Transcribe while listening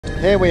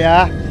Here we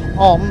are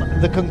on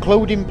the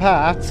concluding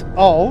part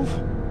of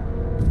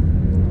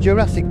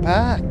Jurassic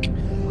Park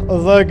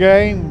The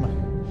Game.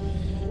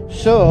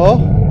 So,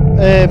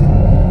 I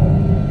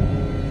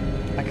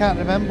can't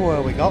remember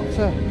where we got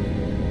to.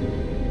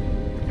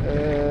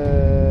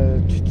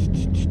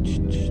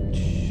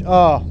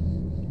 Oh,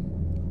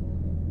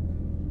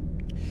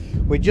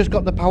 we just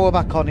got the power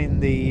back on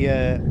in the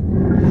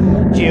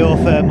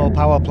geothermal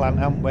power plant,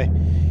 haven't we?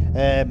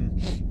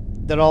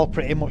 They're all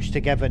pretty much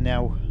together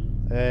now.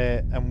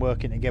 And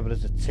working together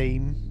as a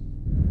team.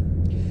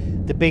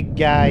 The big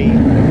guy,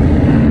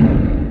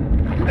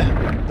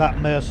 that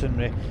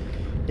mercenary,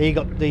 he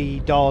got the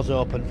doors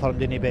open for him,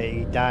 didn't he? But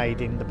he died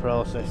in the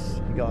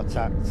process. He got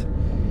attacked.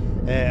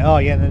 Oh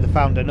yeah, and then they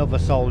found another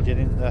soldier,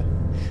 didn't they?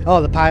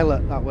 Oh, the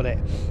pilot, that was it.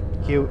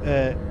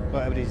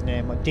 Whatever his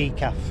name was,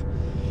 Decaf.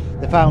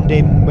 They found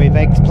him with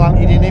eggs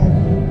planted in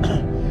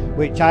him,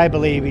 which I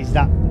believe is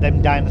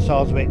them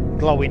dinosaurs with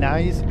glowing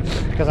eyes.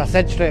 Because I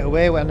said straight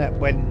away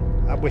when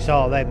we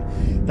saw them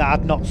that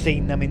I'd not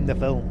seen them in the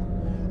film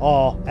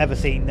or ever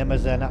seen them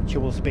as an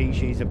actual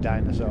species of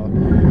dinosaur.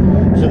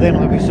 So they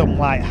might be some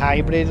like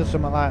hybrid or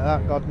something like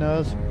that, God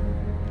knows.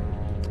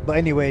 But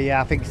anyway,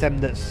 yeah, I think it's them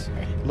that's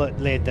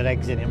laid their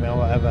eggs in him or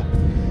whatever.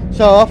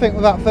 So I think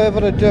without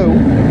further ado,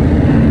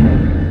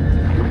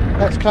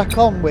 let's crack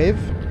on with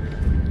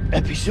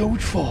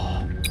episode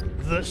 4,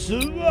 The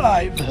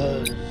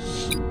Survivors.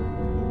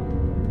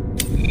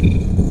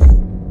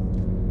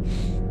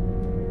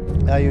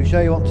 Are you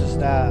sure you want to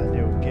start a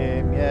new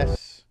game?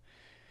 Yes.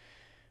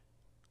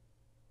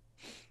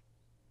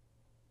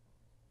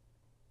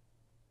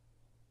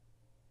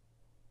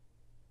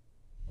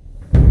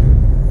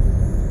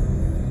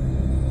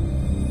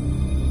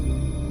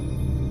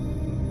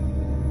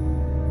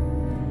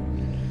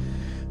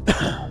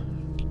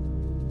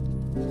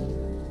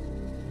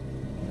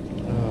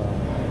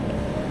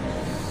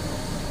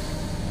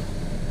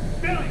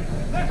 Billy,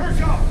 let her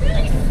go!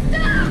 Billy,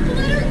 stop!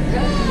 Let her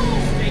go!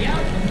 Stay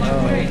out of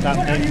my way! that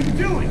What are meant- you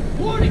doing?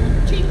 Warning!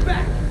 Keep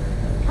back!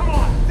 Come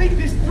on, think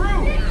this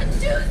through! Yeah,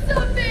 do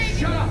something!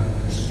 Shut up!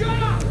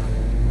 Shut up!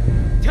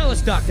 Tell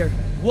us, Doctor,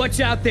 what's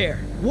out there?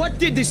 What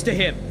did this to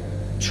him?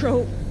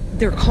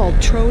 They're called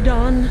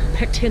Trodon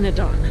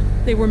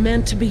Pectinodon. They were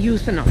meant to be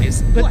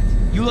euthanized, but... What?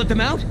 You let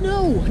them out?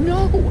 No.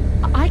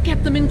 I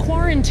kept them in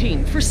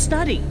quarantine for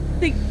study.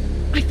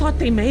 I thought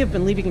they may have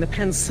been leaving the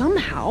pen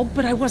somehow,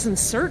 but I wasn't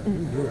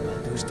certain. Knew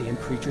about those damn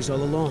creatures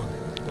all along.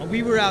 While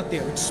we were out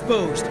there,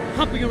 exposed,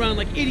 humping around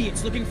like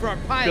idiots looking for our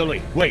pilot.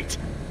 Billy, wait!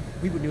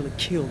 We were nearly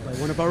killed by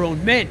one of our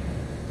own men.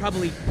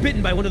 Probably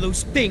bitten by one of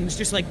those things,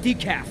 just like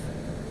Decaf.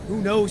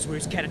 Who knows where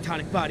his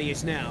catatonic body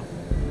is now?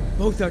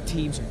 Both our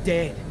teams are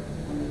dead.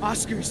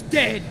 Oscar's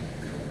dead.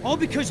 All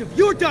because of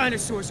your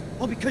dinosaurs.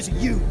 All because of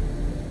you.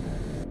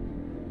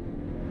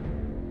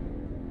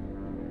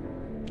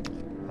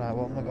 Right,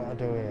 what am I gonna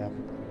do here?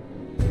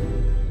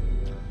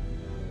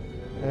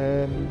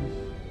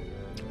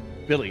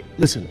 Billy,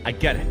 listen, I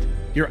get it.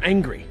 You're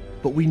angry,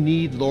 but we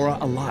need Laura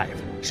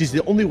alive. She's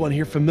the only one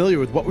here familiar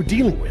with what we're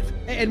dealing with.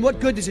 And what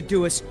good does it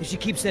do us if she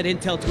keeps that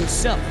intel to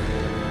herself?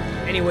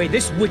 Anyway,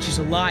 this witch is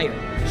a liar.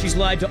 She's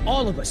lied to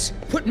all of us.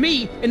 Put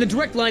me in the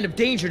direct line of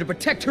danger to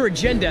protect her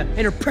agenda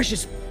and her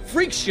precious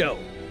freak show.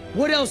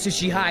 What else is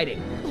she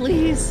hiding?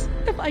 Please,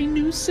 if I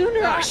knew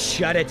sooner, Ah,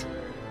 shut it.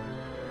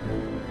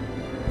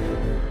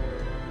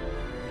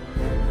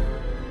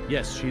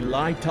 Yes, she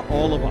lied to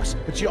all of us,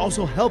 but she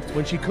also helped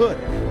when she could.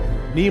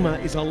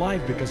 Nima is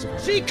alive because of her.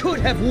 She could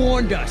have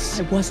warned us.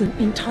 I wasn't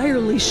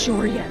entirely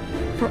sure yet.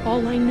 For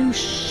all I knew,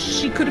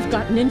 she could have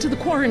gotten into the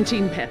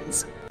quarantine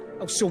pens.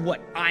 Oh, so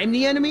what? I'm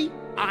the enemy?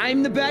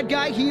 I'm the bad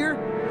guy here?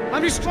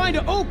 I'm just trying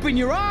to open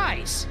your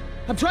eyes.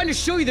 I'm trying to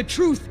show you the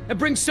truth and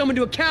bring someone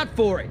to account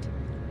for it.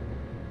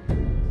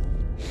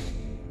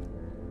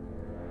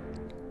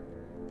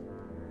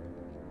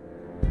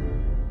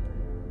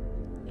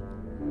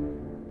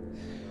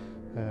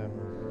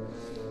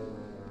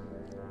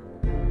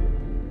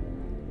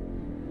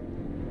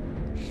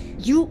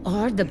 You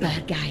are the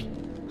bad guy.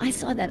 I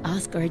saw that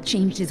Oscar had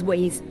changed his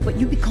ways, but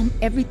you become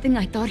everything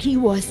I thought he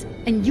was,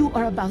 and you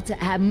are about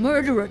to add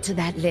murderer to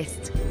that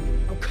list.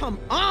 Oh, come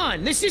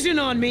on! This isn't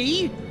on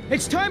me!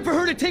 It's time for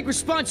her to take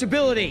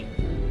responsibility!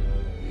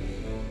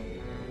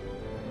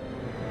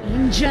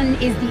 Injun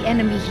is the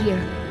enemy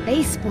here.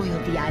 They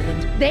spoiled the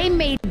island. They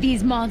made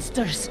these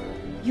monsters.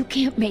 You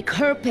can't make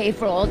her pay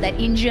for all that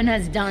Injun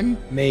has done.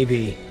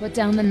 Maybe. Put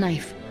down the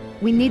knife.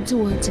 We need to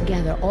work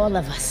together, all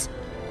of us.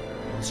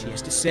 All she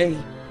has to say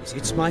is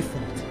it's my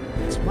fault.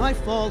 It's my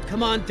fault.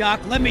 Come on,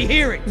 Doc, let me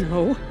hear it!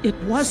 No, it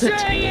wasn't.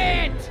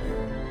 Say it!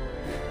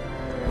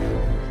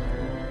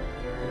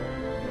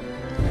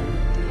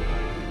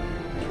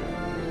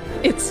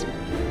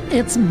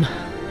 It's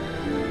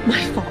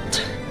my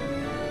fault.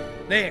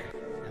 There.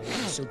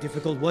 Now, so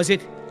difficult was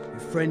it? Your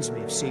friends may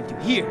have saved you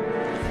here.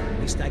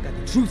 At least I got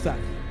the truth out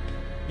of you.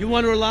 You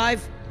want her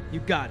alive? You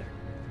got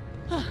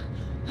her.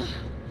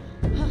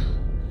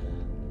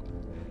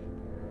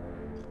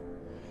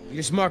 You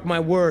just mark my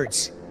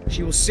words.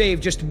 She will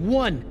save just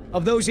one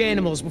of those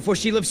animals before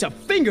she lifts a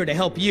finger to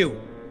help you.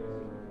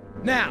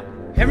 Now,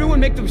 everyone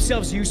make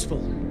themselves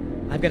useful.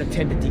 I've got to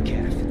tend to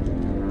decaf.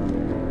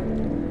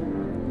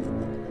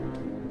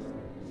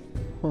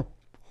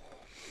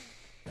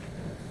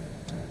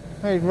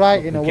 He's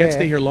right in a We way. can't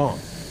stay here long.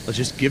 Let's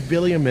just give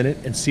Billy a minute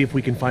and see if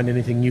we can find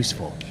anything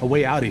useful. A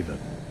way out, even.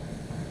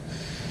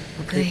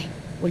 Okay,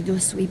 we'll do a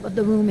sweep of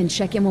the room and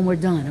check in when we're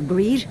done.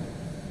 Agreed?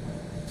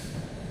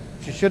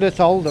 She should have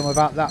told them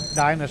about that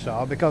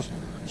dinosaur because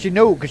she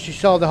knew, because she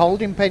saw the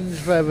holding pens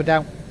further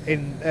down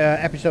in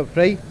episode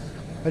 3,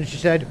 and she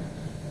said,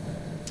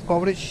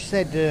 what was it she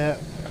said?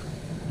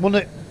 One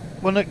of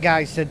the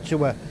guys said to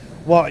her,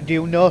 "What, do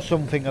you know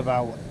something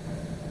about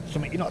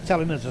something you're not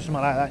telling us," or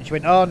something like that? And she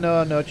went, "Oh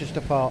no, just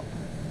a thought."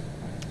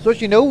 So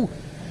she knew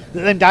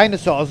that them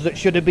dinosaurs that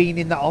should have been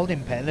in that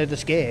holding pen had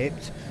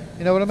escaped.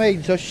 You know what I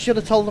mean? So she should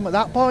have told them at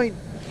that point.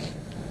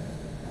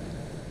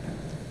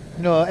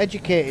 You know,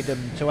 educated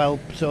them to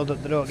help so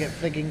that they don't get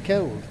frigging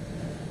killed.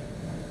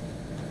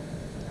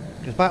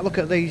 Because might look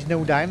at these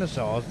new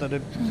dinosaurs that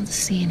are I don't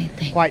see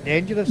anything. quite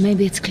dangerous.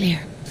 Maybe it's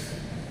clear.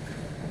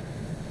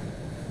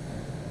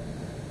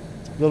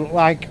 They look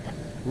like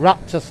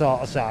raptor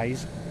sort of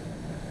size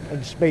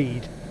and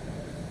speed,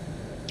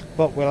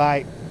 but we're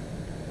like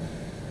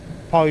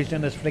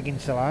poisonous frigging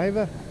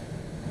saliva.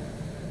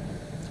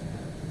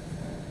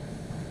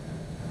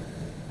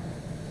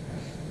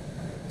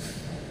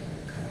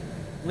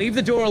 Leave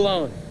the door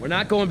alone. We're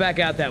not going back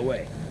out that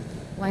way.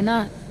 Why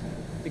not?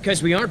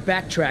 Because we aren't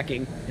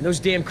backtracking, and those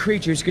damn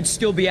creatures could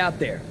still be out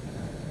there.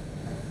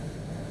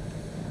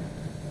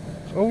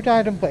 So who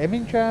died and put him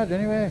in charge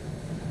anyway?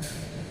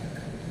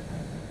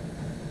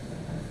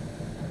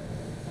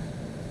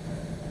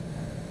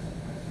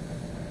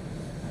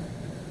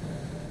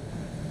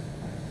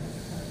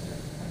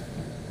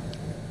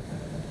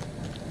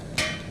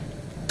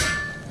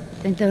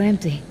 I think they're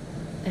empty.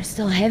 They're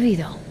still heavy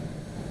though.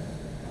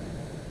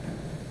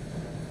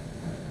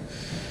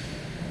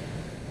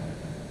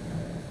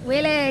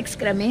 Huele a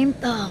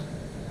excremento.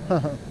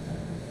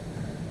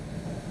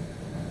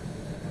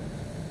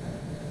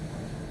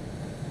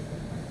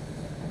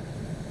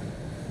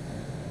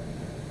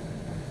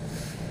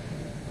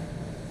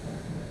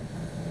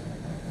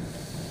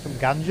 Some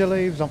ganja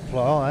leaves on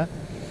floor, eh?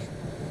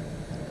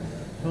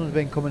 Someone's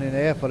been coming in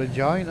here for a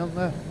joint, haven't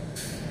they?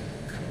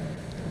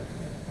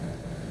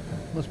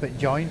 Must be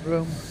joint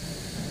room.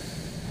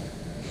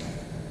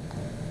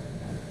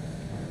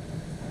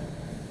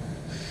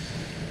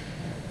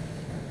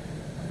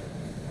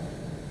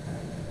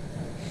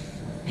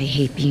 I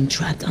hate being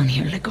trapped on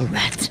here like a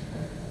rat.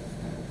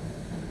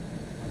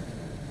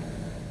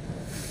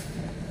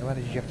 Why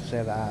did you have to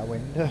say that out a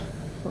window?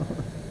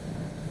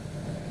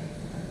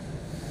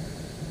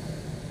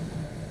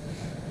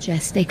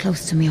 Jess, stay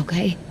close to me,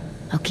 okay?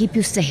 I'll keep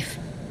you safe.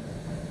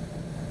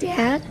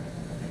 Dad?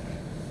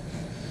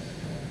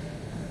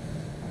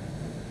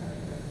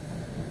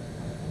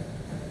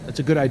 That's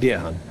a good idea,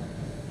 hon.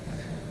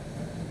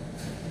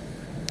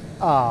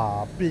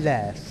 Ah,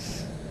 bless.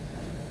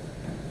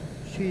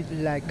 She's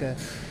like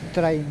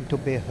trying to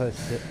be her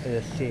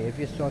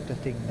savior sort of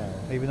thing now.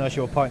 Even though she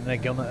was pointing a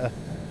gun at her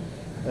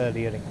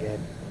earlier in game.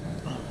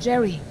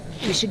 Jerry,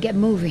 we should get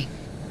moving.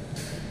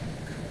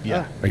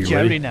 Yeah. Are you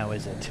Jerry ready? now,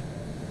 is it?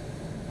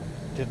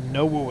 Didn't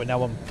know we were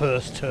now on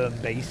first term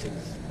basis.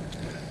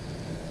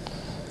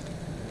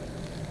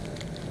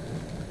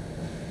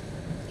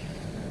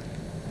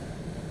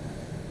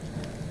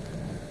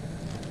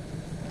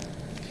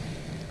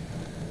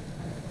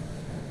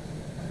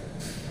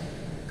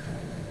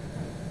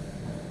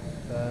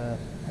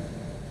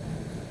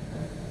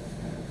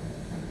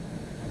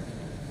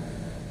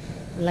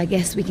 Well, I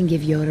guess we can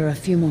give Yoda a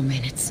few more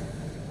minutes.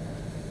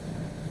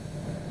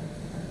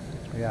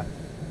 Yeah.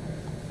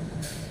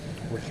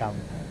 We can.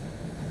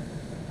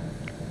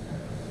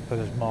 But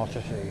there's more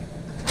to see.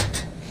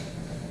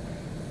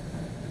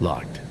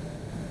 Locked.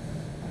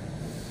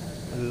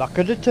 Lock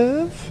of the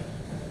turf?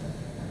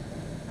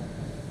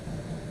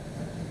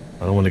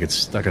 I don't want to get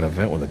stuck at a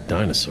vent with a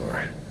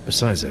dinosaur.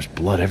 Besides, there's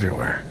blood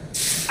everywhere.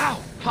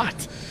 Ow!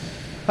 Hot!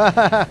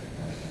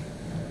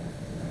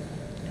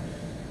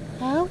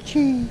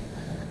 Ouchie!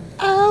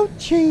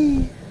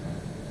 Ouchie!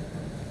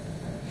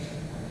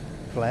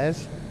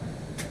 Flares?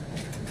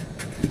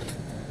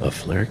 A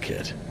flare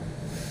kit.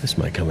 This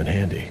might come in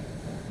handy.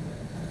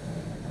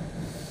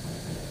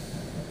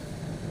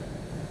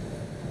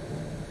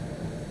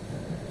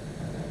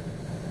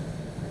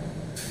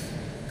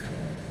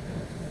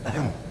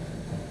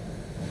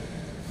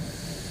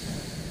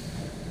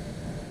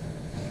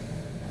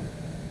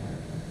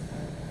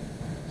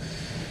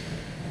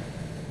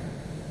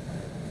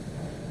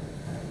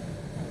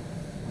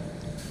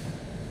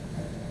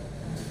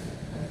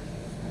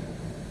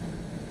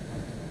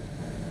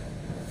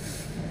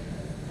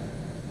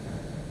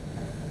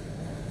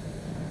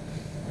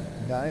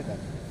 Got it then.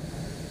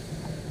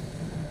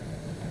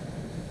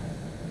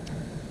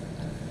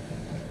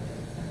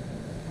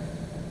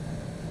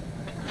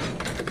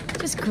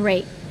 Just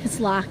great. It's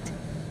locked.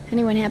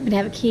 Anyone happen to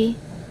have a key?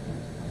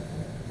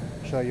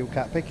 so you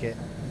can't pick it.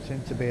 You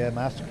seem to be a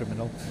master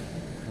criminal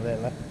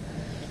lately.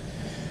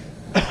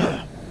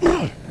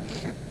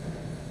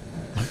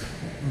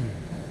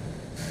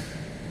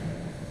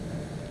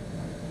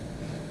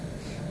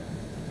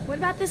 What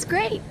about this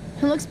grate?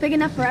 It looks big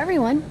enough for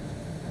everyone.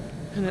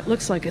 And it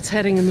looks like it's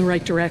heading in the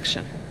right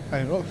direction.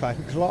 And it looks like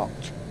it's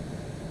locked.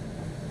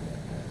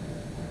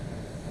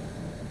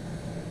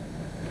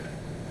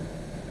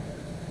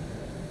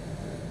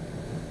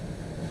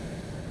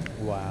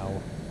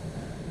 Wow.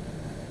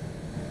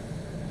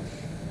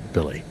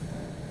 Billy,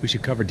 we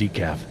should cover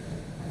decaf.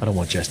 I don't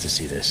want Jess to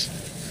see this.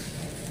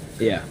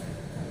 Yeah.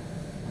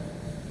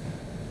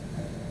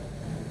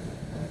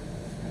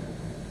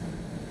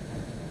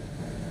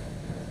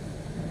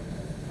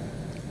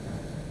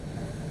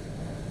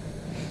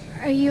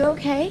 Are you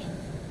okay?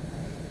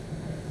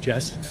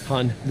 Jess,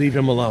 hon, leave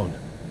him alone.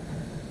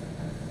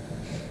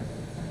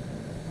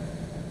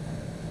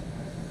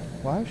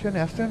 Why shouldn't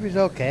I ask him if he's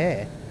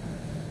okay?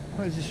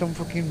 What is he, some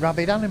fucking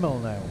rabid animal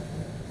now?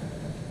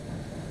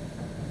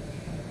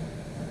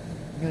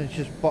 He's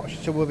just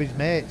watched two of his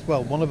mates.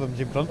 Well, one of them's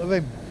in front of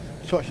him.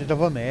 Just watched his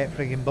other mate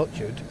frigging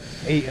butchered,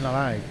 eaten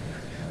alive.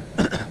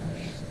 I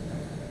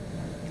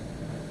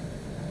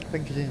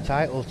think he's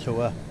entitled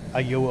to a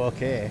 "Are you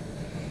okay?"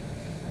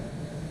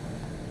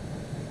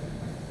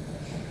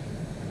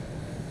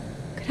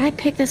 Could I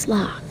pick this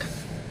lock?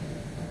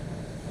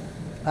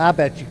 I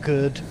bet you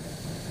could.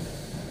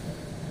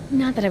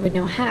 Not that I would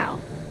know how,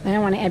 but I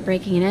don't want to add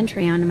breaking and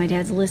entry onto my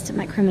dad's list of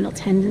my criminal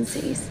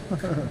tendencies.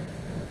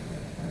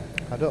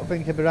 I don't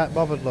think he'd be right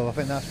bothered, love. I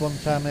think that's one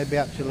time he'd be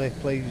actually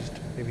pleased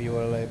if you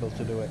were able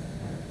to do it.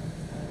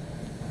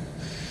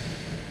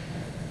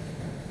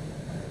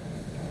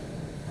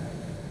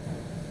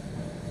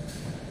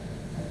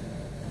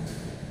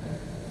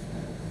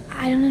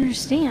 I don't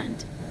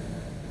understand.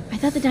 I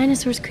thought the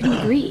dinosaurs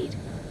couldn't breed.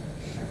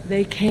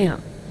 They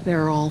can't.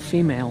 They're all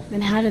female. Then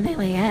how do they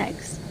lay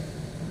eggs?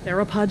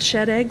 Theropods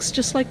shed eggs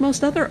just like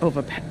most other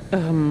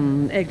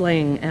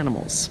egg-laying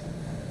animals.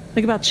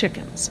 Think about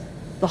chickens.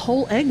 The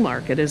whole egg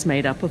market is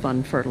made up of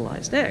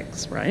unfertilized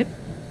eggs, right?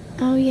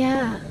 Oh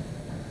yeah.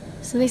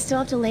 So they still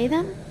have to lay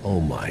them?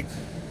 Oh my.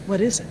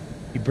 What is it?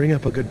 You bring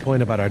up a good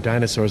point about our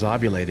dinosaurs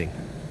ovulating,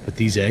 but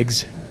these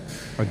eggs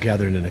are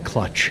gathered in a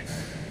clutch.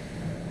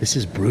 This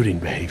is brooding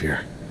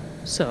behavior.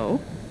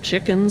 So,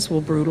 chickens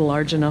will brood a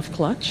large enough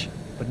clutch?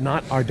 But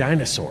not our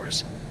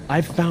dinosaurs.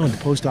 I've found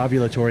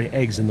post-ovulatory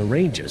eggs in the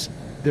ranges.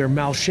 They're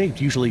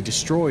mal-shaped, usually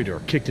destroyed or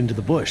kicked into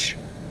the bush.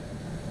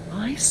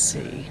 I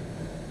see.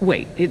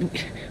 Wait,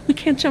 we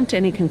can't jump to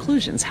any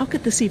conclusions. How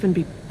could this even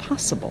be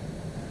possible?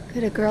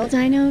 Could a girl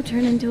dino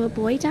turn into a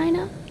boy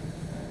dino?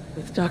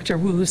 With Dr.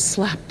 Wu's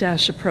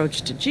slapdash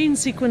approach to gene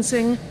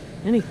sequencing,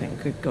 anything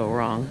could go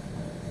wrong.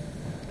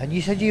 And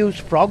you said you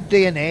used frog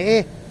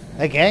DNA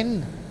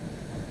again.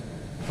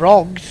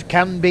 Frogs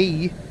can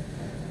be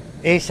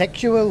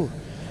asexual.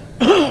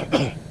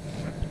 Can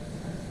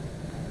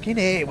you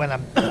hate when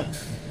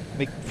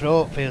my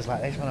throat feels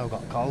like this when I've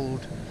got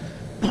cold?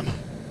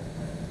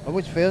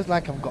 Always feels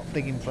like I've got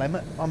frigging phlegm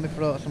on my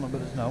throat or something,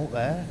 but there's no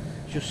there.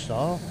 It's just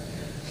sore.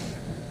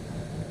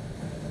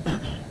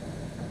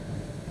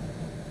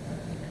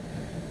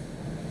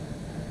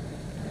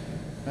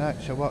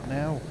 Right, so what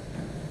now?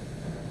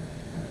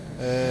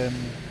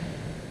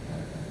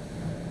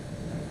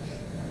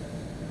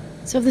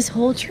 So if this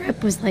whole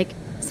trip was like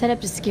set up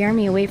to scare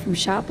me away from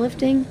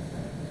shoplifting,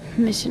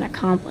 mission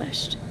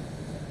accomplished.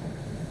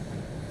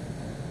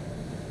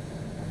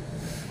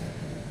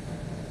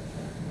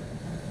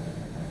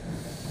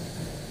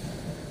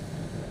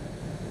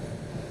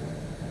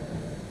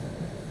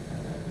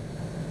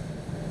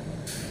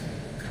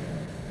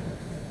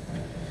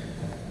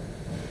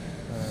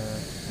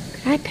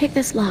 Could I pick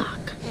this lock?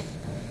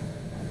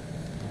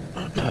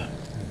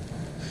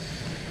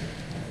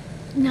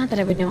 Not that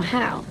I would know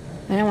how.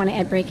 I don't want to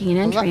add breaking and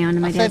entry onto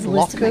my dad's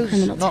list of my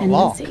criminal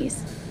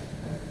tendencies.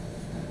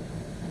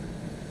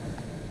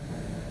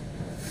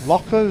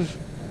 Lockers.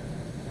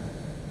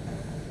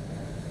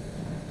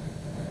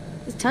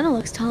 This tunnel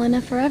looks tall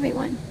enough for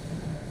everyone.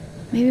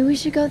 Maybe we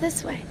should go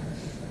this way.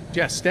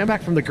 Jess, stand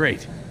back from the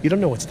grate. You don't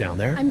know what's down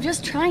there. I'm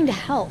just trying to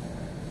help.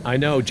 I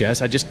know,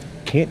 Jess. I just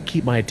can't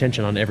keep my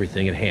attention on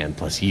everything at hand,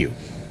 plus you.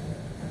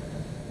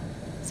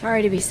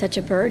 Sorry to be such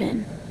a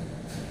burden.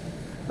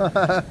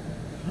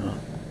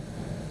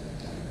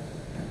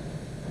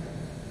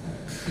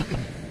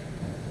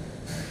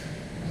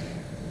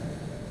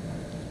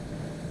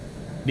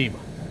 Nima,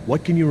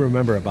 what can you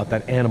remember about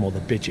that animal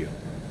that bit you?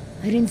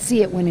 I didn't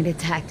see it when it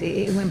attacked.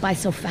 It went by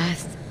so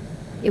fast.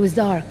 It was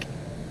dark.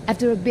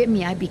 After it bit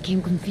me, I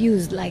became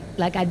confused, like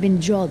I'd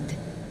been drugged.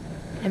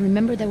 I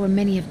remember there were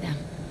many of them.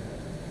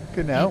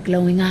 Good now. Like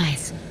glowing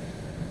eyes.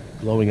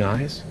 Glowing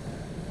eyes?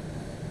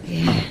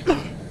 Yeah.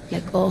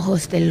 Like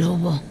ojos de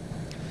lobo.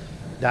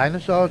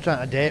 Dinosaurs trying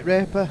to date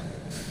rape her.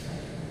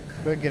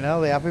 Friggin'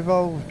 hell, they have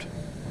evolved.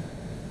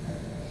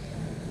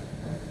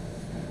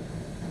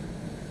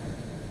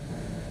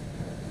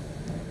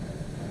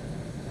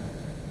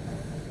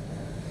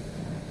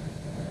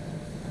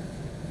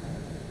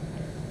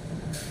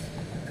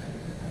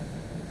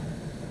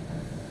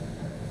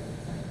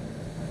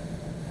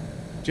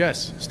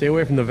 Jess, stay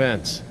away from the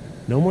vents.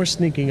 No more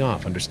sneaking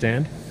off,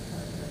 understand?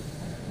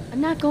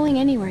 I'm not going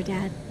anywhere,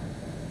 Dad.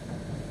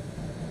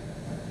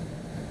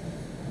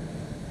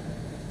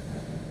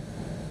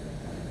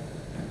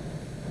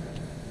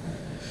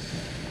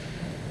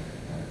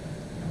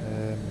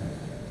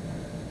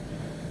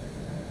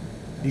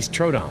 These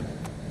Troodon,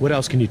 what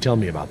else can you tell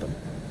me about them?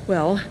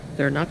 Well,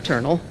 they're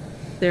nocturnal.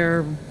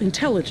 They're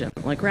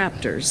intelligent, like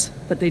raptors,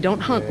 but they don't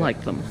hunt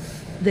like them.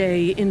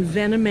 They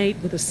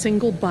envenomate with a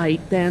single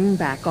bite, then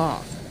back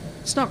off.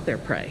 Stalk their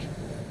prey.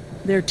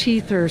 Their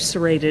teeth are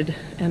serrated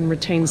and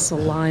retain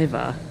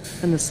saliva,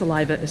 and the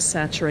saliva is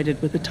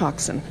saturated with a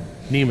toxin.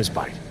 Neema's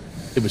bite.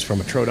 It was from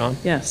a Troodon?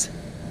 Yes,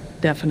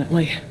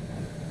 definitely.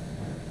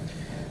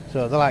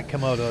 So they're like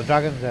Komodo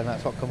dragons then,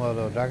 that's what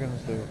Komodo dragons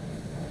do.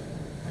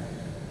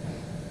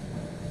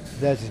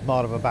 Theirs is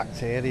more of a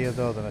bacteria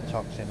though than a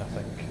toxin, I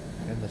think,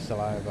 in the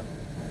saliva.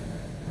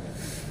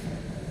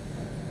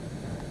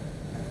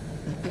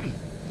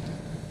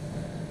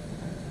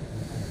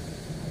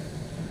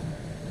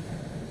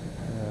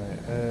 Right,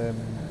 I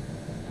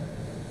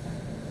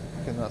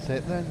think that's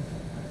it then.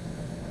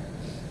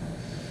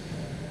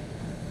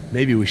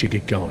 Maybe we should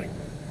get going.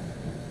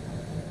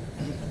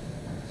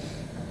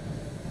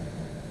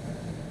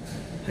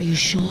 Are you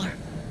sure?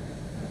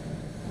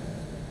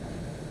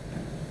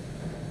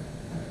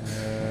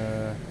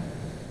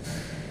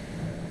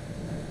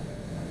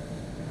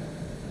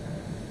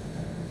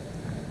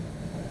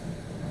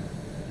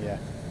 Yeah.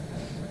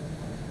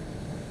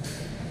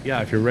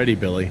 Yeah, if you're ready,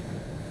 Billy.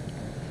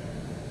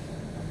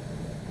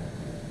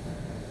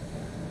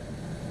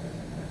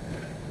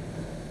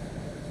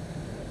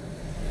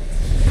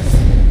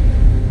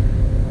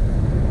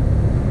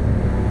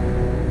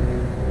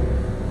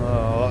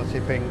 Oh, what's he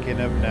thinking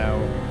of now?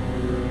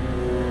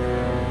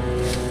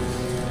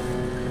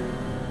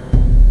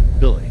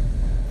 Billy,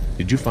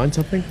 did you find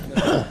something?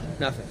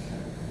 Nothing.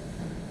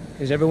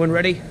 Is everyone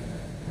ready?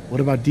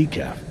 What about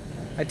Decaf?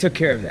 I took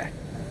care of that.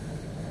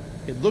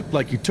 It looked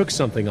like you took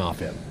something off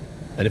him.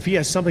 And if he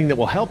has something that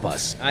will help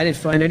us... I didn't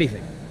find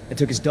anything. I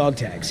took his dog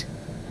tags.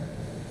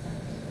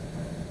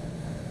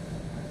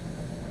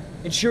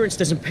 Insurance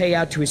doesn't pay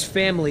out to his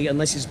family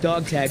unless his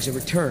dog tags are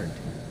returned.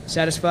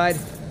 Satisfied?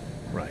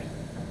 Right.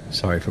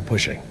 Sorry for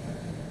pushing.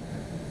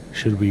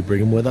 Should we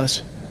bring him with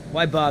us?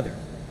 Why bother?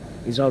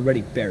 He's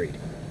already buried.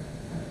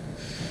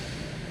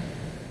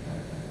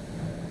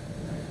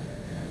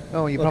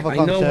 Oh, you're Look, probably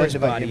I know where concerned his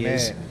about body your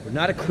is. mate. We're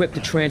not equipped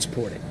to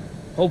transport it.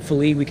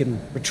 Hopefully, we can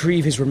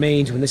retrieve his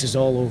remains when this is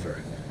all over.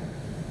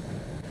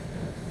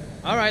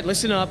 All right,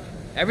 listen up.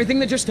 Everything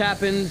that just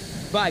happened,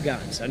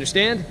 bygones,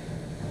 understand?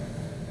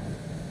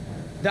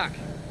 Doc,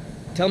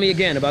 tell me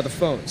again about the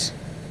phones.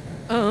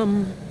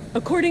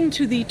 According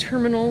to the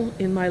terminal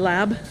in my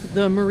lab,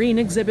 the marine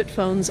exhibit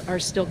phones are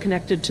still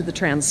connected to the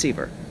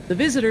transceiver. The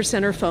visitor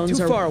center phones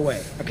Too are... far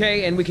away,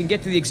 okay? And we can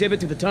get to the exhibit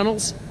through the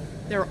tunnels?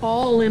 They're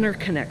all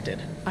interconnected.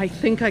 I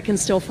think I can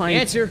still The find...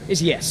 answer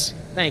is yes.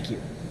 Thank you.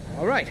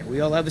 All right, we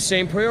all have the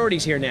same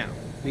priorities here now.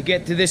 We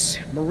get to this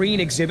marine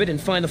exhibit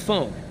and find the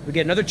phone. We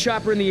get another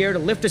chopper in the air to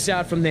lift us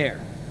out from there.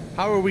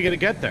 How are we gonna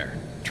get there?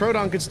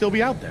 Troodon could still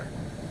be out there.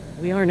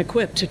 We aren't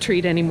equipped to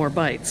treat any more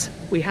bites.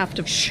 We have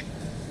to... Shh.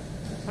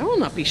 I will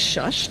not be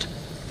shushed.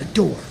 The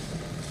door.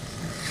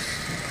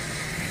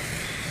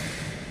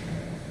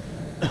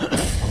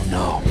 Oh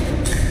no.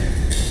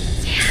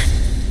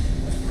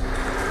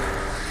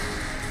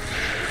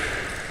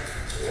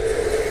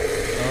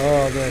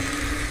 Oh, the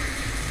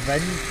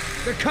vent.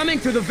 They're coming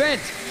through the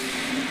vent.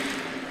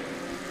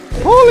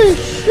 Holy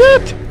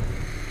shit!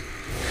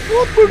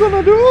 What we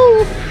gonna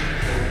do?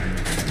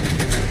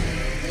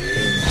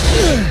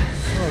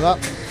 Oh, that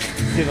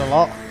did a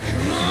lot.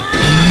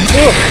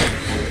 Oh.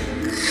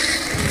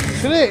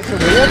 It's a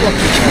weird looking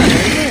thing,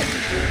 isn't it?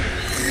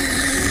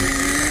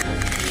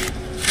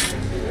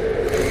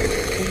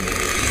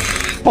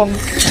 Bonk.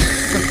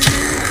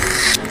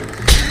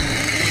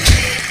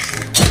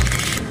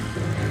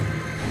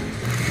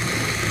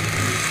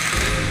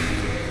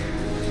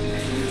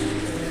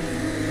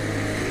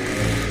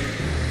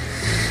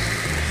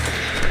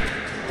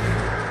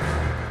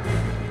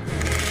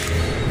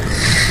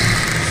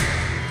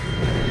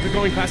 They're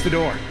going past the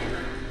door.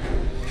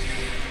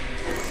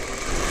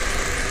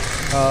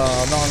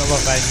 Oh, not another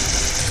vent.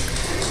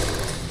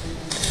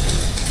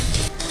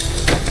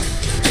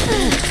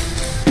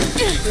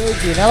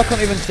 You know, I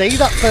couldn't even see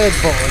that third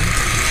button.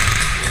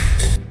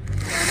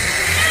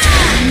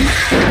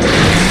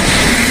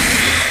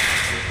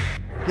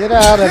 Get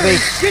out of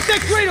it, Get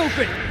that grate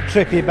open!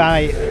 trippy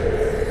bite.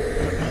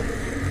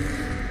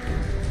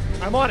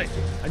 I'm on it.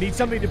 I need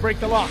something to break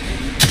the lock.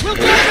 We'll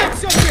grab that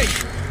something!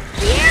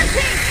 The air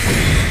tank!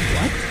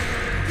 What?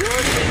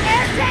 Use the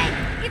air tank!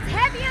 It's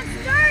heavy and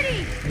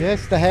sturdy!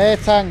 Yes, the hair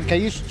tank. Are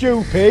you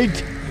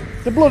stupid?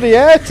 The bloody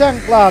air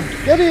tank, lad.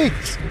 Get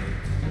it.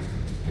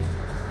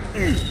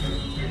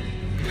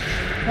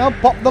 Now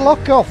pop the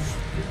lock off.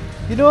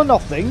 You know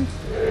nothing.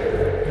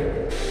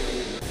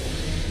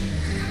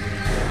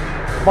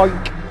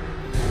 Boink.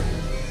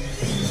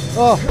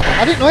 Oh,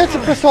 I didn't know I had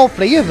to press all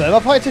 3 of them. I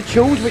thought I had to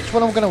choose which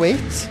one I'm going to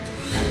eat.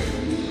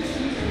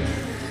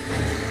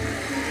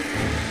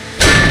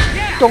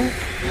 Dunk.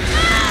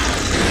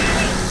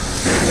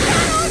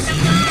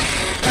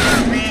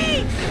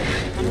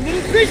 I'm a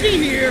little busy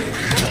here.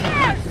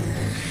 Yes!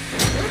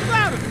 What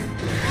about him?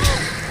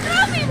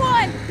 Throw me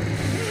one!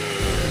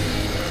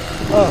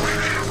 Oh,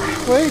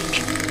 quick.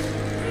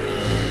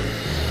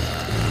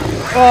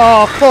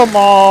 Oh, come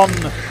on.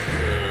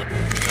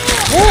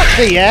 What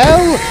the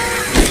hell?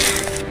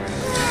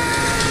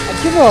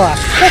 Do you know, I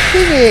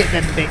fucking hate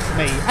them bits,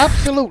 mate.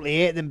 Absolutely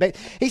hate them bits.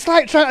 It's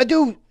like trying to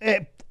do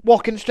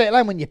walking straight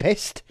line when you're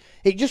pissed.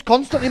 It just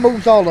constantly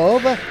moves all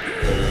over.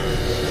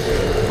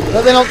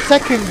 But then on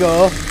second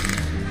go,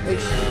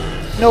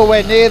 it's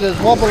nowhere near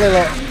as wobbly,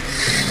 look.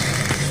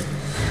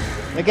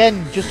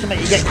 Again, just to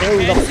make you get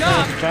killed off the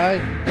first try.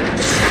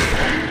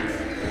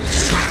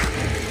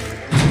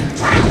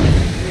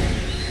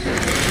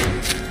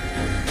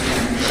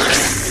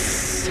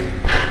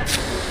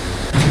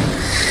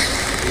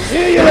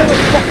 Here, you little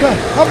fucker!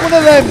 Have one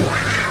of them!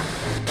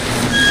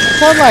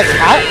 Sound like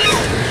cats.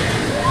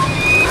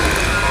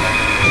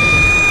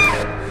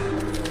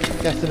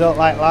 Guess they don't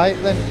like light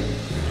then.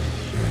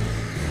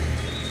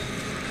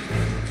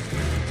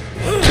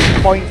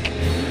 Boink.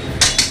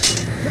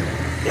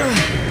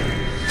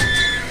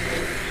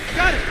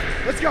 Got it.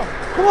 Let's go.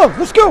 Come on,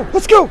 let's go!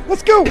 Let's go!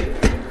 Let's go!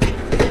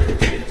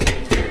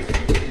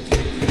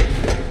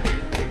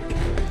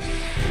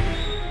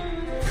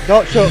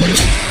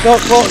 Don't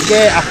close the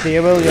gate after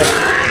you, will you?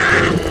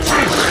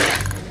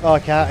 Oh, I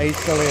can't, he's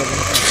still here.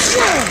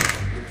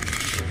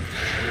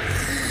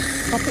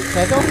 Pop its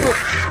head off, look,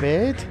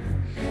 spade.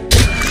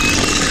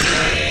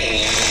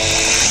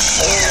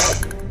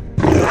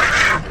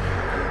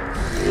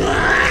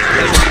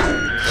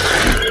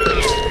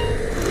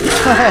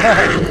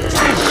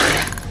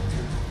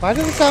 Why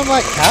does it sound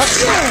like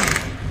cats?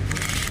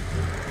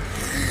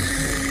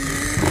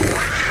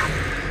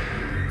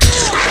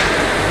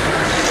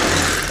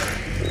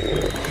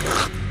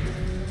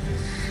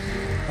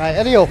 Right,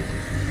 hurry up.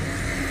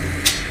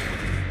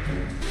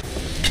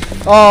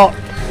 Oh.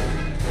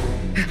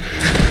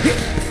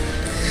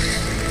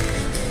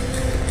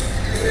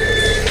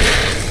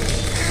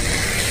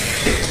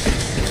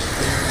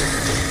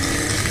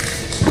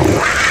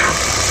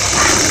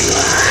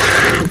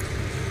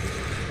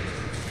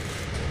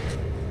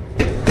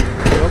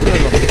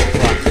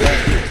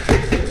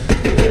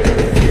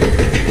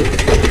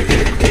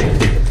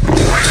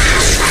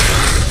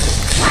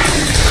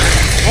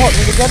 What,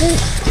 did you get it?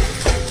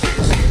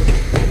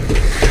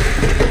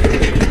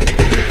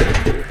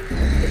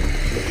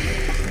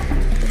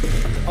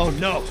 Oh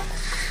no!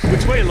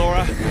 Which way,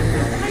 Laura?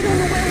 I don't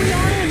know where we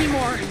are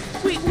anymore.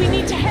 We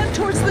need to head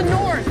towards the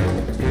north.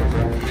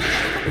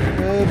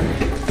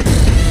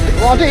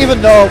 Well, I don't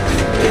even know.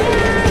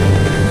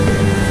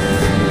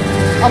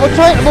 I was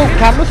trying to move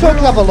camera so I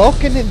could have a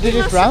look and it did We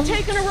it must have round.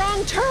 taken a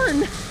wrong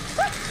turn.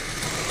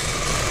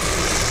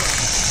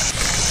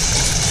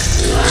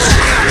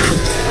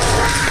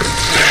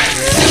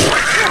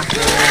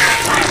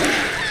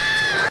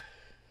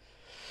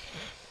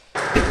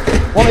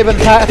 Won't even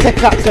try to take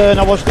that turn,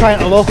 I was trying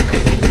to look.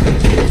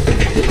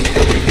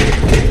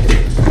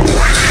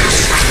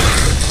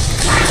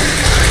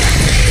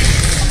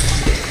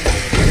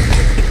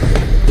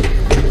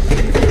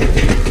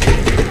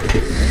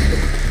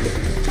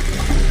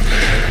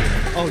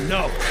 Oh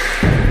no!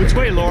 Which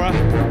way, Laura?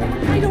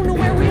 I don't know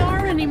where we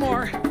are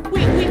anymore.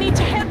 We need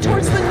to head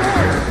towards the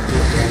north.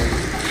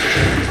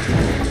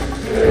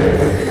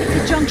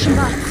 The junction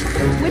box.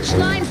 Which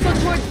lines go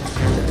toward...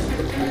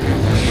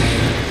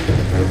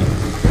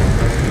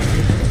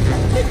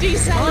 The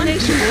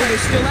desalination plant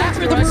is still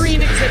after the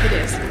marine exhibit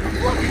is.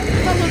 Look,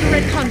 follow the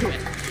red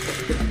conduit.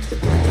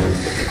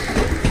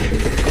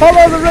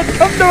 Follow the red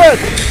conduit!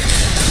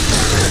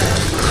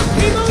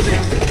 Keep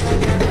moving.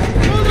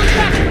 Don't look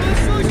back or it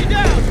slows you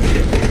down.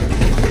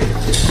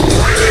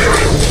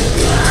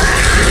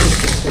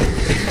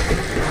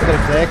 Got a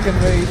break and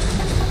read.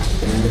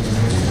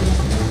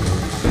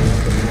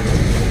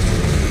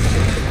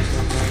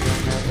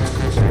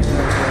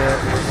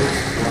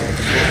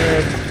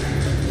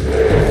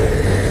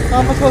 How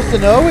am I supposed to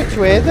know which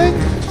way then?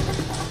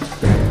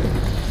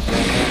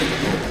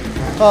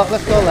 Oh,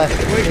 let's go left.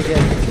 Wait,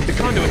 Again. the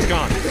conduit's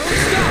gone.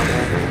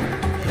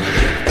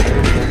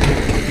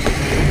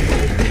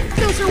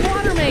 Those are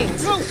water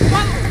mains. Go,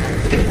 follow.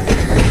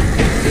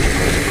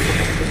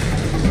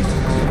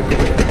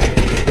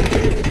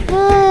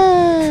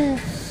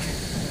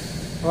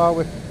 Well,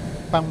 we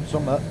found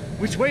something.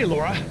 Which way,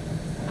 Laura?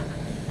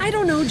 I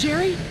don't know,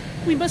 Jerry.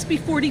 We must be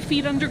 40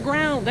 feet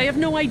underground. I have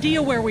no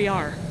idea where we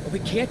are. But we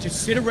can't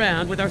just sit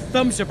around with our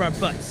thumbs up our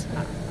butts.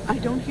 I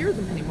don't hear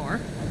them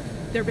anymore.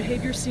 Their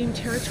behavior seemed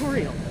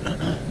territorial.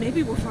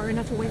 Maybe we're far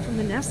enough away from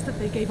the nest that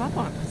they gave up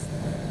on us.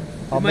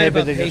 Or We might have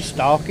maybe they're outpaced just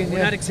them. stalking We're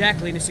you. not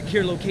exactly in a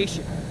secure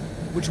location.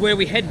 Which way are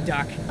we headed,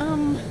 Doc?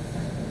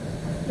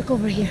 Look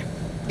over here.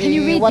 Can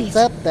you read What's these?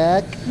 up,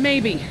 Doc?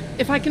 Maybe.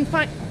 If I can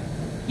find...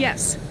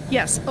 Yes,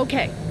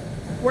 okay.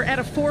 We're at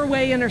a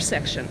 4-way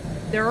intersection.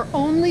 There are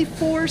only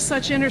 4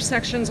 such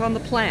intersections on the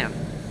plan.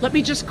 Let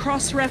me just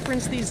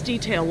cross-reference these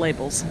detail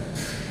labels.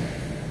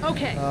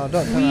 Okay,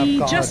 we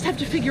just have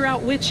to figure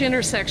out which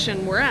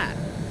intersection we're at.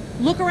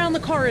 Look around the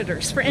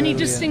corridors for any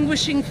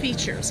distinguishing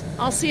features.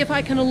 I'll see if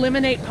I can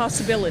eliminate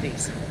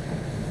possibilities.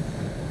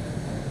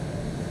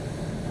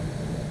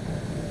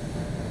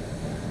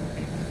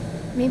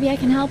 Maybe I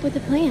can help with the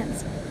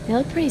plans. They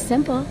look pretty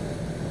simple.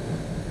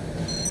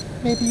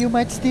 Maybe you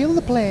might steal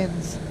the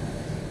plans.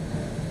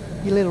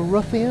 You little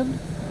ruffian.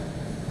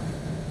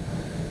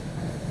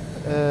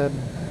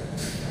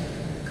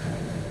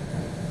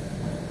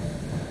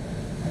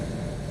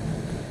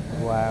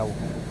 Wow.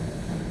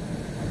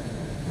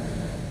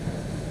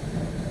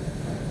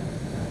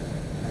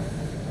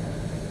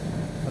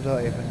 I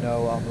don't even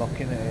know what I'm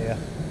looking at here.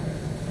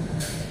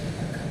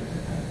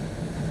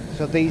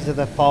 So these are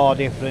the 4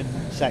 different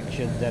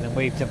sections then, and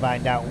we have to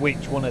find out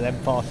which one of them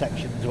 4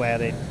 sections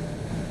we're in.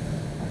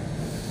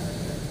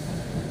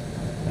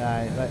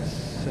 Right,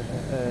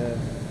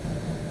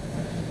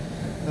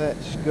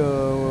 let's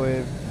go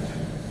with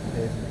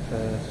him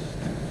first.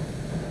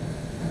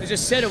 There's a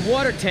set of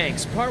water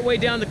tanks partway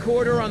down the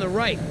corridor on the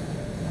right.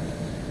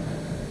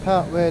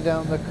 Partway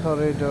down the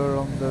corridor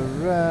on the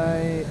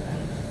right.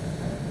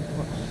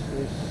 What's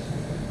this?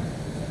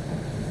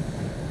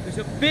 There's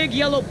a big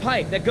yellow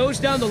pipe that goes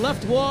down the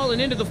left wall and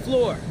into the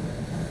floor.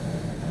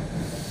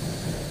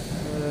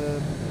 So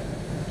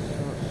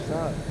what's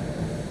that?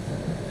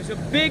 There's a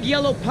big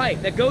yellow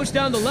pipe that goes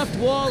down the left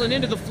wall and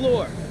into the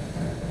floor.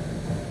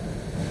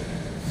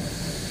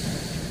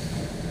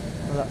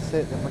 Well, that's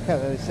it then. We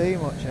can't really see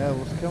much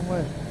else, can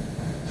we?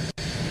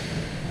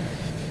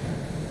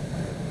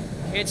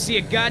 Can't see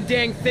a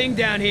goddamn thing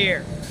down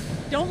here.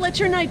 Don't let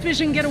your night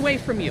vision get away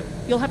from you.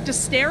 You'll have to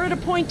stare at a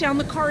point down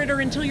the corridor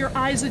until your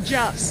eyes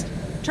adjust.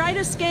 Try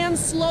to scan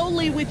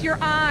slowly with your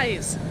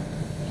eyes.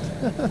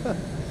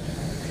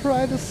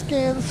 Try to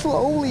scan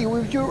slowly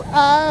with your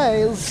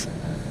eyes.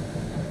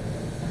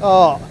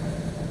 Oh.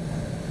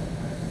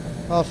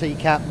 Oh, so you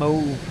can't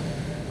move.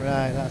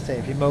 Right, that's it.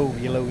 If you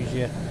move, you lose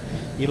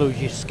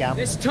your scan.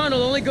 This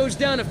tunnel only goes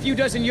down a few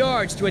dozen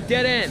yards to a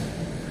dead end.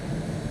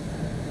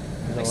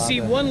 I see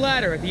one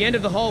ladder at the end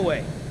of the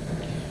hallway.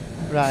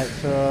 Right,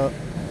 so...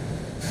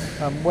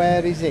 And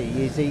where is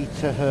he? Is he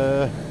to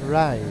her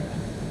right?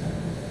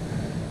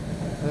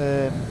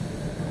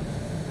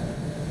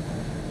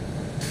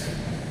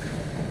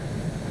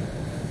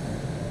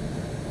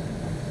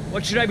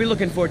 What should I be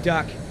looking for,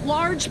 Doc?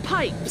 Large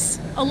pipes,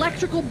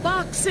 electrical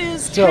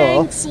boxes,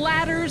 tanks,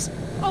 ladders.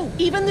 Oh,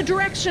 even the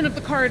direction of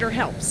the corridor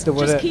helps.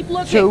 Just keep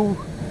looking. 2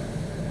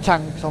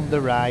 tanks on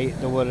the right.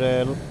 There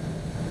were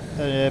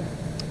a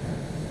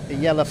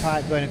yellow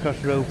pipe going across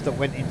the roof that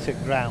went into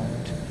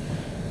ground.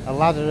 A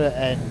ladder at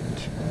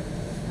end.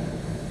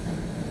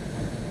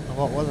 And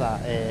what was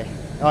that?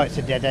 Oh, it's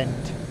a dead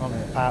end on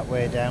it, part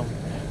way down.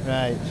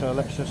 Right, so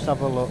let's just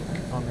have a look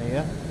on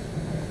here.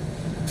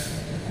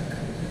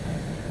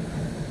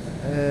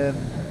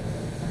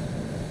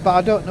 But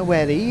I don't know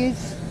where he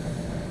is.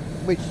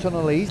 Which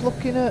tunnel he's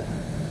looking at.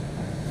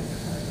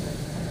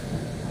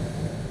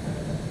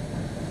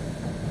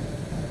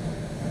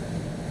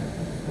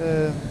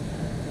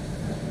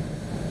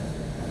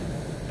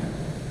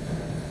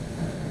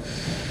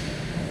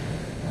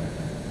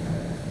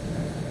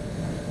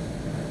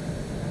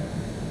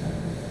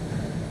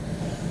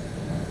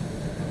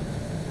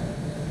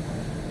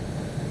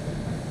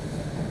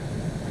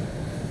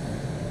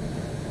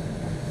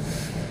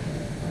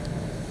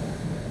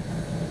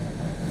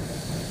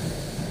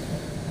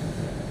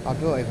 I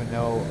don't even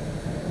know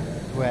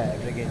where to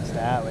begin to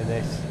start with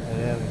this. I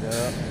really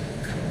don't.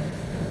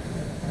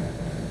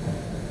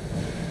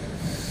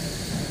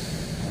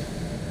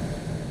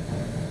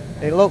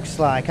 It looks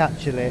like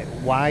actually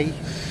why?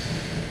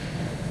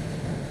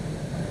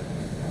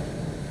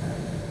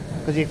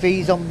 Because if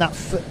he's on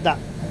that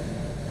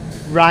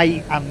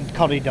right hand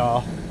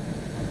corridor,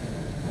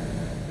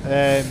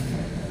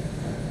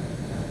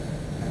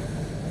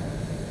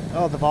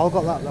 oh, they've all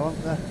got that though,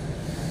 haven't they?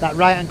 That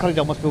right hand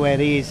corridor must be where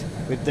he is,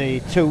 with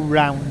the 2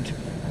 round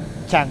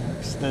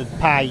tanks, the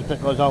pipe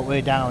that goes all the way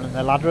down, and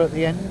the ladder at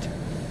the end.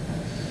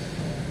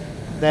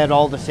 They're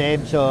all the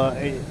same, so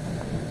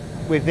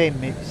with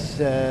him it's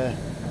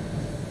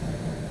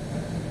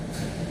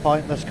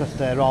pointless because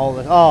they're all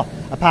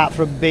apart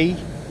from B,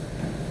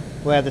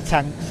 where the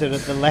tanks are at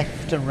the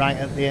left and right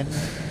at the end.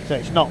 So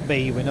it's not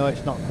B, we know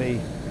it's not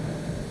B.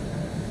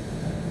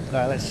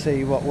 Right, let's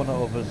see what one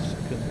of us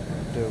can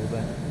do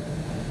then.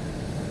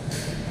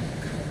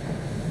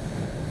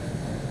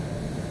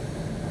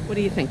 What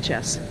do you think,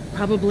 Jess?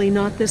 Probably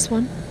not this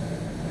one?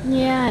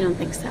 Yeah, I don't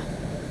think so.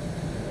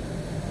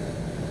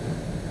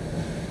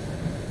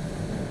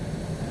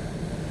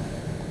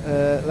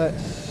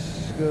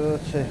 Let's go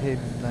to him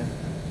then.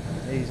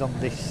 He's on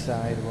this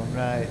side one,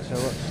 right, so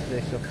what's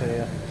this up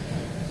here?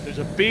 There's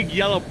a big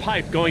yellow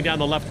pipe going down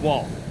the left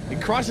wall.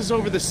 It crosses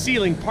over the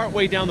ceiling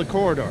partway down the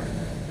corridor.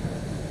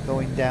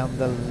 Going down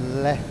the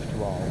left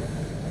wall.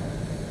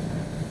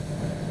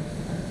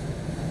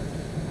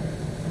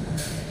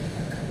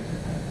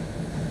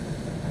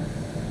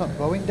 not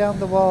going down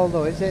the wall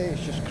though, is it?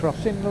 It's just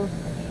crossing the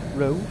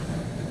roof.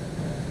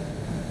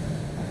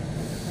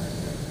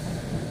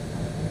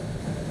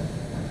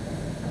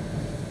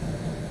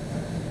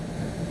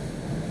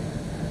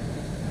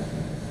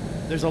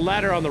 There's a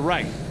ladder on the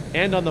right,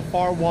 and on the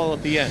far wall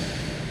at the end.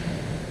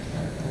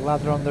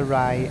 Ladder on the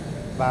right,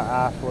 about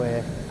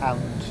halfway,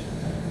 and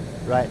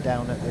right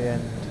down at the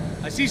end.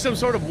 I see some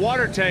sort of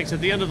water tanks at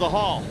the end of the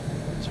hall.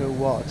 2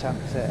 water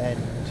tanks at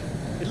end.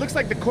 It looks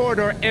like the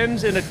corridor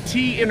ends in a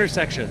T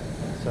intersection.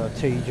 So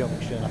T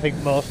junction. I think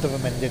most of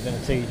them ended in a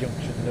T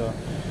junction though,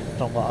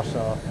 from what I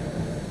saw.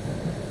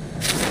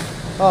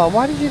 Oh,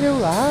 why did you do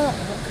that?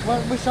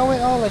 Well, we saw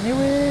it all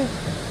anyway.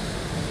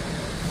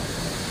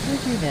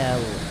 Did you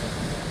know?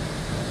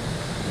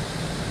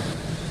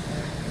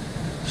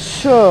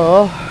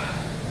 So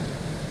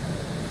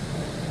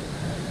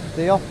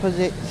the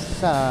opposite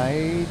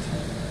side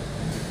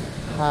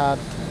had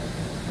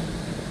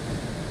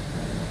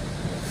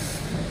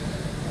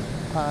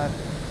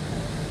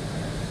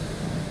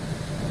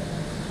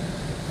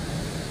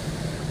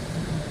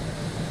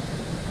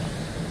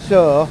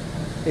so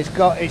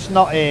it's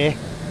not A.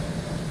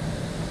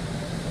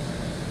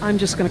 I'm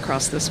just gonna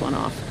cross this one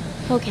off.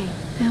 Okay,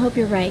 I hope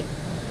you're right.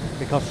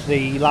 Because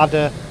the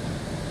ladder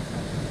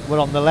were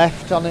on the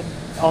left on it,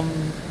 on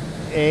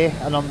A,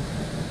 and on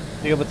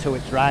the other two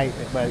it's right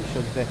where it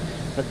should be.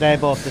 But they're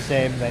both the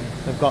same then.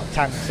 They've got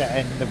tanks at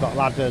end, they've got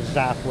ladders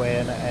halfway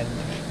and at end,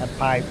 and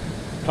pipe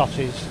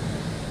crosses.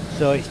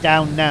 So it's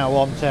down now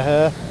onto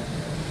her.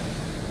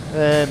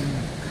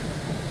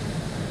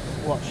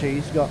 What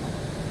she's got.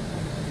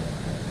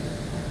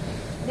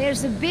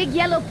 There's a big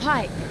yellow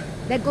pipe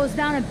that goes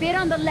down a bit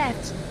on the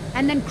left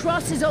and then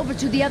crosses over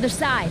to the other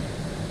side.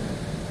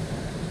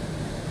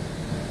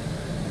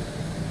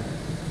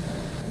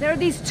 There are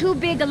these 2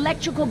 big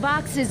electrical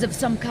boxes of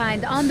some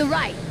kind on the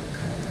right.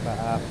 About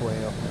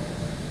halfway up.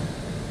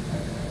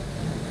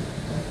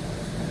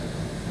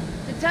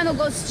 The tunnel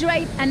goes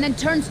straight and then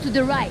turns to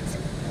the right.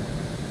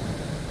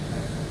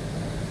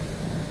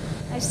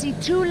 I see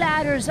 2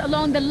 ladders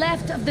along the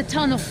left of the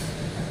tunnel.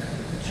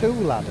 2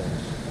 ladders.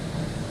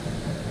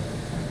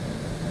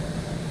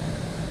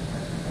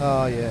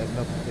 Oh yeah,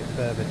 look a bit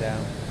further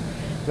down.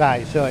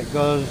 Right, so it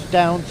goes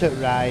down to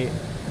right.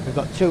 We've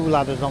got 2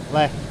 ladders on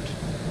left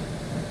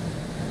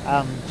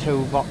and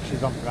 2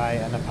 boxes on right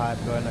and a pipe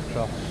going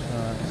across.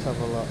 Let's have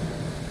a look.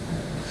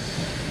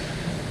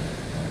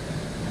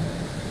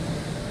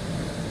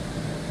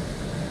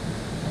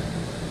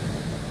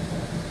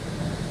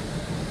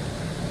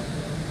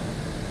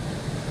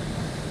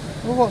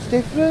 Well, what's the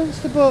difference?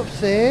 They're both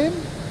same.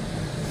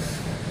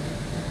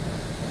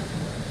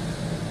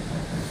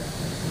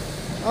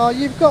 Oh,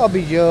 you've got to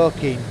be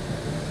joking.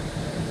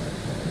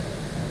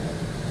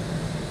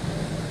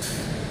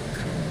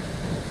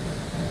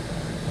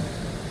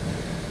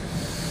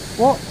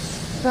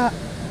 What's that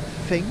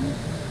thing?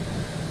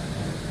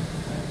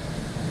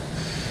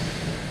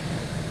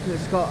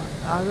 It's got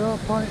an arrow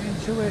pointing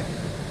to it.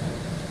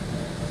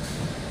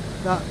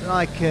 That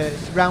like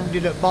it's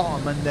rounded at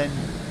bottom and then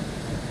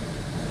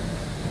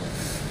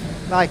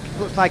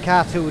looks like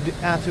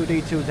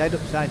R2D2's head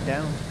upside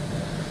down.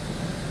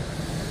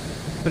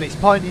 But it's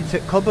pointing to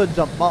cupboards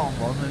on bottom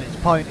one and it's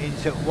pointing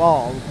to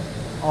wall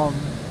on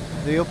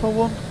the upper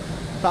one.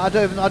 But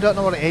I don't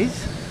know what it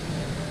is.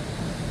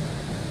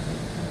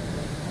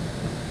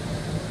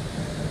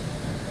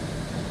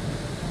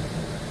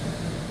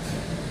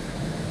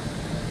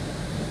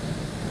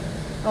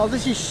 Oh,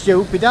 this is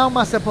stupid. How am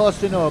I supposed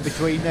to know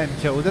between them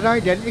two? They're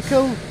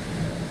identical.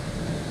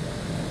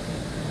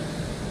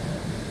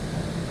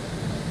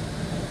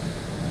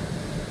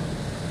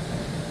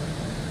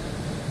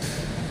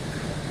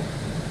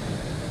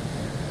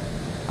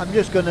 I'm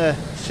just gonna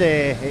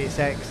say it's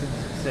X and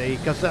C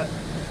because I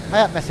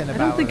ain't messing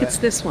about. I don't think with it's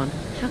it. this one.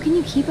 How can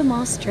you keep them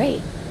all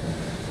straight?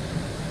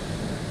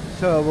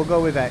 So we'll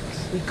go with X.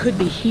 We could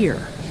be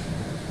here.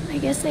 I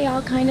guess they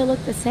all kind of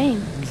look the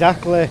same.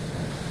 Exactly.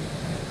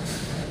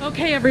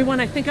 Okay, everyone,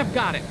 I think I've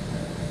got it.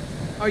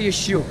 Are you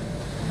sure?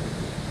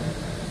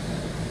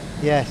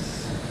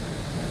 Yes.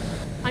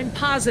 I'm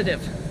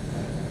positive.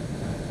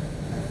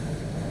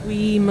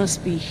 We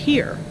must be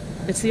here.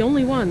 It's the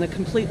only one that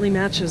completely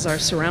matches our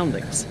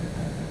surroundings.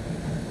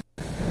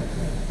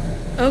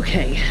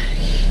 Okay,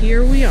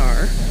 here we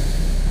are.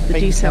 The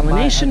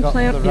desalination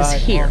plant is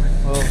here.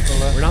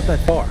 We're not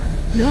that far.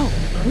 No,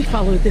 we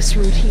follow this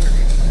route here.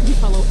 We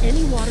follow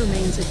any water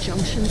mains at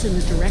junctions in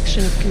the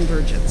direction of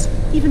convergence.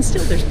 Even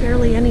still, there's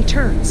barely any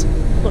turns.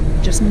 Look,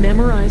 just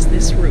memorize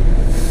this route.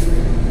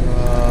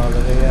 Oh,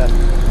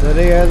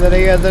 they're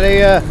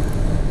here.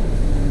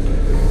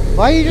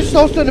 Why are you just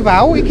so stood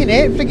about? We can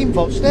hear freaking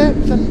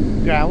footsteps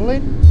and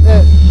growling.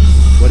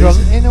 What is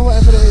it? Grunting or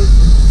whatever it is.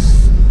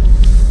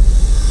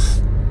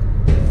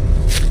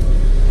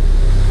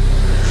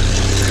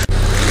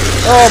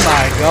 Oh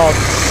my god.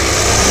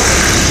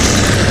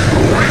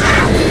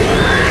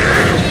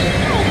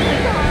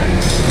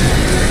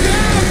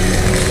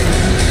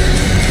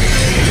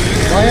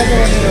 Why are they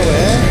running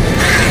away?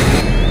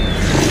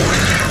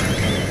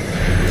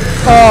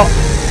 Oh,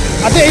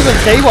 I didn't even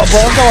see what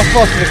buttons I was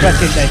supposed to be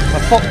pressing then, for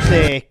fuck's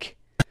sake.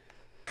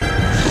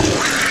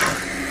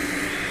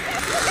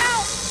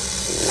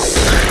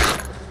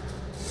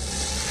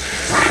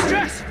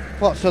 Jess!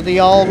 What, so they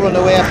all run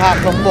away apart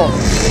from one?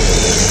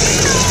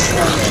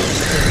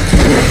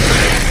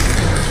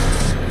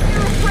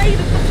 You're afraid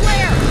of the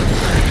flare!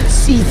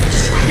 See,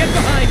 Get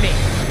behind me!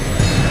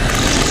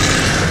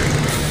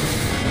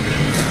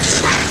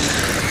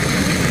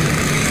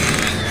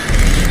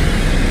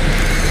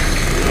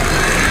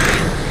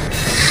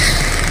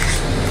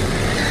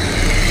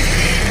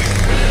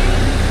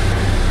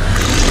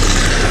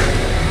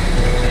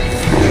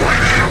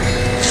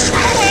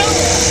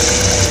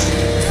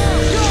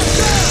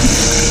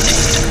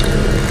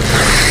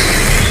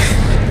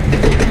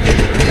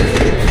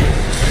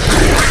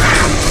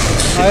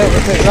 I hope we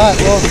pick that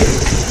one.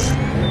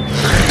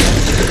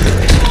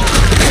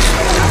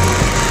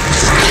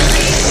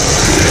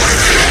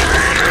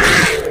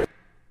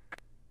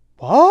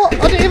 What? I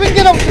didn't even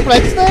get up to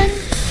press then.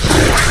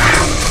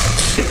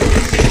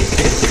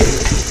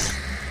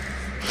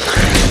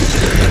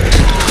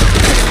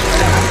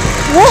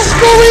 What's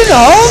going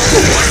on?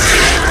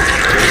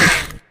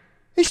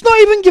 It's not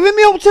even giving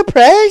me up to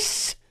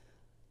press.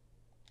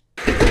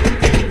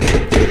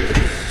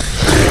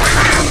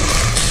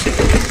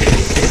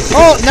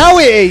 Oh, now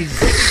it is!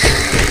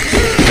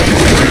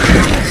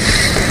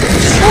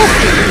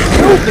 Fucking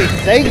stupid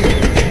thing!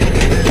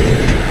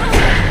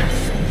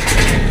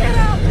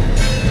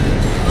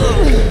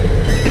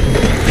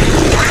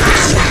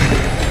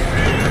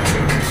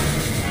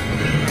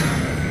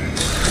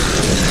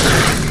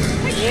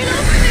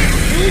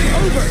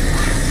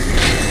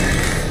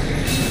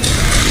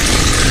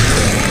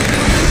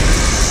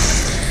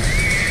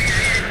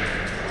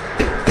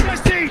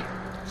 Jesse!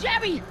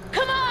 Jerry,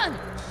 come on!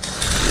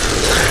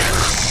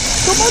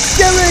 Come on,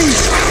 Jerry!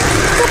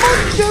 Come on,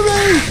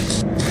 Jerry!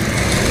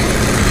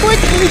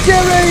 Quickly,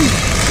 Jerry!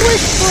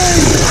 Quickly!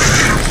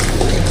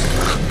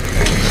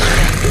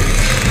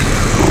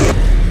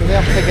 So they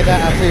haven't figured out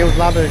how to use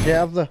ladders yet,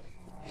 have they?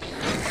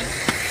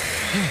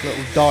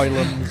 Little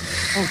diamonds.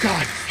 Oh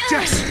God,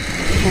 Jess!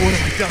 Oh, what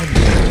have I done?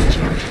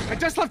 I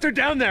just left her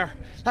down there.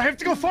 I have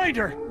to go find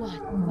her.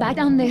 what? Back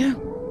down there?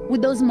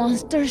 With those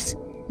monsters?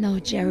 No,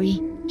 Jerry.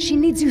 She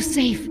needs you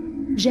safe.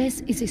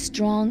 Jess is a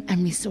strong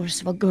and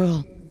resourceful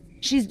girl.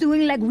 She's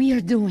doing like we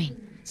are doing.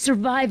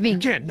 Surviving. You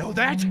can't know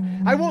that.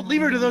 I won't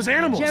leave her to those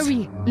animals.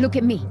 Jerry, look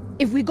at me.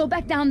 If we go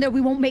back down there,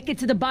 we won't make it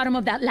to the bottom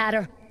of that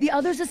ladder. The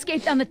others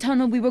escaped down the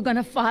tunnel we were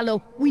gonna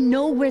follow. We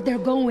know where they're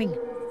going.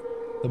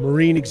 The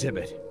marine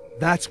exhibit.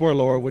 That's where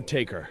Laura would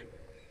take her.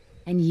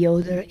 And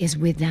Yoder is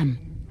with them.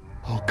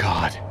 Oh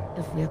God.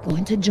 If we're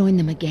going to join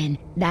them again,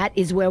 that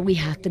is where we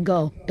have to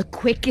go. The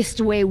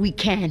quickest way we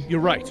can. You're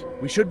right.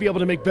 We should be able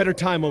to make better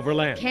time over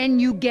land. Can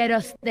you get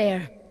us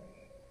there?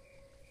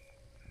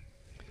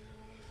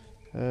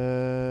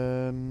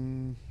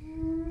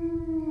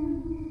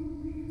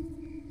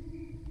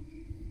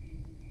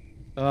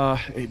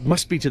 It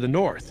must be to the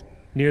north,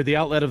 near the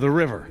outlet of the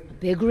river.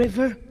 Big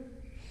river?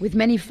 With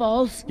many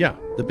falls? Yeah,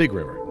 the big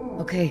river.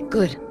 Okay,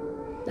 good.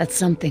 That's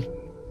something.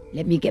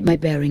 Let me get my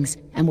bearings,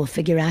 and we'll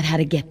figure out how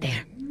to get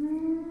there.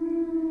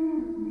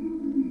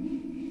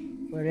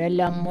 Por el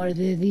amor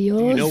de Dios.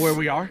 Do you know where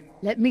we are?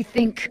 Let me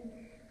think.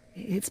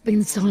 It's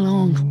been so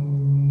long.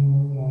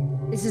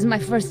 This is my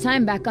first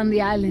time back on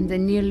the island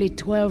in nearly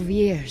 12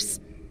 years.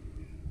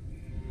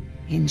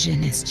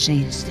 Ingen has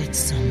changed it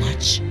so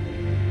much.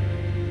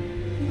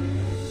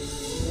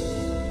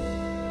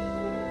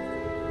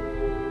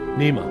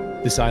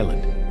 Nima, this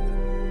island.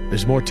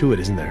 There's more to it,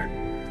 isn't there?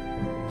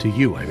 To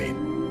you, I mean.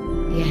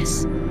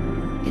 Yes,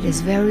 it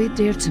is very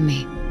dear to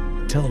me.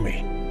 Tell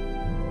me.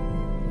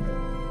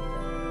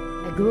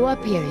 I grew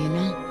up here, you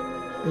know,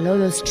 below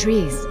those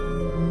trees.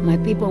 My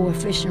people were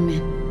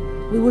fishermen.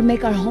 We would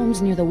make our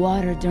homes near the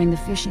water during the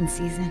fishing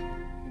season.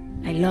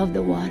 I loved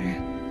the water.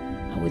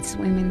 I would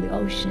swim in the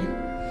ocean.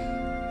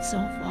 So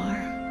far.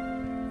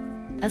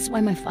 That's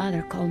why my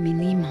father called me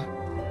Nima.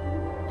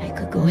 I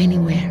could go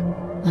anywhere.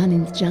 Run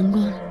in the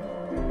jungle,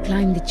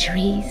 climb the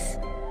trees.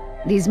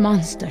 These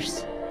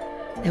monsters.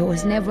 There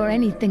was never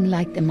anything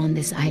like them on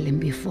this island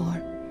before.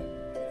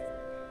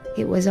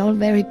 It was all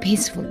very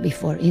peaceful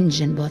before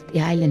Ingen bought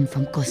the island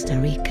from Costa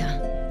Rica.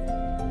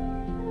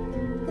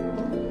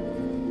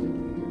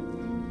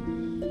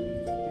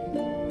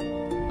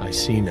 I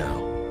see now.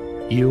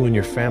 You and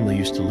your family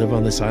used to live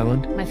on this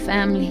island? My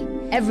family,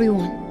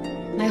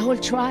 everyone, my whole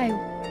tribe.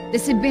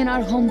 This had been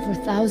our home for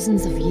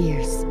thousands of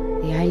years.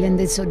 The island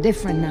is so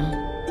different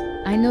now.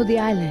 I know the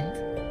island.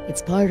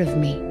 It's part of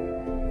me.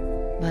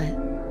 But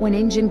when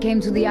Ingen came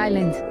to the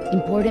island,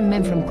 important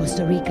men from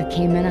Costa Rica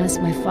came and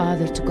asked my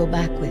father to go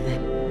back with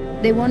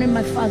them. They wanted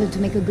my father to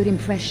make a good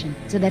impression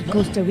so that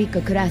Costa Rica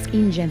could ask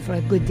Ingen for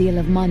a good deal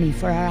of money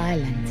for our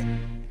island.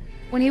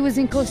 When he was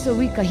in Costa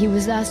Rica, he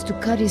was asked to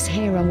cut his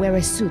hair and wear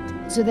a suit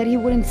so that he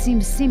wouldn't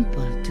seem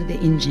simple to the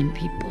Ingen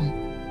people.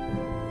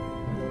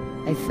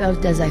 I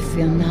felt as I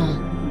feel now.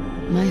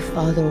 My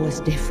father was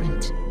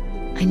different.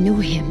 I knew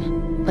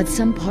him, but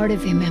some part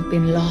of him had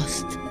been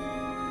lost.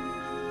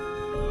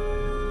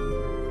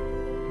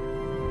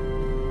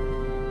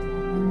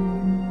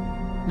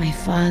 My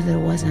father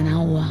was an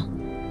awa,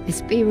 a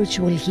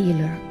spiritual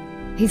healer.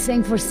 He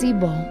sang for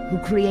Sibo, who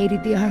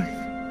created the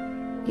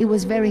earth. He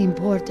was very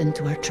important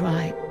to our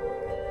tribe.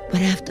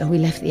 But after we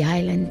left the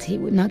island, he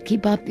would not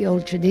keep up the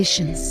old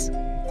traditions.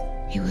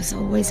 He was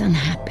always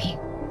unhappy.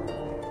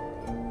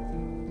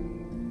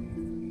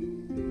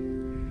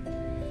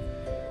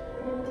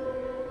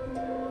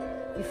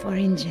 Before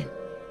Injun,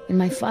 when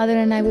my father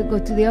and I would go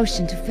to the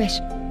ocean to fish,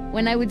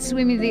 when I would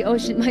swim in the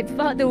ocean, my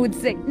father would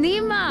say,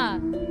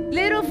 "Nima,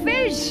 little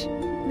fish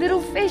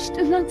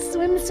do not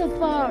swim so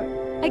far.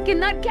 I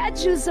cannot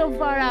catch you so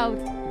far out."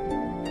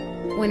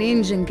 When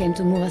Injun came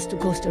to move us to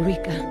Costa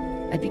Rica,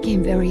 I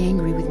became very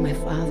angry with my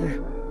father.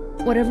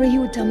 Whatever he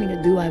would tell me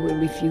to do, I would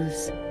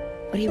refuse.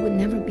 But he would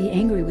never be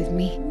angry with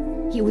me.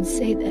 He would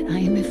say that I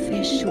am a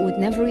fish who would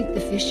never eat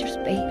the fisher's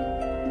bait.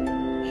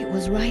 He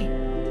was right.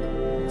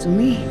 To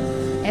me,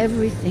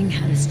 everything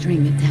had a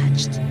string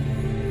attached.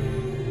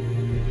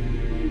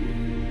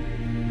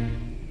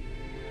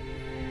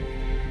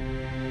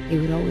 He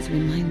would always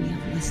remind me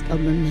of my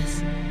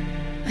stubbornness.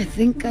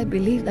 I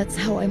believe that's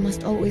how I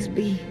must always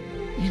be.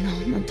 You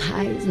know, no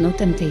ties, no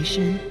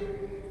temptation.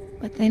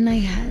 But then I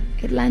had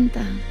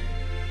Atlanta,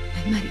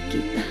 my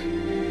Mariquita.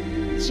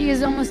 She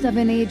is almost of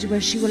an age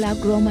where she will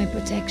outgrow my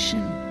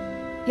protection.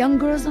 Young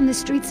girls on the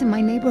streets in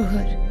my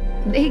neighborhood,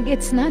 they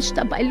get snatched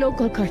up by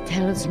local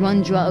cartels,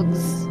 run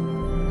drugs.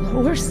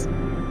 Or worse,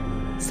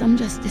 some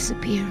just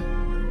disappear.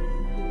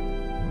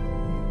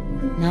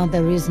 Now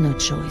there is no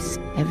choice.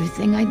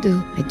 Everything I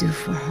do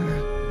for her.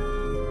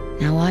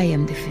 Now I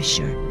am the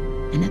fisher,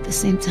 and at the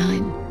same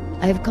time,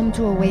 I have come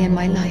to a way in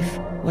my life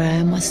where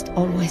I must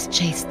always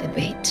chase the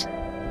bait.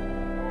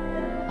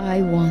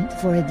 I want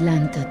for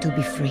Atlanta to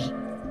be free.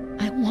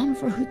 I want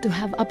for her to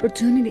have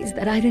opportunities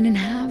that I didn't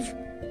have.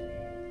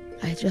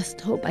 I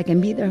just hope I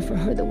can be there for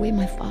her the way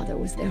my father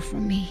was there for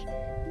me.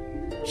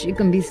 She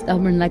can be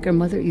stubborn like her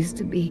mother used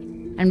to be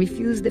and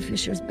refuse the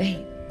fisher's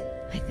bait.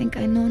 I think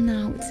I know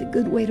now it's a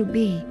good way to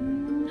be.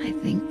 I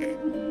think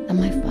that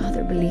my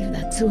father believed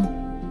that too.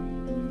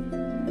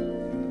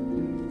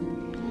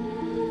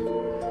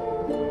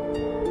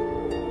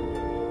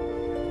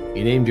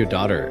 You named your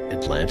daughter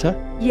Atlanta?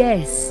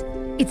 Yes,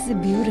 it's a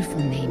beautiful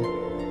name.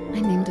 I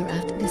named her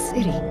after the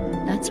city.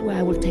 That's where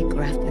I will take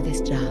her after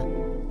this job.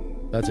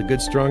 That's a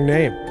good, strong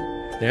name.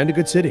 And a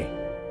good city.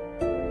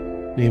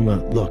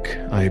 Nima, look,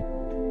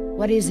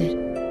 What is it?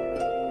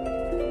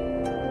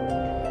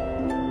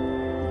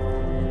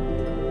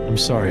 I'm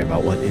sorry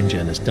about what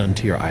InGen has done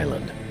to your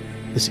island.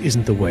 This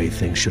isn't the way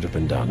things should have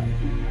been done.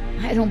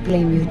 I don't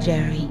blame you,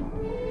 Jerry.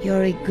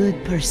 You're a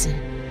good person.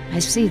 I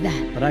see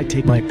that. But I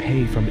take my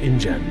pay from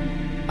InGen.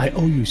 I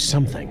owe you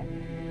something.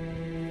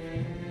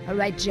 All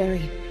right,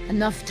 Jerry.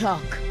 Enough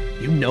talk.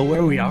 You know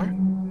where we are?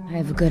 I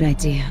have a good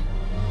idea.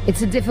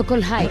 It's a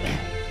difficult hike.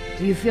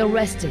 Do you feel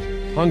rested?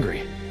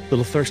 Hungry. A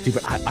little thirsty,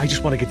 but I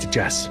just want to get to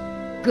Jess.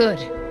 Good.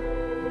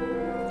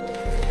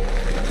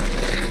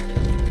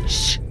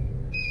 Shh.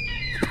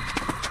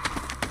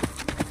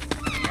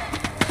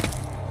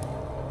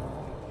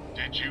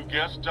 Did you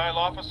guess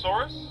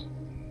Dilophosaurus?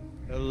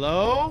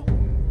 Hello?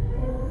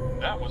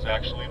 That was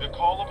actually the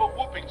call of a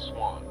whooping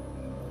swan.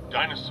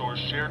 Dinosaurs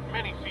shared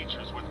many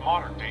features with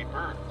modern-day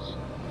birds.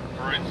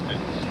 For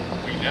instance,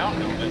 we now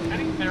know that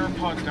many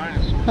theropod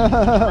dinosaurs in the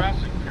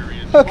Jurassic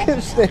period Look at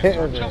this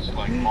are just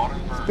like modern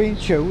birds. It's been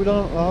chewed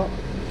on that.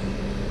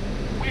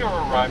 We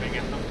are arriving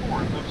at the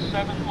fourth of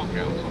 7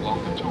 lookouts along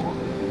the tour.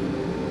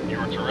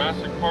 Your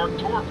Jurassic Park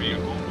tour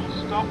vehicle will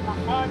stop for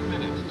 5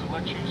 minutes to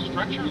let you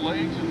stretch your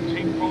legs and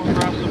take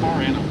photographs of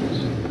our animals.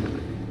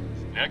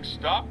 Next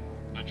stop,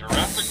 the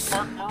Jurassic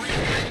Park Marine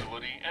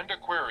Facility and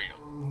Aquarium.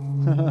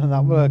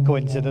 That were a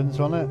coincidence,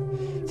 wasn't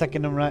it?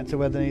 Taking them right to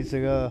where they need to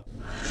go.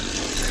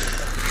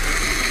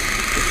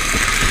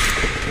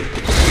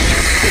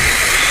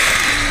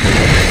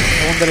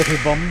 I wonder if he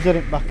bombs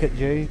it back at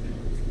Jeep.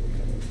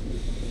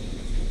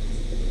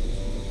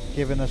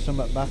 Giving us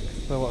something back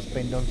for what's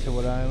been done to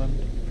our island.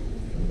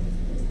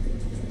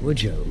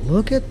 Would you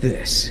look at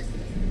this?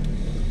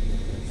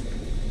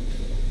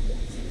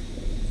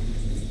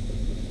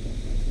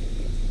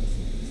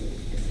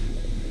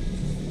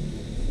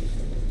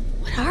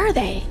 What are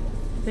they?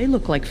 They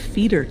look like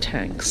feeder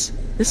tanks.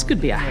 This could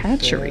be a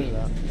hatchery.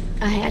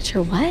 A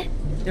hatcher what?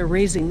 They're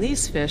raising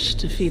these fish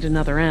to feed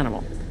another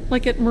animal,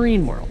 like at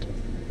Marine World.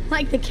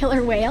 Like the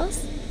killer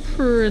whales?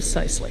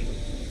 Precisely.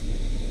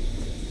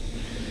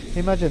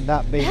 Imagine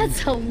that being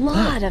That's a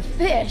lot of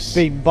fish.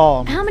 being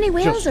born. How many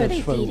whales just are as they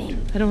food.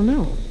 feeding? I don't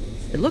know.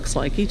 It looks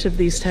like each of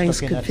these tanks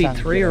Stuck in could a feed tank,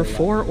 3 or yeah,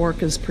 4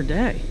 orcas per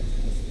day.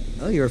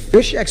 Oh, you're a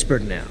fish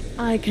expert now.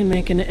 I can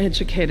make an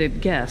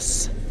educated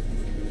guess.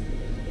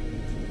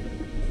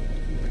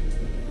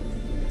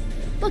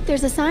 Look,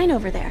 there's a sign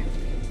over there.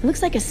 It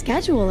looks like a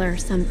schedule or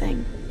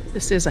something.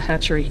 This is a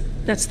hatchery.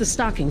 That's the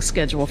stocking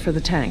schedule for the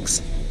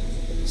tanks.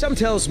 Something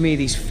tells me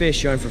these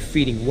fish aren't for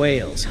feeding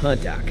whales, huh,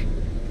 Doc?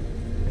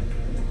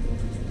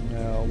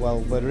 well,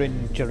 we're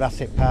in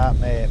Jurassic Park,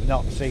 mate,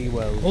 not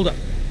SeaWorld. Hold up.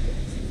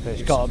 So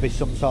it's got to be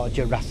some sort of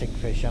Jurassic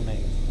fish, hasn't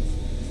it?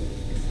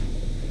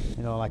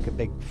 You know, like a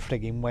big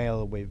frigging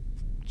whale with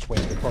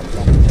 20 foot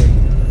long teeth.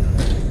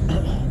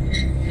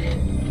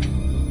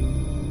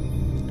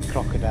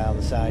 Crocodile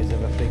the size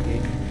of a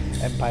frigging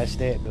Empire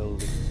State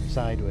Building,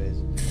 sideways.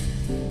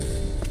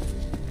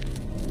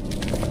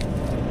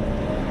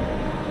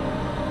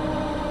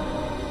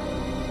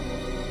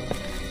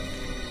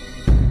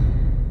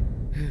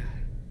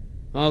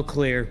 All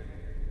clear.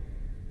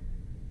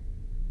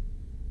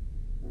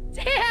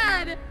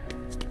 Dad!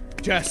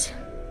 Jess!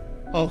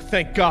 Oh,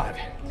 thank God.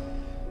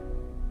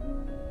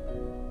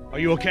 Are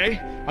you okay?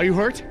 Are you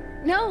hurt?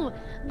 No,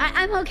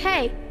 I'm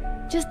okay.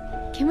 Just,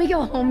 can we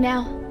go home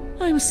now?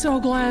 I'm so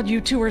glad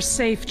you two are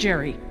safe,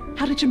 Jerry.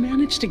 How did you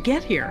manage to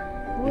get here?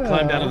 We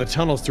climbed out of the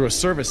tunnels through a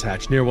service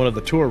hatch near one of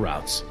the tour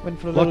routes. Went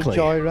for a little Luckily,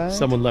 joyride.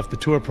 someone left the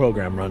tour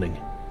program running.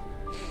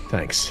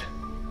 Thanks.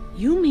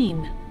 You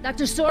mean...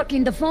 Dr.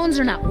 Sorkin, the phones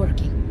are not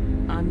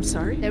working. I'm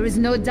sorry? There is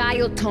no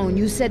dial tone.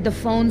 You said the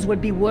phones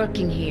would be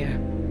working here.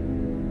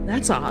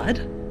 That's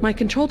odd. My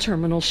control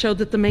terminal showed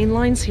that the main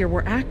lines here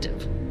were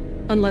active.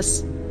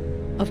 Unless...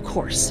 Of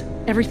course.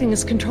 Everything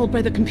is controlled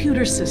by the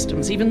computer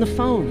systems, even the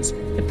phones.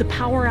 If the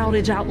power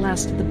outage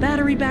outlasted the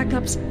battery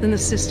backups, then the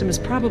system is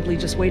probably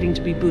just waiting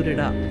to be booted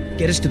up.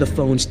 Get us to the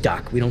phones,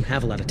 Doc. We don't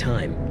have a lot of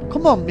time.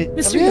 Come on, have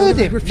Mr. you Young, heard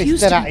I him,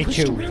 refuse Mr. to be pushed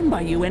Attitude? around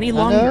by you any I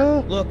longer.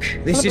 know. Look,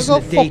 Tell this him to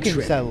isn't go a day fuck trip.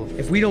 himself.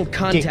 If we don't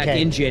contact Dickhead.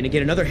 InGen and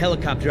get another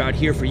helicopter out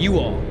here for you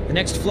all, the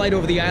next flight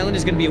over the island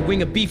is going to be a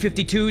wing of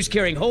B-52s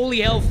carrying holy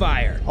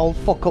hellfire. Old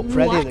fuck up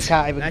Freddy What? that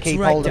can't even That's keep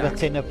right, hold of Doc. a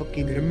tin of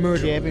fucking We're gonna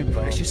murder shaving our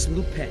foam. precious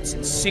little pets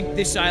and sink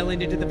this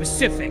island into the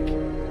Pacific.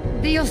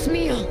 Dios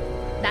mío.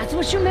 That's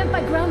what you meant by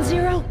Ground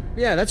Zero?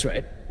 Yeah, that's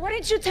right. Why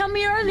didn't you tell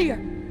me earlier?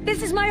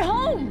 This is my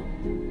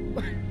home.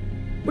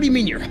 What do you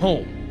mean you're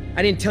home?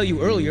 I didn't tell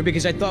you earlier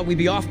because I thought we'd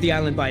be off the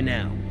island by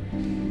now.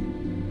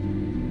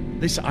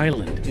 This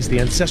island is the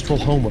ancestral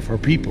home of her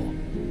people.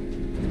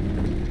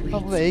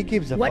 Oh, he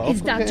gives a What fuck.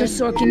 is Look at Dr. him.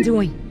 Sorkin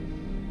doing?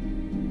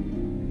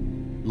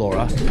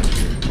 Laura.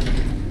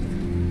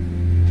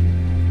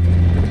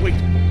 Wait,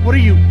 what are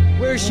you...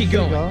 Where is she Where's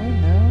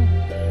going?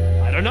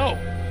 now? I don't know.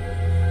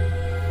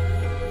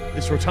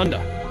 This rotunda.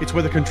 It's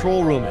where the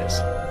control room is.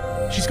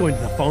 She's going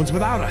to the phones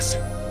without us.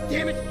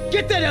 Damn it!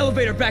 Get that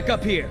elevator back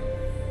up here!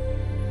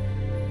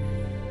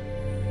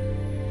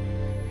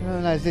 Oh,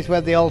 no, is this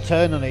where they all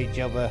turn on each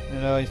other, you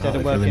know, instead of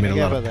They've working really made a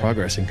lot together of then?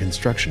 progress in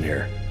construction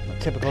here.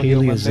 Typical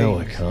human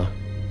Paleozoic, beings. huh?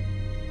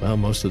 Well,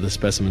 most of the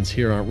specimens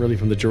here aren't really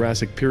from the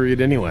Jurassic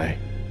period anyway.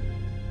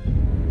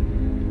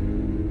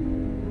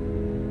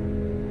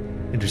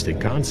 Interesting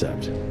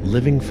concept.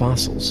 Living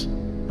fossils.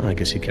 I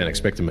guess you can't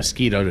expect a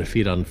mosquito to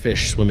feed on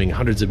fish swimming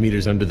hundreds of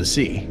meters under the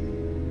sea.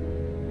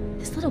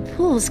 This little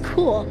pool is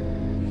cool.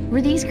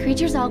 Were these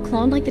creatures all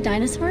cloned like the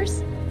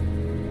dinosaurs?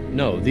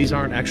 No, these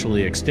aren't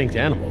actually extinct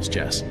animals,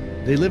 Jess.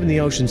 They live in the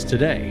oceans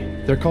today.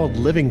 They're called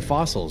living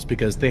fossils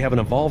because they haven't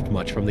evolved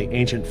much from the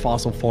ancient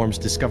fossil forms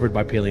discovered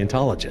by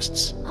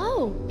paleontologists.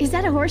 Oh, is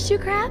that a horseshoe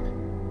crab?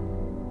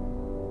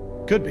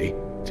 Could be.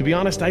 To be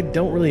honest, I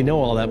don't really know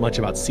all that much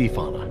about sea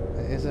fauna.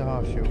 It is a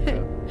horseshoe.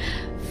 crab.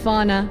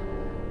 Fauna.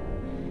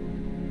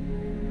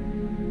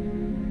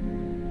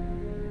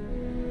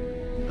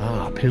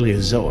 Ah,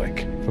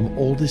 Paleozoic. From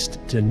oldest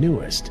to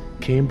newest.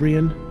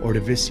 Cambrian,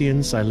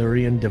 Ordovician,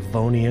 Silurian,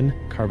 Devonian,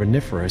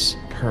 Carboniferous,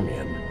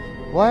 Permian.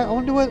 Why? I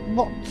wonder what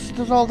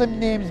does all them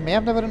names mean?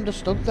 I've never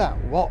understood that.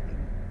 What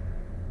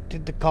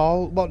did they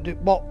call? What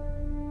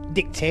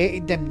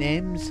dictated them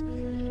names?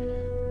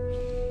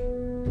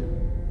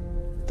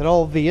 They're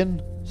all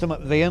Vian.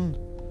 Something Vian.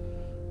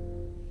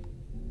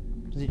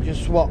 Is it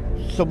just what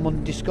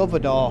someone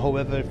discovered, or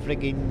whoever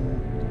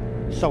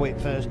frigging saw it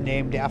first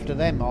named it after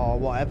them, or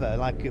whatever?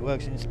 Like it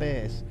works in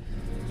space.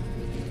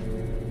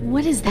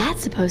 What is that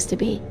supposed to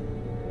be?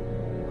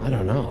 I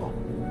don't know.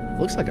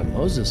 Looks like a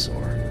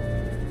mosasaur.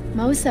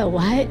 Mosa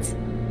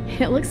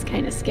what? It looks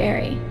kind of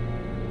scary.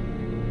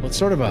 Well, it's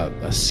sort of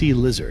a sea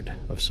lizard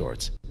of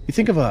sorts. You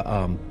think of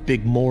a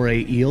big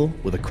moray eel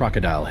with a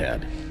crocodile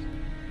head.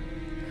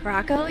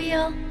 Croco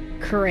eel?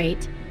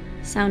 Great.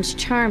 Sounds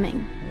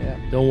charming. Yeah.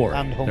 Don't worry,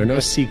 And there are no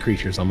hungry. sea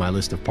creatures on my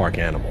list of park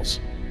animals.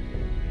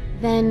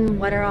 Then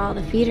what are all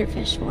the feeder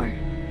fish for?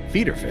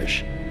 Feeder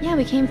fish? Yeah,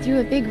 we came through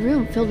a big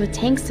room filled with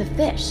tanks of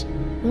fish.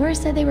 Laura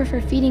said they were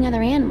for feeding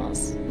other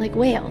animals, like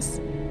whales.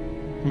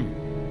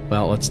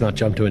 Well, let's not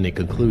jump to any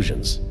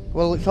conclusions.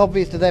 Well, it's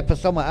obvious that they're for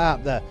summer,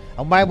 aren't they?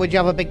 And why would you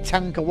have a big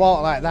tank of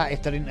water like that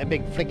if there isn't a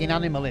big frigging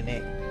animal in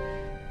it?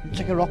 It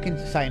took a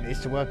rocket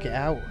scientist to work it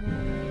out.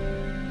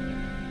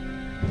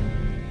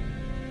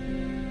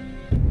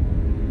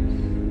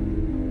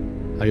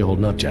 How you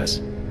holding up,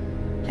 Jess?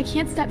 I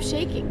can't stop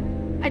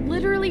shaking. I'd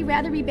literally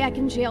rather be back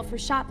in jail for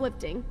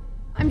shoplifting.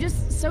 I'm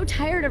just so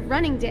tired of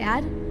running,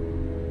 Dad.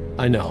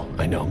 I know,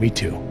 me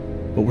too.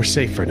 But we're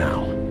safe for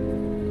now.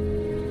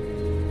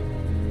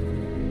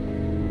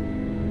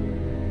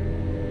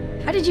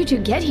 How did you two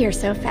get here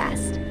so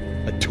fast?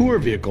 A tour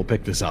vehicle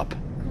picked us up.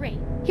 Great.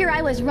 Here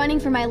I was running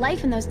for my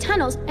life in those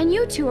tunnels, and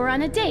you two are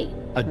on a date.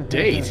 A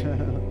date?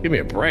 Give me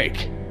a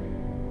break.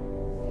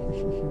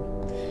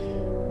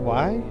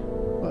 Why?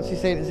 What's he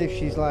saying as if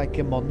she's like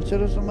a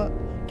monster or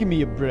something? Give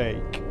me a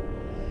break.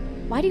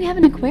 Why do you have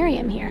an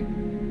aquarium here?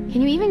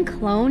 Can you even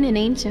clone an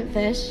ancient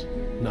fish?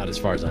 Not as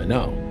far as I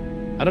know.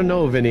 I don't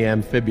know of any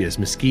amphibious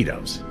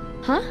mosquitoes.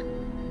 Huh?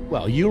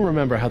 Well, you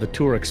remember how the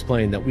tour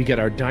explained that we get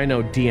our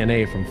dino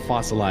DNA from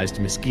fossilized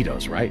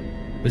mosquitoes, right?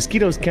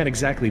 Mosquitoes can't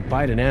exactly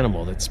bite an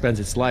animal that spends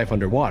its life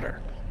underwater.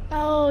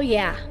 Oh,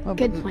 yeah. Well,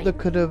 Good but point. They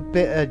could have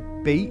bit a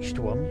beached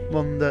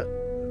one that...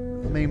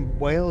 I mean,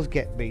 whales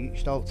get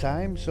beached all the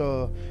time,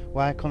 so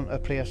why couldn't a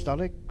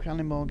prehistoric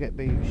animal get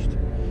beached?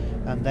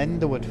 And then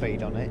they would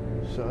feed on it,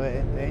 so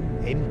it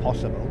ain't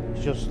impossible,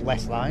 it's just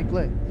less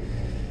likely.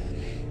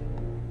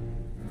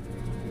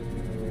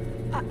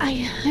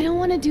 I don't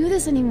want to do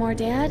this anymore,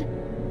 Dad.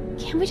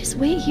 Can't we just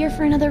wait here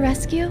for another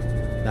rescue?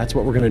 That's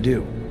what we're gonna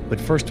do. But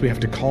first we have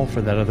to call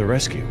for that other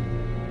rescue.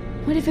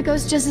 What if it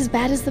goes just as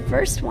bad as the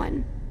first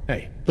one?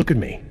 Hey, look at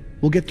me.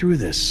 We'll get through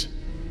this.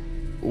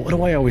 What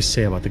do I always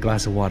say about the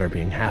glass of water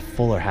being half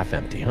full or half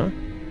empty, huh?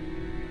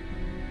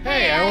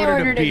 Hey, I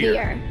ordered a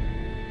beer.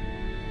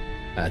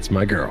 That's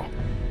my girl.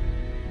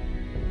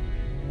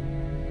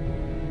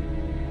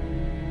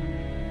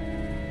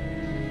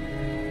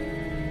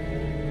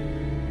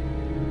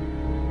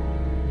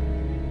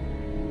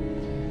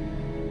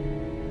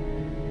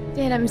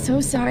 Dad, I'm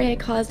so sorry I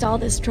caused all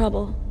this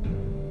trouble.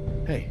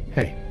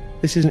 Hey,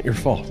 this isn't your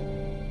fault.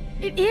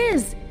 It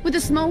is! With the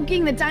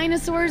smoking, the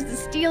dinosaurs, the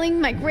stealing,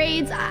 my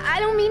grades. I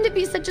don't mean to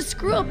be such a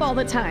screw-up all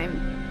the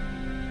time.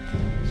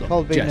 It's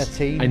called being Jess, a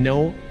team. I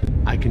know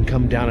I can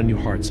come down on you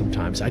hard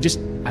sometimes. I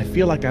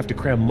feel like I have to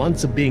cram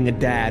months of being a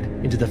dad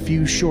into the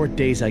few short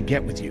days I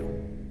get with you.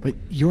 But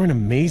you're an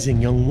amazing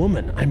young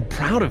woman. I'm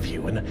proud of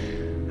you, and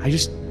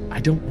I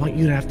don't want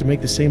you to have to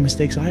make the same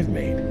mistakes I've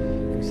made.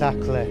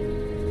 Exactly.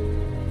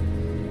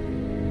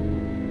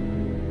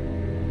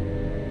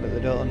 But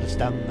they don't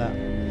understand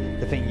that.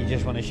 They think you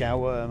just want to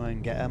shower them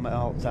and get them at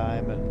all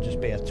time and just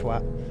be a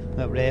twat.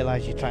 They don't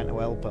realise you're trying to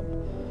help them.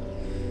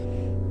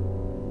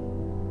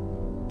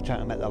 Trying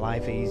to make their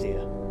life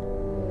easier.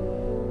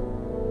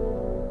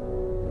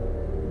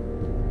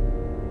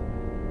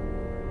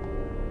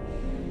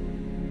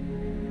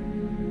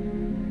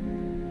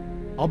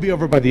 I'll be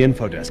over by the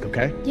info desk,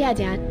 okay? Yeah,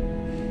 Dad.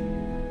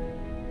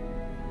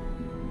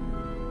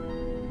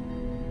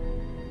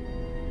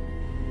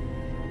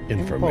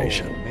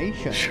 Information.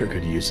 Information. Sure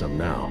could use some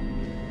now.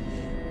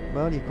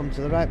 Well, you come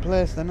to the right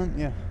place then, haven't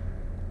you?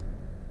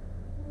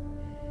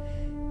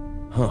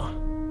 Huh.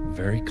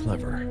 Very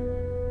clever.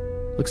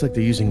 Looks like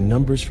they're using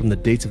numbers from the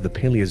dates of the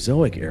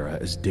Paleozoic era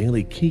as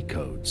daily key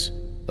codes.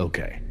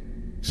 Okay.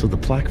 So the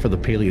plaque for the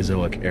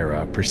Paleozoic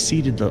era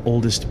preceded the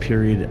oldest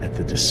period at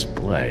the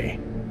display.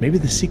 Maybe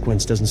the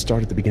sequence doesn't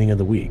start at the beginning of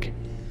the week.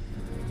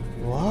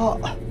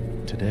 What?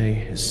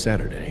 Today is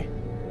Saturday.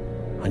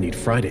 I need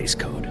Friday's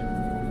code.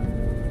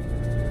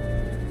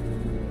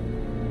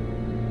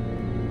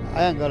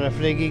 I ain't got a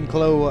frigging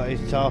clue what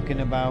he's talking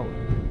about.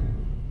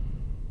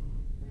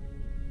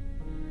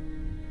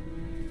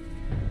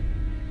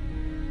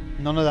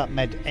 None of that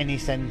made any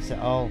sense at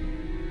all.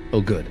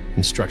 Oh good.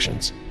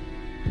 Instructions.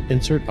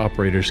 Insert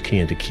operator's key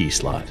into key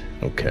slot.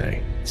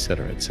 Okay.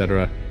 Etc.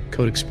 etc.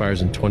 Code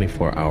expires in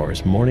 24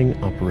 hours.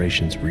 Morning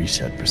operations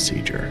reset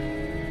procedure.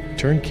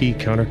 Turn key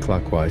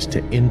counterclockwise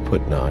to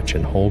input notch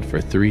and hold for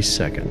 3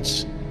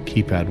 seconds.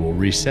 Keypad will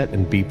reset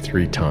and beep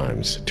 3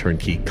 times. Turn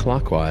key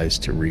clockwise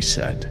to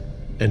reset.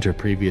 Enter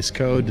previous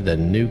code,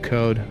 then new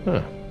code.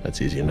 Huh,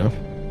 that's easy enough.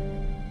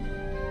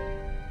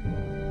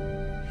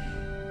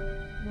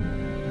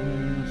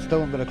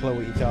 Still haven't got a clue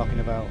what you're talking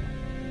about.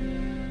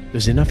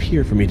 There's enough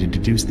here for me to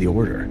deduce the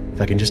order,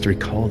 if I can just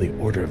recall the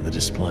order of the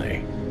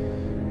display.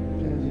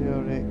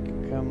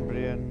 Paleozoic,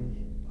 Cambrian,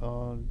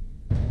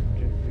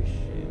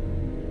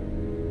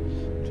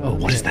 Oh,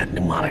 what is that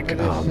mnemonic?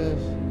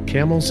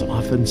 Camels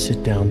often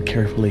sit down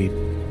carefully.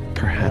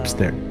 Perhaps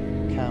they're...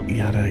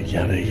 Yada,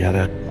 yada,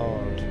 yada.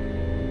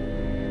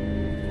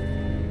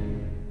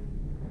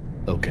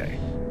 Okay.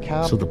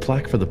 So the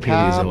plaque for the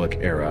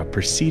Paleozoic era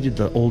preceded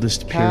the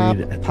oldest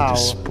period at the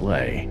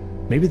display.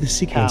 Maybe the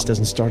sequence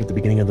doesn't start at the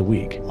beginning of the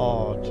week.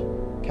 Odd.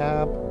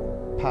 Cab.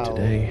 Pal.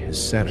 Today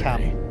is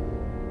Saturday.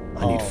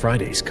 I need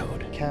Friday's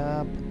code.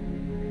 Cab.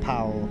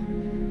 Pal.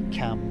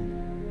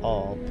 Cam.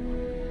 Orb.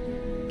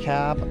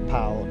 Cab.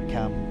 Pal.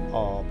 Cam.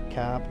 Orb.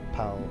 Cab.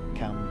 Pal.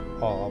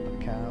 Cam.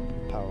 Orb. Cab.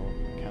 Pal.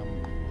 Cam.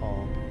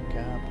 Orb.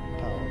 Cab.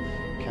 Pal.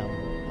 Cam.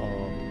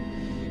 Orb.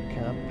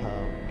 Cab. Pal.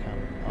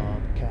 Cam.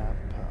 Orb. Cab.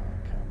 Pal.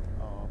 Cam.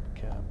 Orb.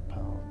 Cab.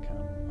 Pal.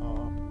 Cam.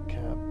 Orb.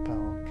 Cab.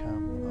 Pal.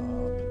 Cam.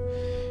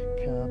 Orb.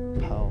 Cab.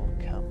 Pal.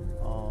 Cam.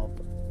 Orb.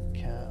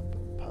 Cab.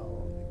 Pal.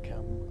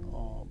 Cam.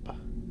 Orb.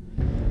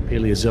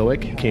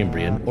 Paleozoic,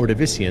 Cambrian,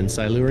 Ordovician,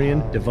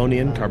 Silurian,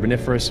 Devonian,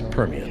 Carboniferous,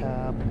 Permian.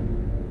 Cab.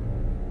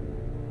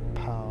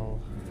 Pal.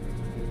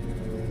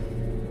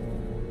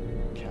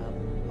 Cam.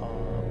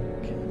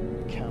 Orb.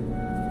 Cam.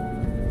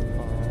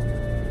 Orb.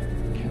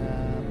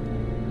 Cab.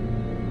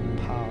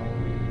 Pal.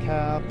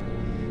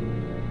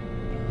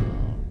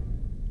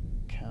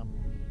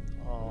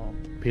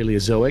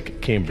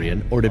 Paleozoic,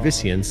 Cambrian,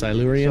 Ordovician,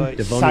 Silurian, So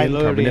it's Devonian,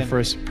 Silurian.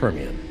 Carboniferous,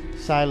 Permian.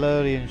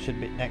 Silurian should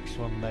be next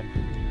one then.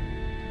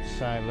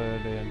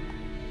 Silurian.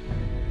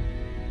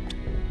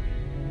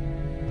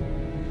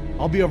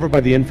 I'll be over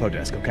by the info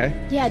desk, okay?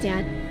 Yeah,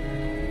 Dad.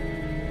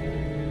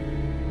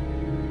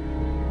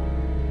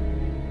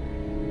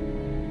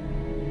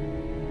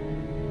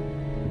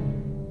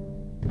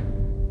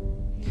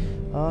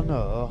 Oh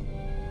no.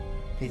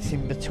 It's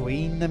in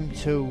between them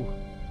two.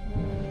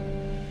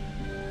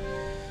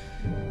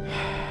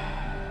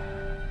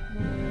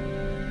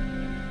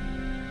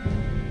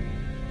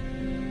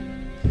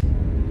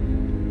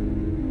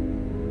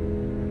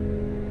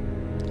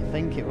 I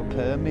think it was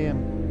Permian.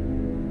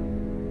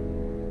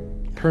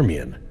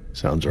 Permian.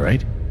 Sounds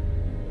right.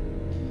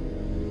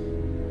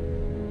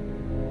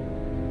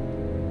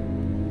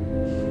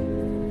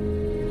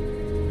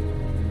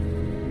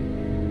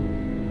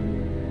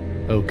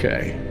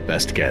 Okay,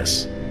 best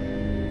guess.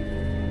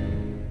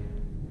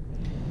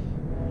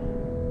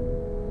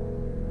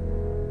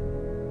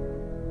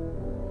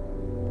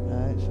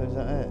 Right, so is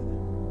that it?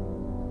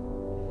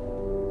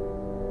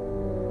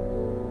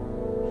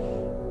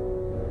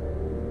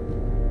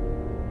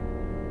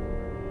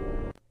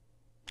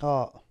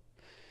 Oh.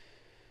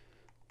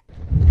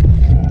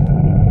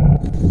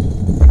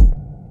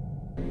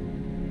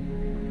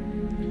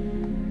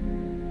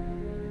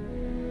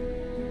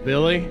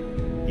 Billy,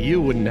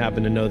 you wouldn't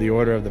happen to know the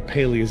order of the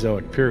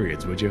Paleozoic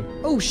periods, would you?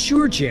 Oh,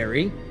 sure,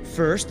 Jerry.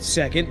 First,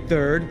 second,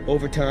 third,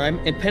 overtime,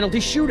 and penalty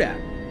shootout.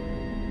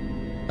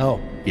 Oh,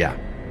 yeah.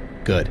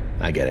 Good,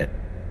 I get it.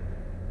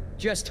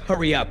 Just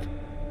hurry up.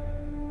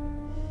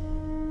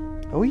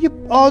 Who are you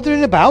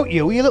ordering about,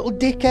 you little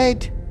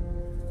dickhead?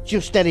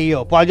 Just steady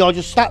up, while you're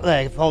just sat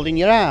there folding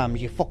your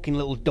arms, you fucking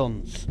little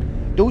dunce.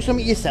 Do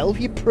something yourself,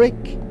 you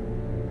prick.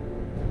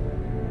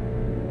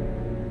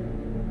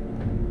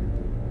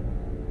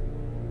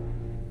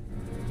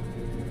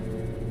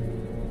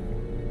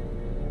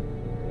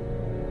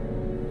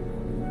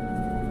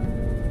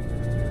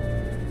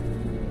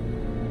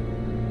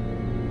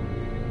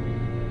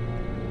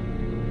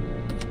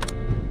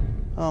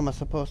 Oh, am I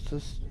supposed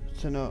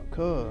to note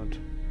code?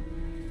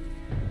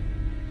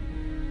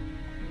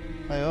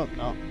 I hope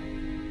not.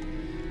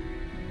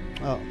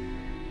 Oh.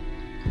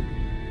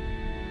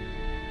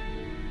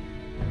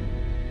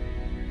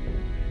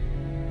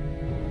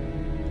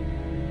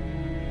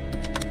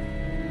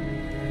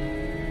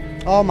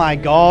 Oh my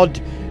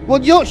god.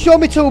 Well, you don't show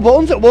me two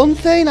buttons at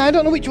once then. I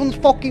don't know which one's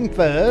fucking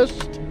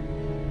first.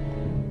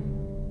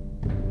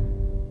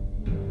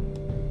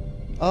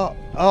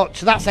 Oh,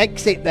 so that's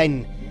exit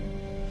then.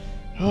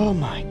 Oh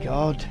my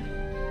god.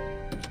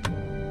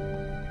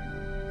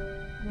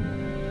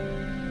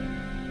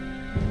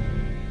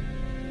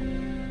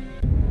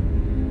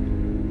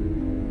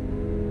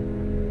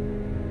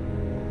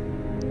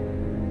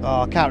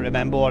 Oh, I can't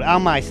remember. What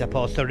am I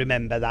supposed to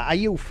remember that? Are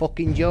you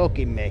fucking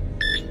joking me?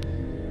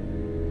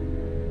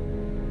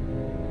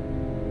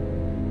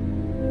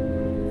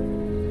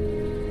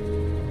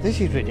 This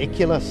is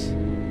ridiculous.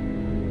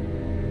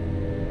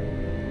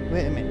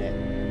 Wait a minute.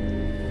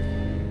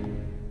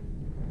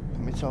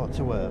 Let me talk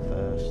to her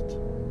first.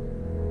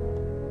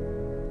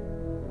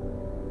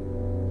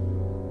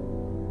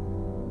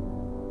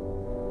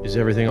 Is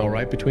everything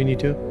alright between you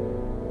two?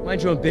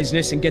 Mind your own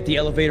business and get the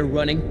elevator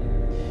running.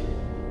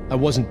 I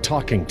wasn't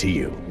talking to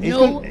you.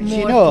 No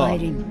more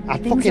fighting.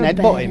 I'd Things fucking are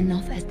headbutt bad him.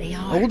 enough as they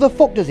are. Who the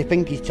fuck does he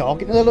think he's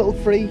talking to, the little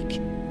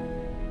freak?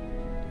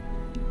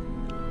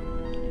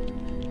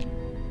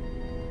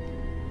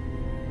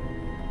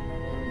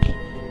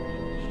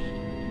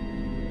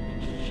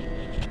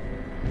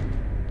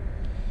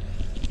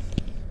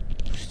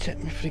 Just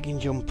take my frigging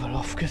jumper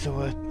off because I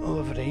were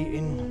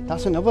overeating.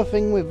 That's another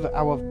thing with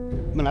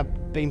when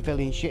I've been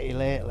feeling shitty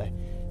lately.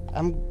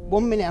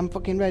 1 minute I'm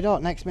fucking red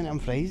hot, next minute I'm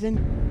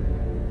freezing.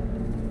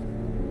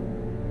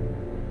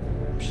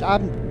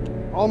 I'm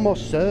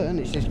almost certain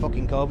it's this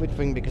fucking COVID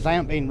thing because I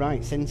haven't been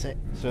right since it,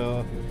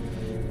 so...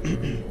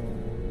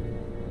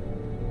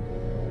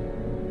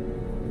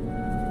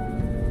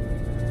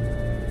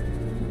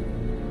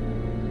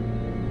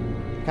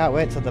 Can't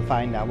wait till they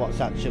find out what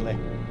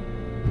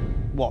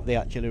they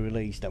actually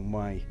released and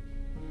why.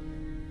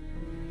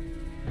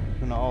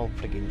 They're not all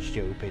friggin'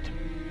 stupid.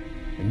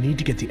 I need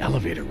to get the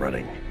elevator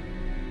running.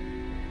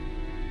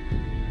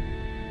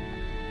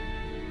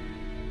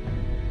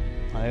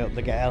 I hope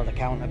they get held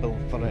accountable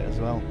for it as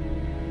well.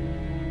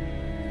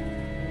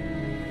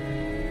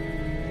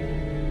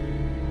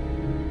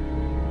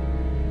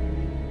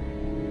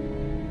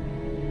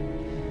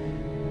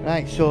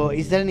 Right, so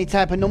is there any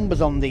type of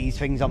numbers on these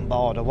things on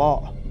board or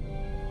what?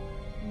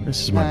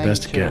 This is my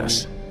best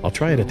guess. I'll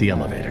try it at the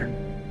elevator.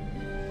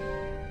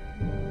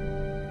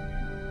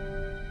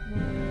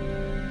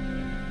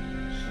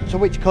 So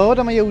which code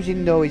am I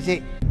using though? Is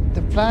it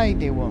the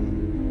Friday one?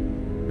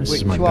 This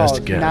Which is my was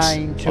best guess.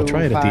 I'll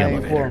try it at the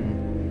elevator.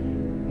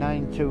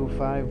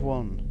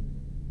 9251.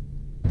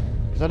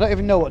 Because I don't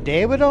even know what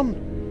day we're on.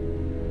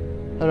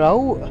 They're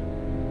out.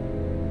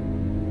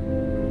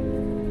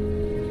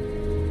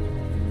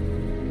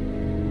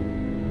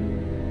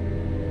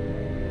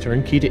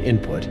 Turn key to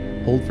input,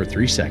 hold for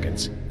 3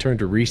 seconds, turn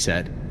to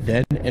reset,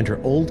 then enter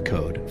old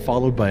code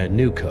followed by a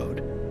new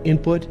code.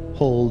 Input,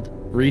 hold,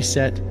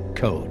 reset,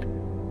 code.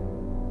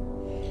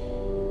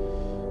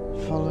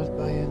 Followed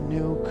by a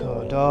new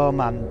code. Oh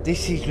man,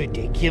 this is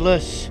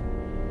ridiculous.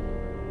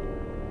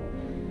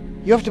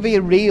 You have to be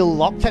a real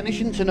lock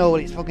technician to know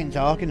what it's fucking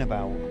talking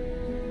about.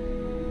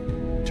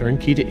 Turn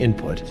key to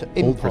input,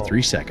 hold for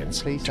 3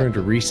 seconds, turn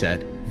to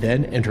reset,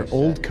 then enter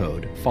old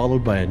code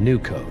followed by a new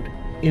code.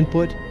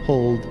 Input,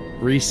 hold,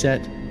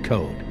 reset,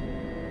 code.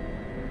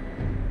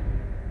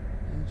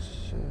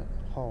 Insert,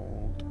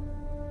 hold,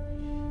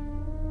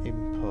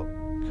 input,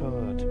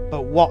 code.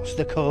 But what's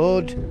the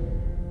code?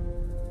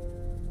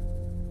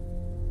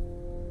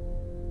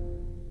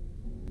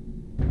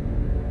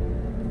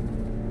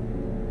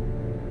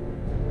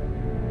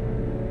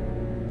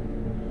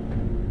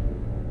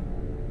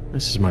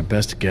 This is my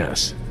best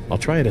guess. I'll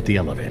try it at the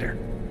elevator.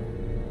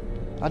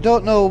 I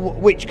don't know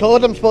which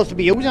code I'm supposed to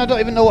be using. I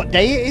don't even know what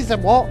day it is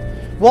and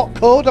what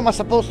code am I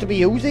supposed to be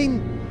using?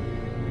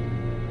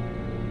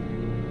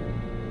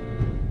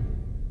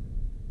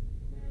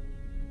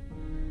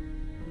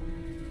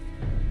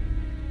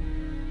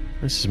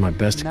 This is my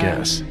best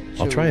guess.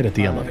 I'll try it at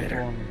the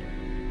elevator.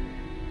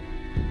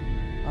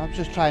 I'll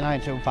just try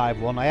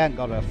 9251. I ain't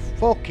got a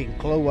fucking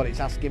clue what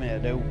it's asking me to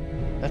do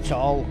at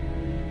all.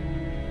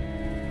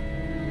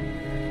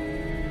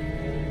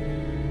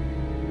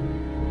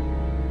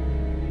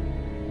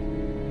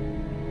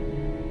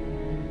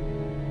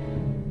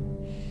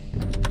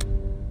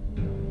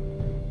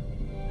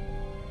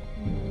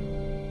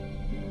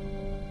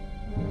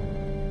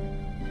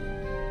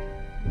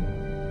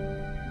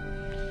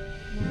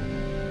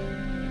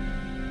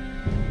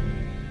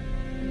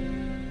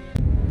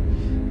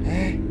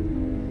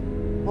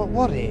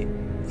 What it?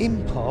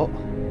 Input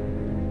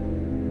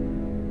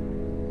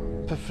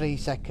for 3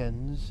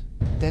 seconds,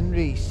 then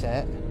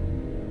reset,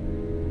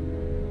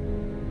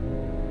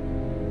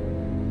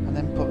 and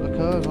then put the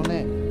code on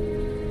it.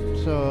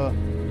 So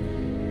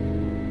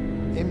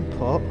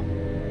input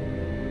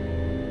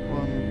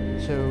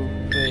 1, 2,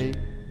 3.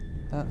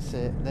 That's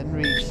it. Then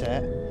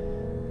reset.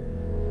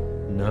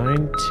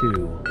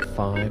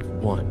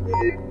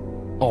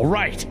 9251. All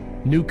right,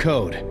 new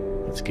code.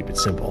 Let's keep it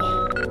simple.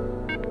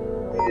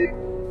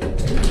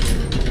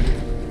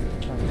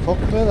 Fuck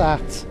with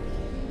that.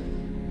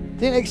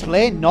 Didn't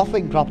explain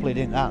nothing properly,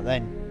 didn't that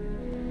then?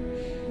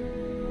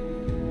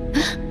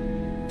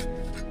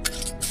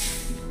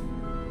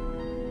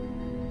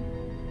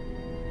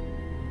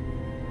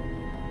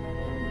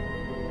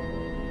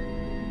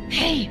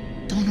 Hey,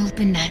 don't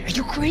open that. Are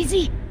you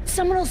crazy?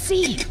 Someone will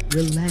see.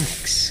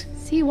 Relax.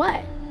 See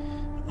what?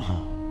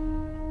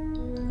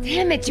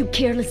 Damn it, you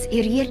careless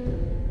idiot.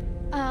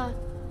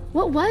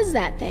 What was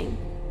that thing?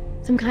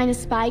 Some kind of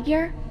spy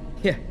gear?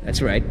 Yeah,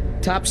 that's right.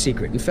 Top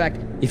secret. In fact,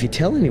 if you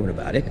tell anyone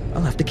about it,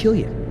 I'll have to kill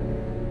you.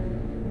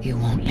 You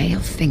won't lay a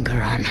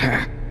finger on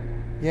her.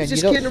 Yeah, Just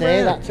you don't kidding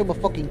say around. that to a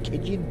fucking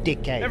kid, you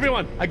dickhead.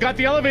 Everyone, I got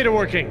the elevator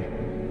working.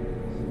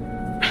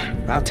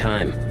 About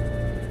time.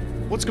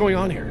 What's going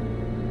on here?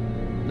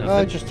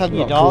 Oh, just telling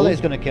your Oh, daughter cool.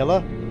 he's gonna kill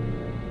her.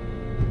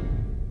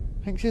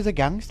 Thinks he's a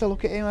gangster,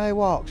 look at him how he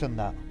walks and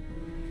that.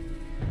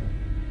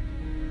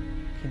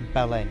 Fucking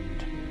bell end.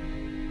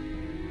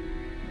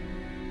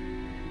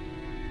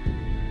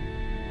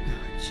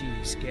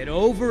 Jeez, get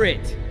over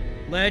it.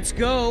 Let's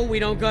go. We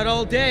don't got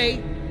all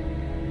day.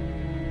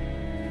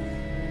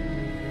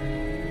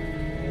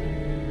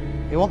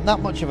 He wasn't that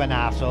much of an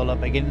arsehole at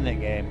the beginning of the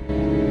game.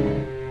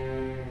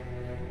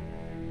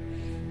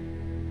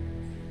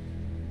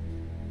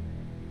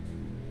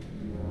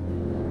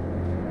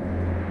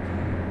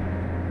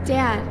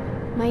 Dad,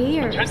 my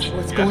ears. Attention,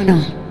 What's guests. going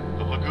on?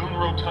 The Lagoon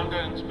Rotunda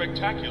and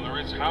Spectacular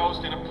is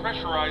housed in a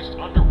pressurized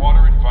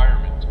underwater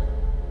environment.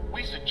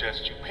 We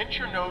suggest you pinch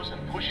your nose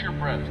and push your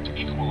breath to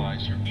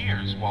equalize your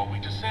ears while we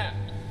descend.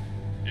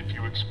 If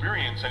you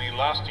experience any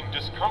lasting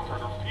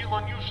discomfort or feel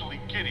unusually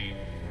giddy,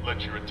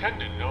 let your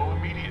attendant know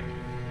immediately.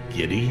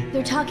 Giddy?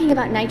 They're talking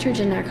about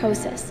nitrogen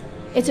narcosis.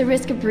 It's a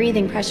risk of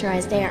breathing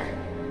pressurized air.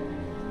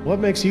 What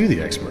makes you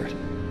the expert?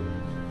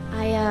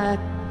 I,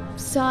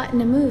 saw it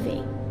in a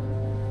movie.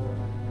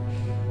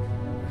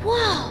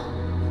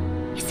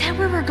 Whoa! Is that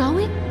where we're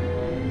going?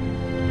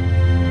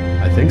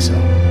 I think so.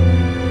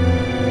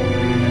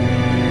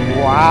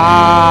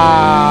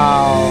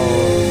 Wow!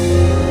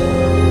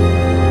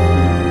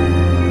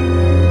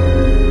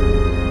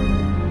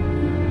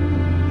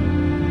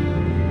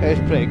 It's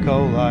pretty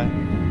cool, though.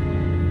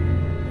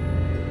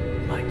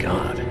 My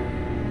God.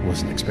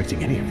 Wasn't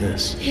expecting any of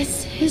this.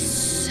 This is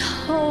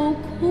so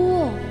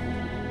cool.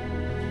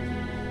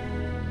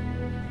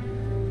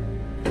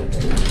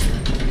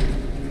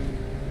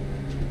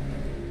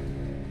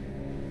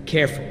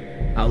 Careful.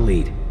 I'll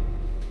lead.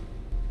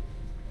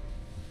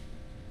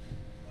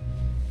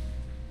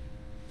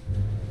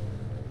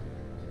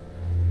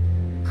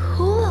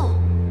 Cool.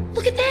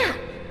 Look at that.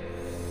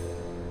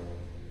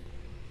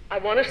 I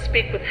want to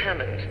speak with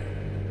Hammond.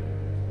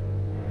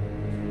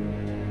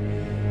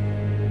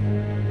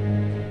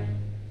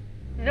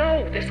 No!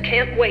 No, this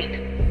can't wait.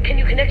 Can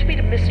you connect me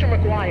to Mr.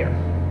 McGuire?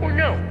 Or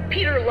no,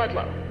 Peter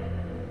Ludlow?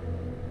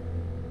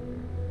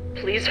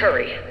 Please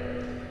hurry.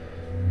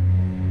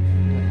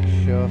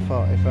 Sure,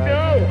 45.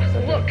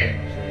 No, look.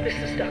 This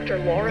is Dr.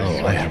 Laura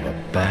Oh, I have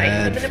a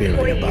bad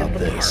feeling about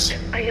this.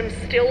 Park. I am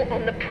still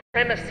on the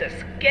premises.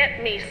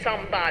 Get me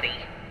somebody.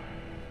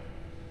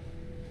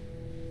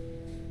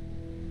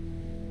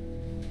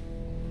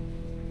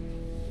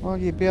 Well,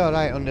 you'd be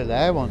alright under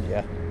there, wouldn't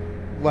you?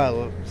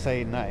 Well,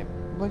 saying that,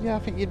 well, yeah, I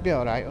think you'd be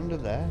alright under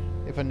there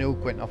if a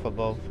nuke went off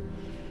above.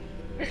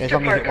 Mr. As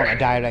long as it Parker, wasn't a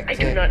direct I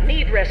hit. do not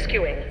need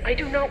rescuing. I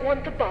do not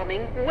want the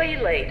bombing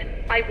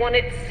waylaid. I want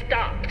it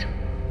stopped.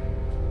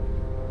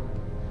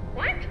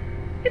 What?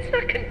 It's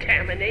not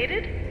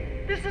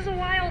contaminated. This is a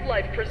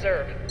wildlife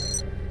preserve.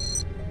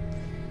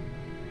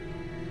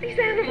 These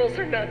animals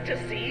are not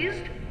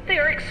diseased. They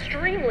are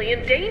extremely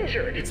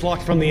endangered. It's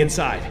locked from the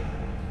inside.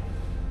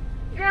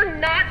 You're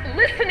not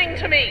listening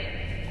to me!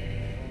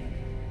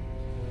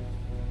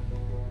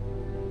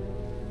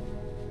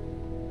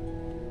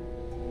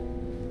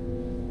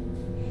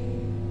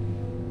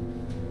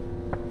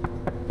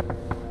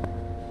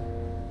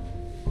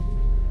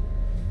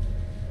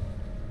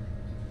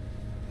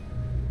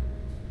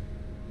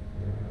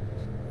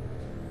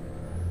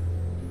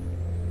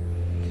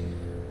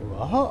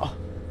 What?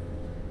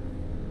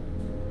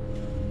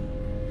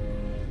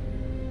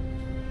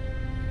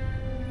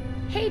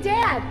 Hey,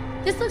 Dad!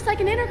 This looks like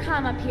an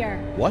intercom up here.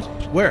 What?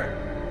 Where?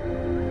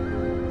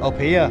 Up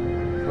here.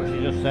 That's what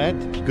she just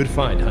said. Good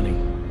find, honey.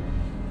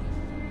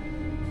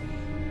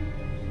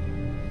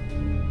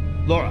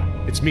 Laura,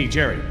 it's me,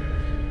 Jerry.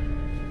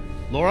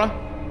 Laura?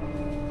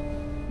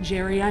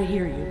 Jerry, I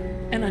hear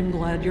you, and I'm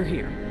glad you're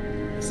here.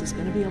 This is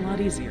gonna be a lot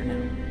easier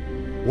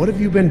now. What have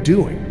you been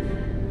doing?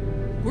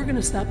 We're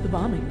gonna stop the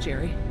bombing,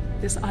 Jerry.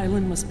 This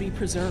island must be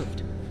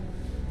preserved.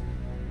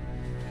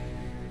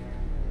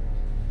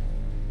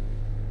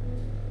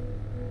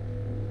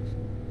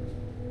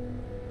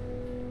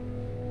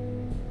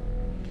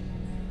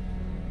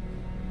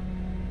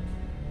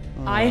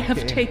 I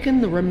have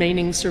taken the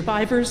remaining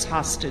survivors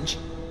hostage.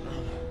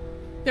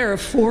 There are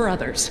 4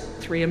 others,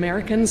 3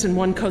 Americans and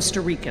 1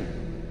 Costa Rican.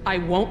 I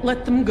won't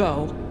let them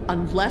go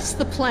unless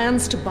the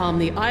plans to bomb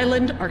the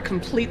island are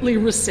completely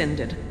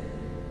rescinded.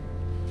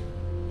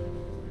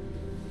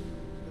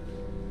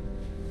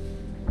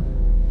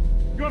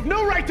 You have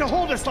no right to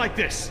hold us like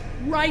this!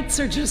 Rights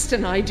are just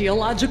an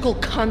ideological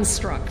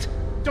construct.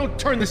 Don't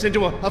turn this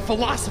into a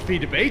philosophy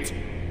debate!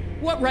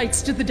 What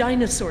rights do the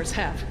dinosaurs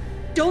have?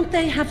 Don't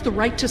they have the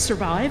right to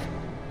survive?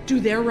 Do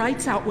their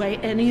rights outweigh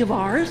any of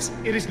ours?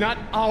 It is not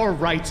our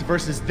rights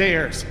versus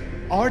theirs.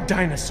 Our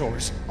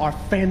dinosaurs are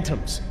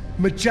phantoms.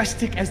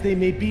 Majestic as they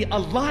may be,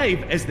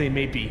 alive as they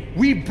may be.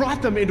 We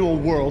brought them into a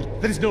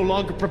world that is no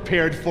longer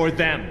prepared for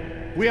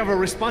them. We have a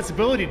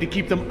responsibility to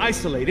keep them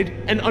isolated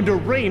and under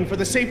rein for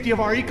the safety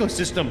of our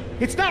ecosystem.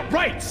 It's not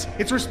rights,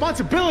 it's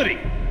responsibility.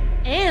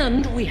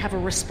 And we have a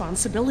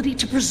responsibility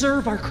to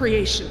preserve our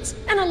creations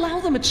and allow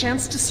them a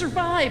chance to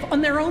survive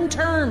on their own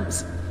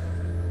terms.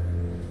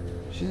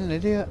 She's an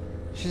idiot.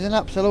 She's an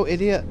absolute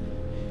idiot.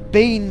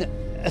 Being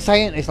a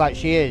scientist like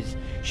she is,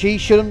 she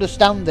should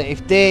understand that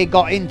if they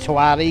got into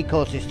our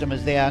ecosystem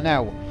as they are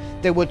now,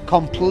 they would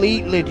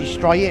completely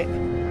destroy it.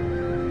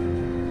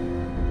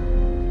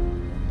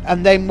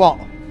 And then what?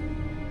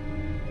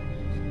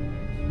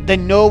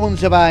 Then no one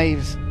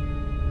survives.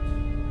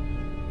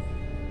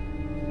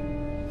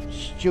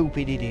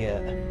 Stupid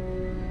idiot.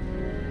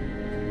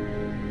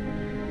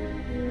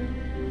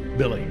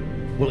 Billy,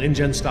 will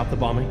InGen stop the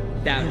bombing?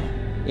 Now,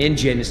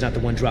 InGen is not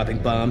the one dropping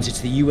bombs, it's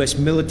the US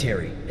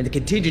military, and the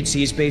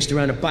contingency is based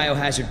around a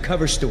biohazard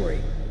cover story.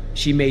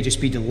 She may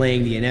just be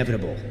delaying the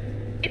inevitable.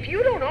 If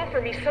you don't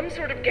offer me some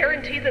sort of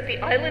guarantee that the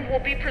island will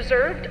be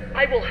preserved,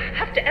 I will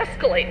have to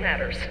escalate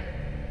matters.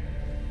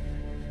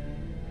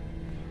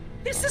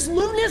 This is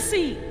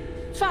lunacy!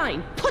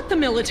 Fine, put the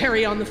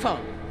military on the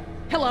phone.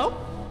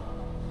 Hello?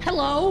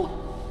 Hello?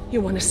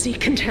 You want to see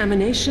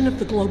contamination of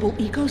the global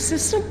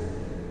ecosystem?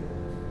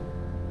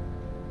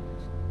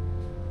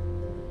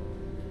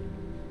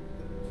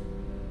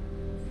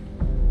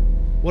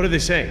 What are they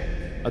saying?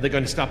 Are they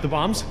going to stop the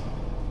bombs?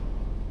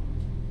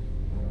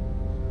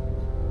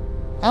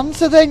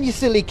 Answer then, you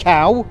silly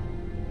cow.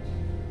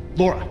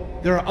 Laura,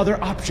 there are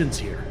other options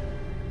here.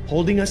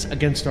 Holding us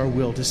against our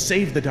will to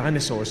save the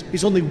dinosaurs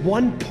is only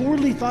one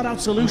poorly thought out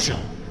solution.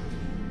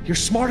 You're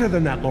smarter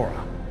than that,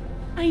 Laura.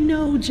 I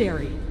know,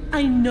 Jerry.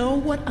 I know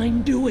what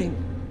I'm doing.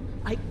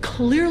 I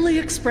clearly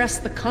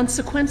expressed the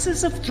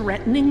consequences of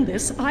threatening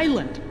this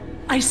island.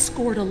 I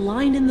scored a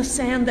line in the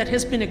sand that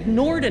has been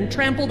ignored and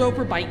trampled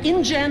over by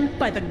InGen,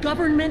 by the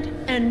government,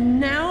 and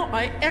now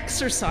I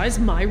exercise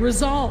my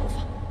resolve.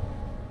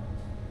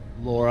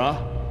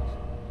 Laura?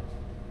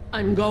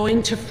 I'm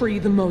going to free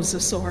the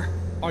mosasaur.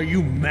 Are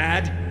you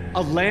mad?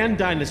 A land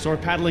dinosaur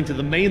paddling to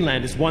the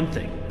mainland is one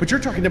thing, but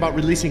you're talking about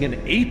releasing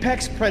an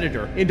apex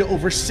predator into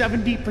over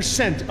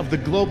 70% of the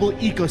global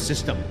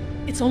ecosystem.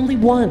 It's only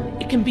one.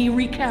 It can be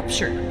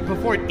recaptured.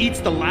 Before it eats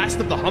the last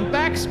of the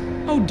humpbacks?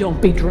 Oh,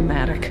 don't be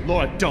dramatic.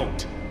 Laura,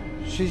 don't.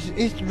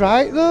 It's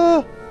right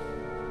though.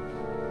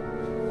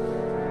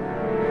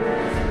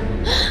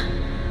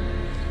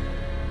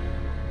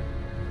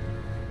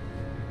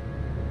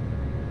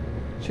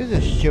 She's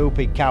a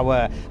stupid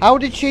coward. How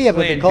did she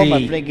ever Plan become a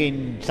B.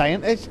 frigging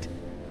scientist?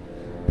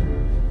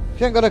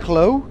 She ain't got a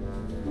clue.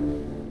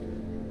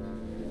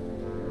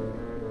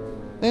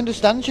 I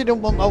understand she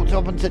don't want out to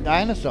happen to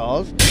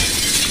dinosaurs,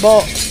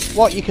 but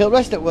what, you kill the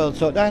rest of the world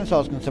so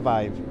dinosaurs can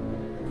survive?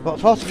 But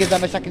supposed to give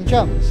them a second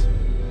chance.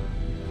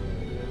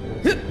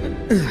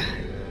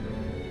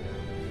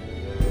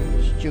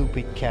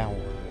 Stupid cow.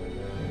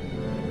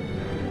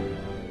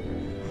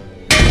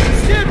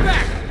 Stand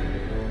back!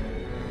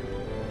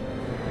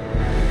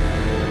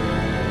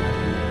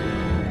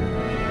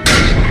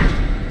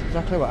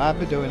 Exactly what I'd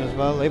be doing as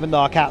well, even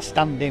though I can't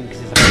stand him because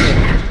he's a prick.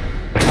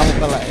 I won't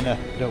be letting her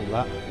do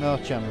that. No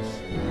chance.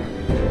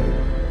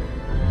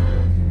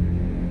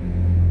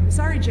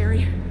 Sorry,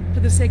 Jerry. For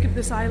the sake of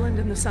this island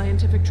and the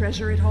scientific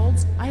treasure it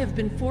holds, I have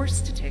been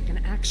forced to take an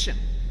action.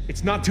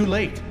 It's not too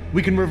late.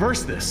 We can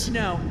reverse this.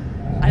 No.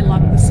 I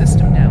locked the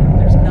system down.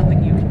 There's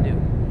nothing you can do.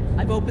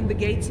 I've opened the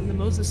gates and the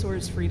mosasaur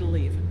is free to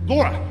leave.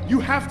 Laura, you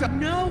have to...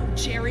 No,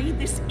 Jerry,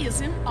 this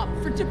isn't up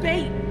for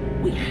debate.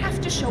 We have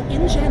to show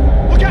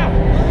InGen. Look out!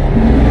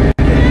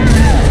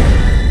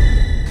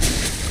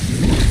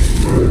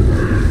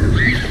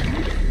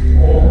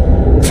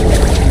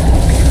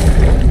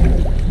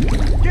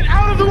 Get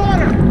out of the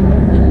water!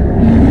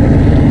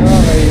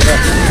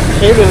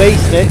 He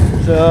released it,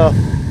 so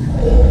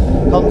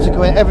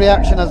every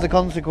action has a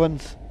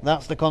consequence.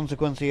 That's the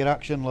consequence of your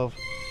action, love.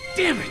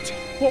 Damn it!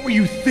 What were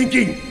you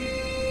thinking?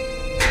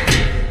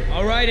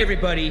 All right,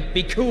 everybody,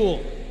 be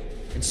cool.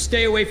 And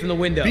stay away from the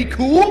window. Be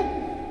cool?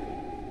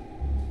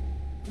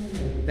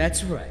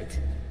 That's right.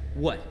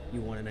 What,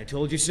 you want and I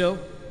told you so?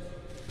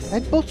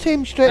 Headbutt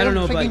him straight I on don't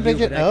know frigging about you,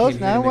 Bridget but I nose came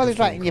here to now make while a he's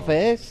right phone in your call.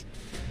 face.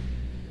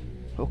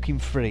 Fucking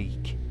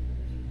freak.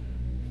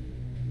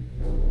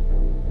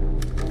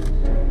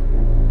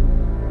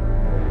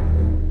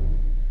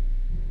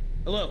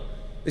 Hello,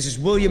 this is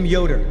William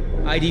Yoder,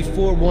 ID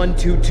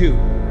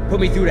 4122. Put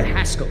me through to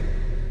Haskell.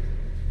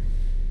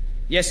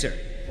 Yes, sir.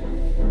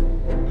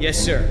 Yes,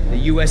 sir, the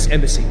U.S.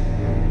 Embassy.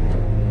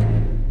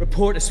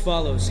 Report as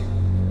follows.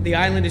 The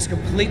island is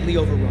completely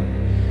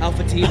overrun.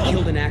 Alpha team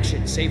killed in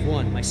action, save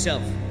one,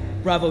 myself.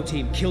 Bravo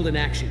team killed in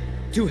action.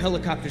 2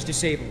 helicopters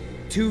disabled.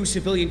 2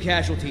 civilian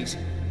casualties.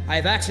 I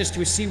have access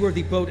to a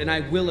seaworthy boat and I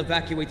will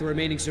evacuate the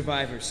remaining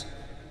survivors.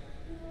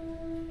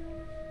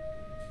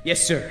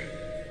 Yes, sir.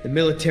 The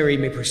military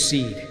may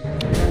proceed.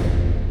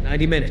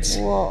 90 minutes.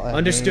 What an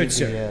Understood,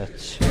 sir.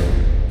 idiot.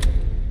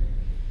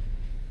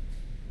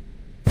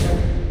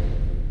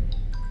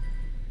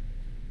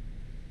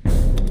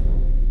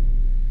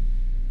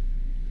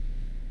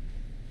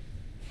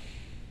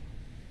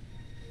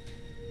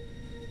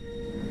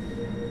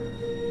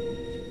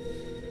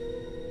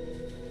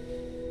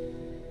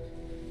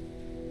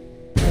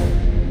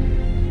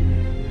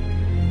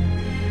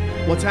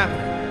 What's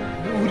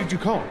happening? Who did you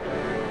call?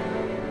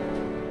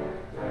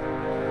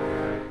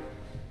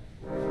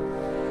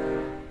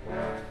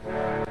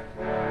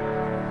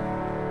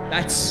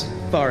 That's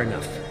far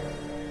enough.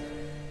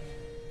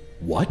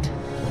 What?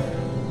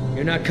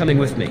 You're not coming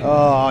with me.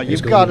 Oh, There's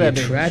you've going got to to be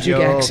be a tragic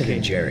joking.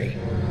 accident, Jerry.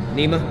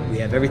 Nima, we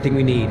have everything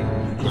we need.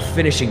 We're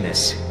finishing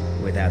this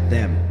without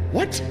them.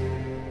 What?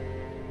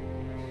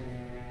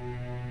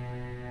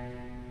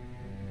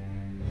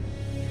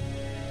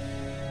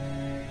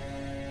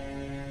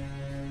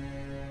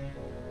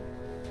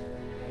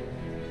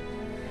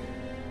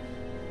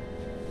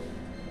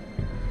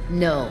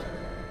 No.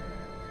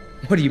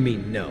 What do you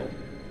mean, no?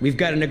 We've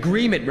got an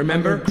agreement,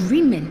 remember? Our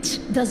agreement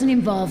doesn't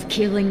involve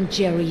killing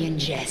Jerry and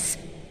Jess.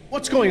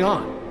 What's going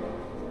on?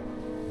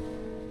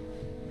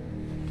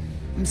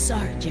 I'm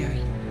sorry,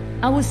 Jerry.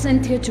 I was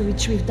sent here to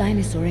retrieve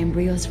dinosaur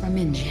embryos from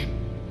InGen.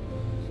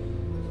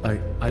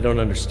 I don't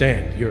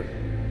understand.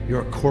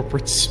 You're a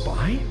corporate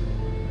spy?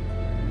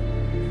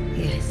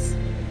 Yes.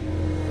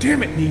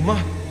 Damn it,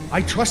 Nima.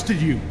 I trusted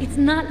you. It's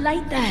not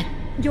like that.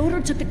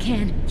 Yoder took the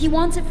can. He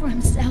wants it for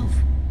himself.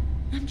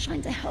 I'm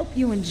trying to help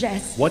you and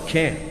Jess. What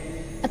can?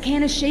 A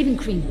can of shaving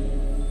cream.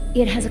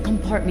 It has a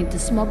compartment to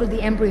smuggle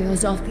the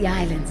embryos off the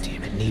island.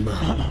 Damn it,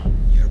 Nima.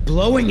 You're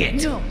blowing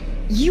it. No,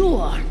 you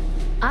are.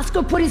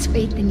 Oscar put his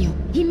faith in you.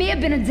 He may have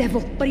been a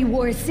devil, but he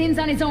wore his sins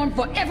on his arm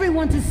for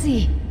everyone to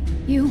see.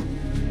 You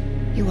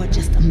are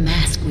just a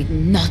mask with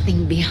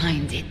nothing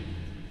behind it.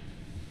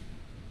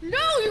 No,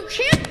 you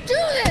can't do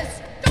this!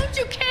 Don't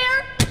you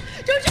care?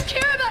 Don't you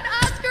care about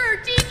Oscar or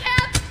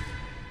Decaf?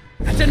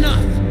 That's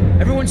enough.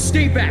 Everyone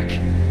stay back.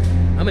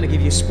 I'm gonna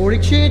give you a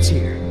sporting chance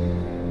here.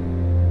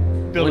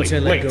 Billy, Once I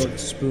let wait. go of the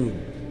spoon,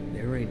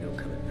 there ain't no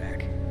coming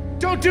back.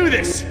 Don't do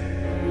this!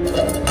 How's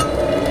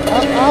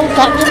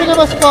that giving him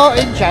a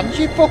sporting chance,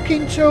 you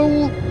fucking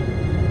tool?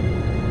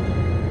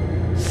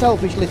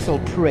 Selfish little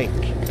prick.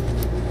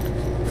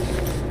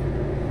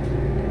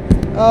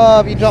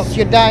 Oh, you dropped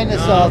your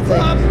dinosaur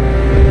thing. What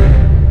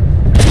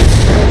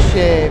a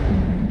shame.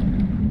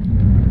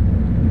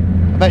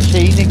 bet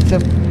she nicked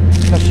them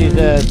because she's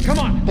a Come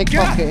on,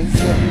 pickpocket, isn't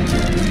she?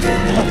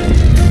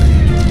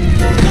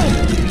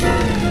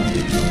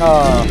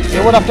 Oh, he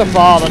would have to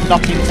fall and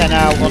knock him 10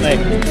 out, wouldn't he?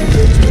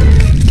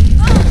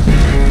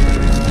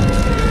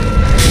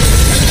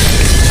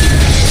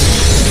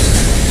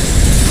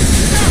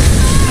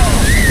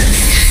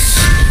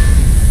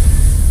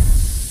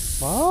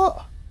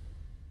 What?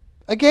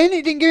 Again,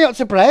 it didn't give you up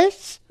to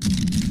press?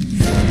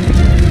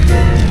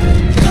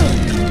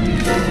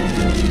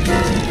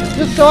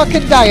 Just so I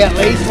can die at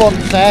least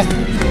once, eh?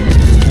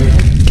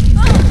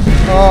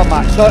 Oh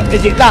my, so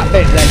is it that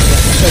bit then?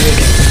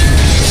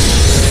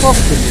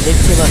 Fucking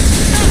ridiculous.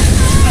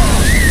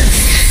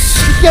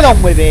 Just get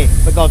on with it,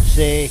 for God's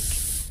sake.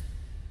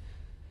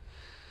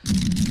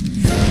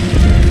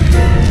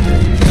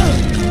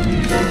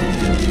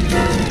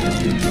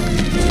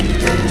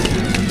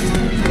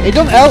 It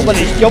doesn't help when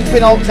it's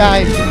jumping all the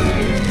time.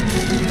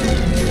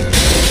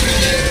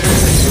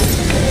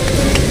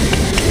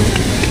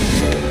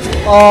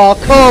 Oh,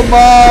 come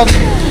on!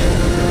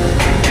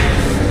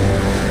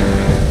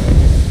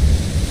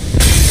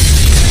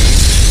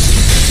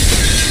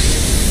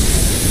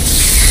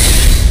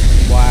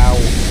 Wow.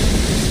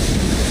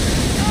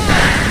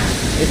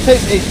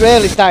 It's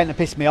really starting to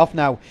piss me off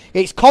now.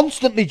 It's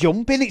constantly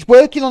jumping. It's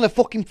working on a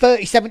fucking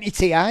 3070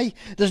 Ti.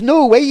 There's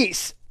no way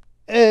it's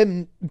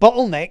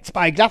bottlenecked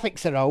by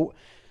graphics are out.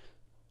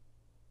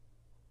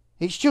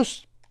 It's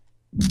just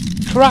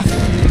crap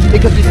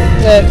because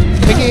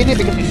it's beginning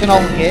because it's an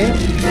old game.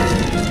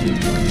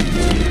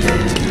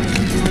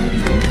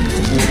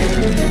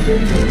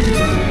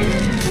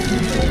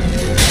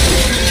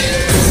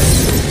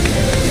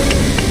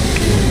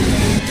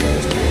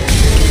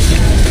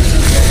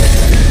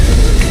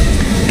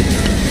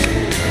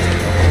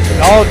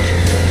 God,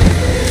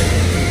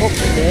 fuck's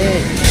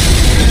sake.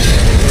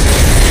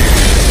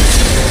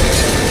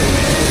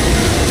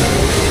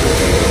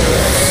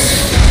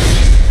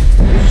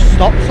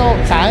 Stops all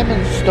the time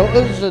and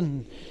stutters,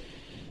 and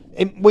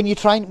when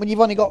you've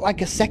only got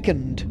like a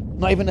second,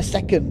 not even a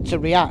second to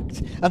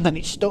react, and then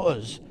it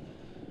stutters.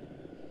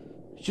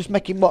 It's just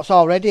making what's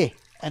already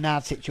an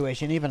hard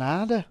situation even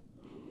harder.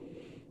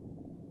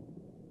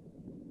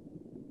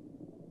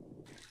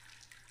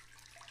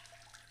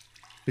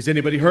 Is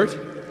anybody hurt?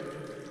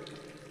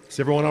 Is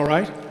everyone all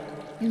right?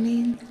 You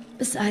mean,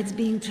 besides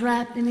being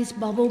trapped in this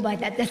bubble by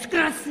that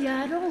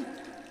desgraciado,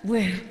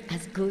 we're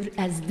as good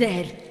as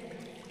dead?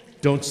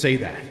 Don't say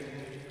that.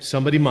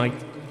 Somebody might,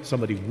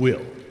 somebody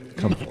will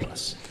come for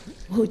us.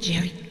 Oh,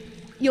 Jerry,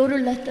 Yoder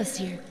left us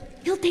here.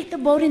 He'll take the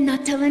boat and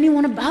not tell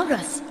anyone about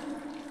us.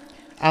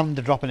 And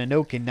they're dropping a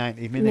nuke in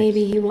 90 minutes.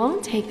 Maybe he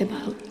won't take the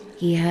boat.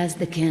 He has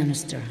the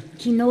canister.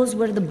 He knows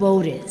where the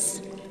boat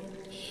is.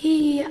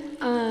 He,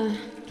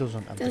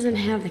 doesn't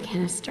have the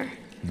canister.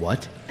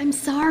 What? I'm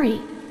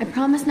sorry. I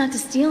promise not to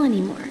steal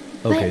anymore.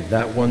 Okay,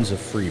 that one's a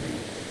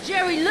freebie.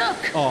 Jerry, look!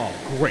 Oh,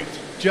 great.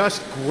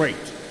 Just great.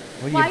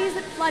 Well, Why is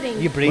it flooding?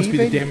 You breathing? Must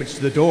be the damage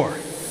to the door.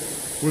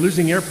 We're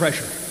losing air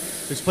pressure.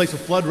 This place will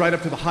flood right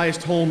up to the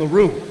highest hole in the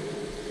room.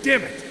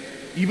 Damn it!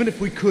 Even if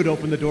we could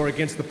open the door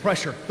against the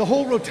pressure, the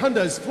whole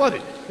rotunda is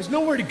flooded. There's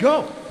nowhere to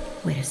go.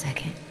 Wait a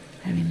second.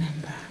 I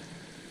remember.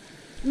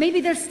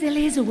 Maybe there still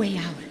is a way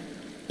out.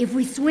 If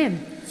we swim.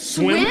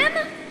 Swim?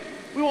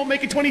 We won't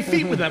make it 20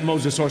 feet with that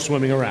mosasaur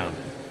swimming around.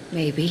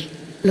 Maybe.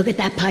 Look at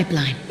that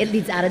pipeline. It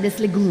leads out of this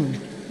lagoon.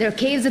 There are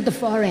caves at the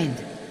far end.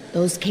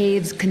 Those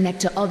caves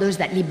connect to others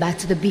that lead back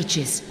to the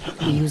beaches.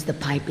 We use the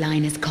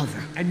pipeline as cover.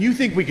 And you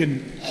think we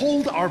can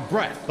hold our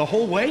breath the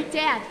whole way?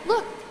 Dad,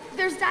 look!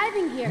 There's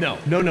diving here. No.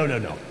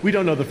 We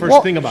don't know the first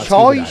what thing about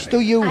scuba choice diving.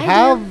 do you I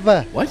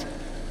have? What?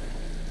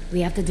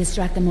 We have to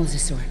distract the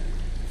mosasaur.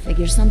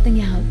 Figure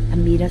something out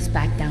and meet us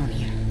back down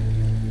here.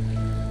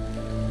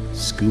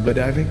 Scuba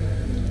diving?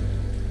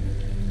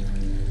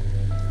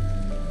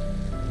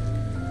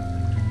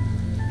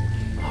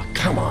 Oh,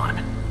 come on.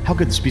 How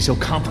could this be so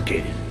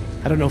complicated?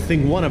 I don't know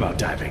thing one about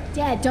diving.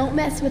 Dad, don't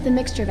mess with the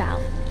mixture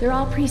valve. They're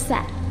all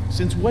preset.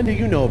 Since when do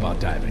you know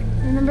about diving?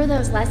 Remember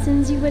those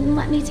lessons you wouldn't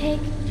let me take?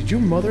 Did your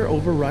mother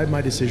override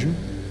my decision?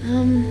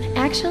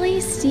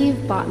 Actually,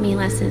 Steve bought me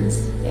lessons.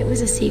 It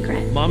was a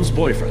secret. Mom's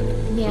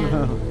boyfriend.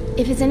 Yeah.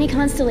 If it's any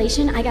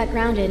consolation, I got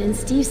grounded and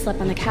Steve slept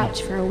on the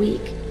couch for a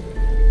week.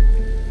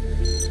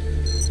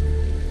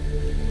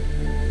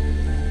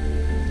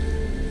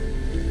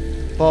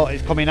 But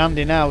it's coming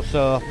handy now,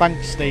 so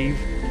thanks, Steve.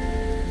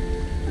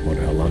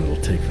 Wonder how long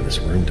it'll take for this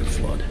room to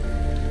flood.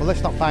 Well,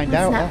 let's not find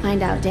Let's out. not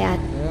find out, Dad.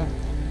 Yeah.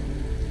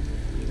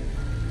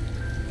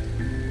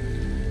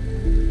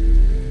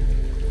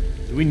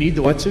 Do we need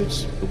the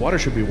wetsuits? The water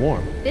should be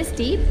warm. This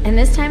deep and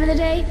this time of the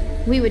day,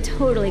 we would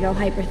totally go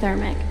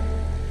hyperthermic.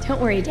 Don't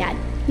worry, Dad.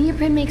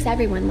 Neoprene makes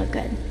everyone look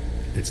good.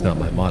 It's not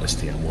my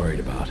modesty I'm worried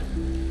about.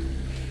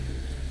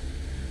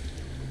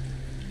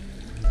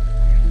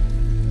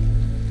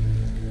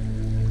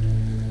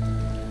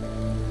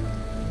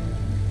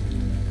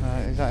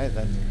 Is that it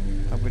then?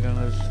 Have we done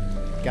us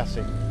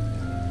gassing?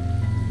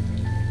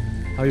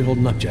 How are you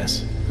holding up,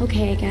 Jess?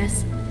 Okay, I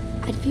guess.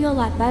 I I'd feel a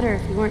lot better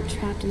if we weren't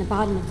trapped in the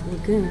bottom of the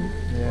lagoon.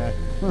 Yeah.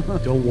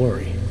 Don't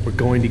worry, we're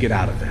going to get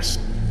out of this.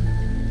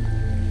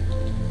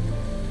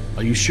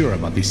 Are you sure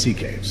about these sea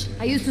caves?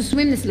 I used to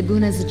swim this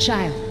lagoon as a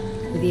child.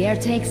 With the air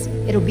tanks,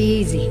 it'll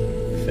be easy.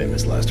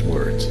 Famous last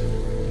words.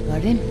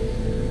 Pardon?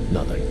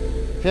 Nothing.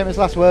 Famous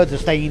last words are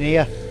staying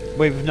here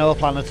with no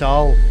plan at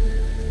all.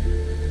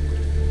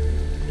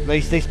 At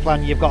least this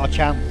plan, you've got a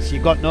chance.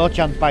 You've got no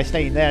chance by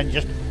staying there and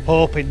just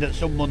hoping that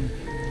someone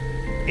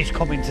is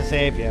coming to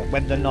save you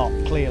when they're not,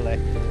 clearly.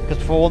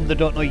 Because for one, they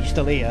don't know you're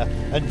still here,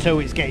 and two,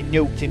 it's getting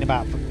nuked in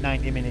about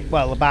 90 minutes.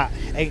 Well, about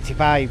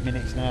 85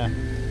 minutes now.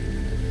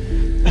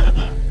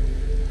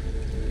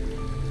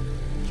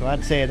 So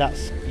I'd say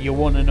that's your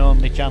one and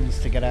only chance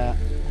to get out.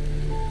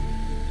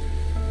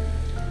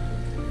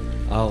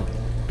 I'll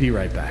be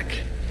right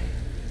back.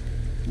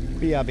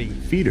 BRB.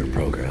 Feeder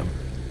program.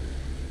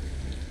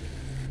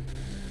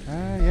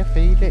 Ah, yeah,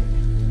 feed it.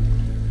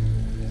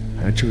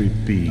 Hatchery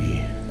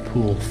B,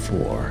 Pool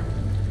 4.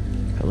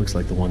 That looks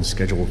like the one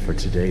scheduled for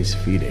today's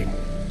feeding.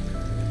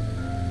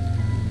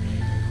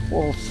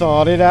 We'll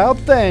sort it out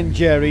then,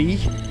 Jerry.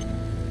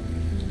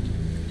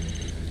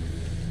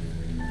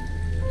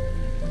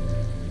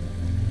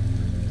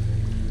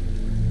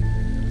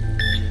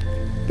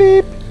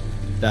 Beep.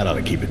 That ought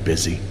to keep it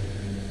busy.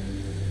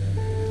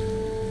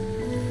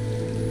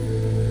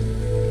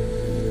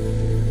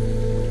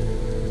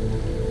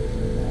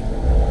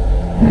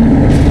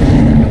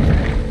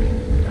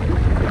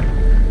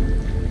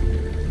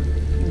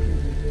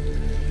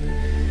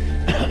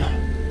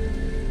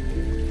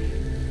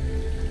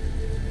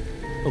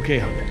 Okay,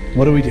 hon.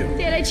 What do we do?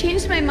 Dad, I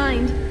changed my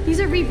mind. These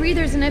are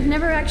rebreathers and I've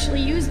never actually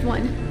used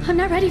one. I'm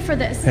not ready for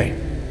this. Hey,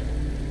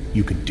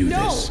 you can do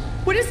No! this.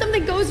 What if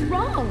something goes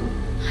wrong?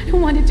 I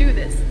don't want to do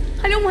this.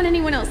 I don't want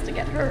anyone else to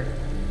get hurt.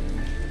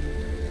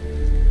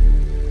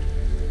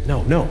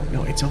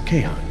 No, it's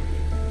okay, hon.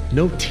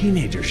 No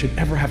teenager should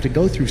ever have to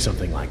go through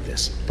something like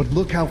this. But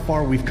look how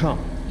far we've come.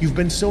 You've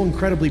been so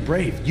incredibly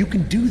brave. You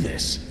can do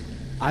this.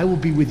 I will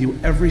be with you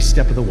every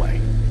step of the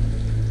way.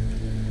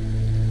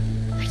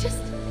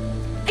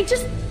 I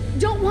just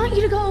don't want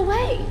you to go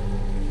away.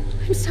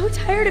 I'm so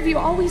tired of you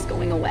always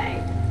going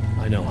away.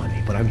 I know,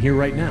 honey, but I'm here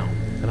right now,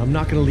 and I'm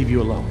not gonna leave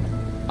you alone.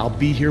 I'll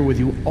be here with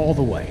you all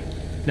the way.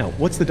 Now,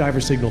 what's the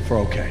diver signal for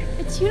okay?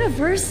 It's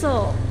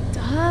universal.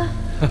 Duh.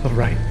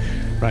 Right.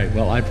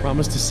 Well, I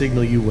promise to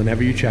signal you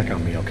whenever you check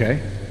on me,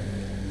 okay?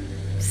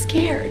 I'm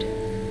scared.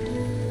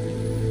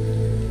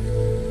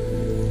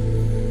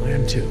 I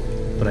am too,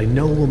 but I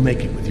know we'll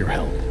make it with your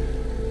help.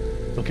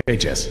 Okay,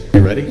 Jess,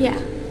 you ready? Yeah,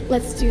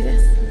 let's do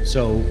this.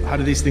 So, how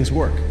do these things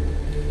work?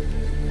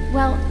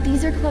 Well,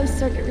 these are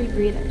closed-circuit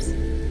rebreathers.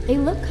 They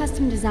look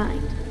custom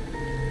designed.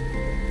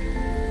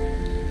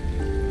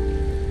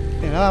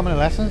 You know how many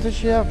lessons does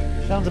she have?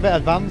 Sounds a bit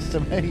advanced to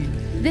me.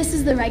 This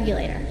is the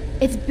regulator.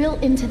 It's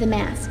built into the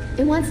mask.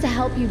 It wants to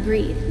help you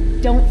breathe.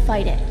 Don't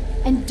fight it.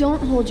 And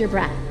don't hold your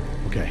breath.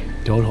 Okay,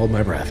 don't hold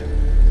my breath.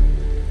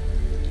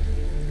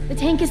 The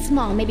tank is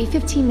small, maybe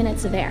 15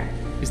 minutes of air.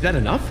 Is that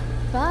enough?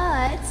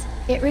 But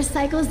it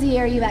recycles the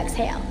air you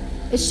exhale.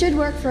 It should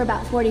work for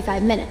about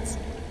 45 minutes.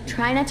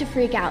 Try not to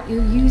freak out.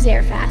 You'll use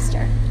air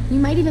faster. You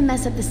might even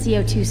mess up the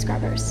CO2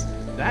 scrubbers.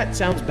 That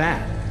sounds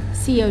bad.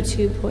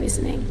 CO2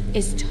 poisoning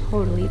is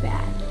totally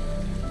bad.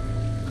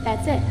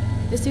 That's it.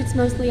 The suit's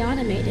mostly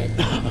automated.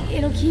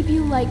 It'll keep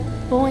you, like,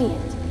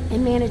 buoyant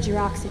and manage your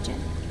oxygen.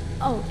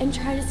 Oh, and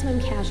try to swim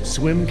casual.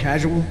 Swim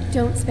casual?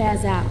 Don't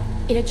spaz out.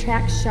 It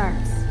attracts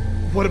sharks.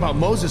 What about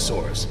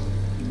mosasaurs?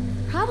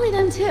 Probably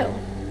them too.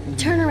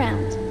 Turn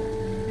around.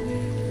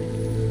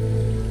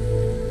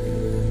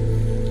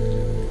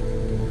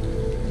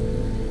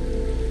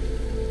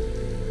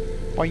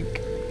 Boink.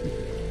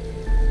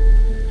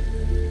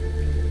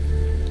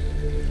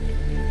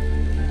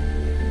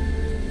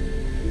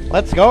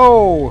 Let's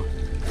go!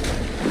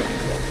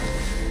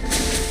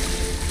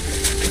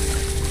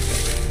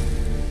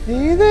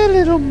 Hey there,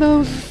 little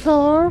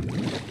mosasaur.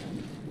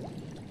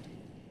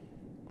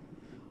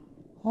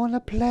 Wanna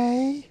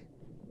play?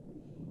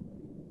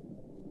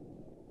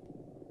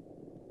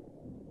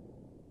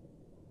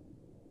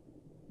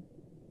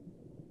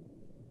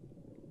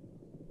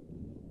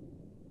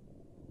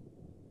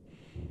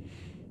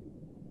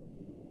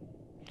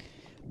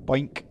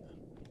 Boink,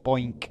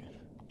 boink,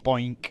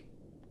 boink,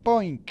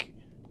 boink,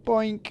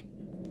 boink,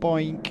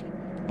 boink,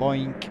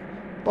 boink,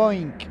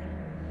 boink.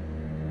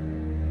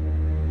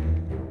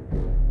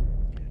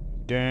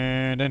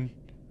 Dun dun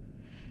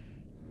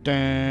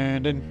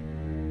dun dun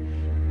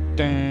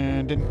dun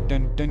dun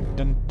dun dun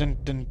dun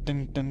dun dun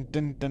dun dun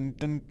dun dun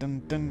dun dun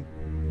dun.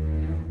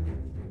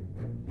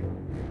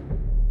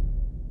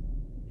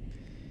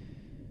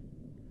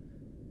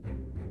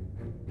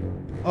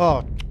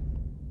 Oh.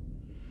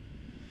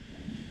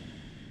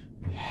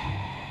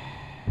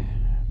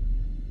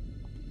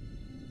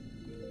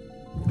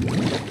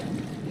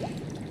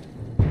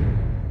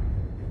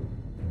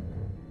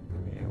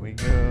 Here we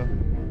go.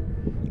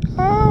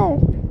 Oh!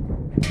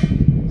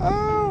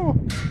 Oh!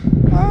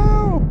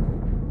 Oh!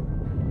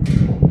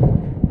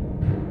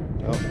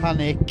 Don't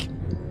panic.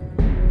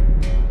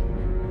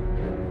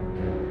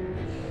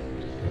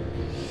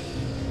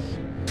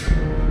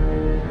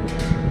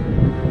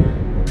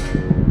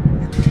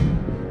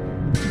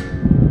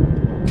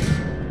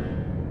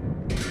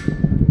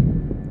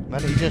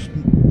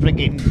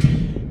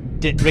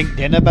 fucking ring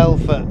dinner bell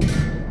for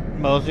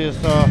Moses,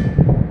 so...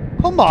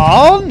 Come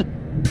on!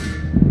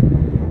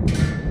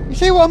 You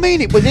see what I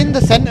mean? It was in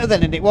the centre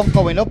then and it wasn't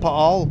going up at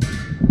all.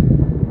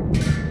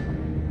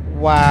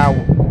 Wow.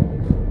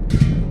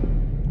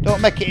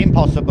 Don't make it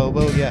impossible,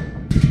 will you?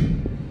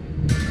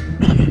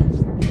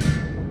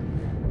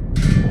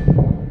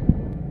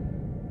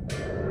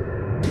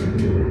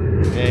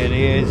 There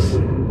he is.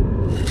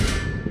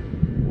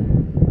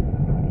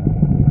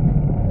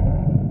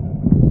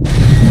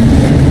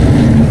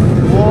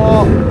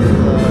 What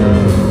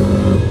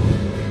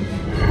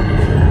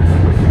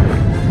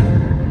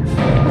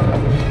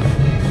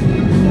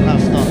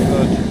That's not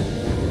good.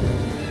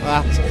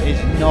 That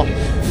is not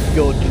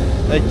good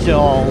at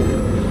all.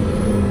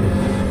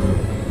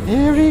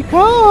 Here he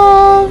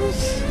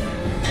comes!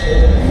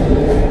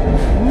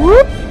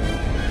 Whoop!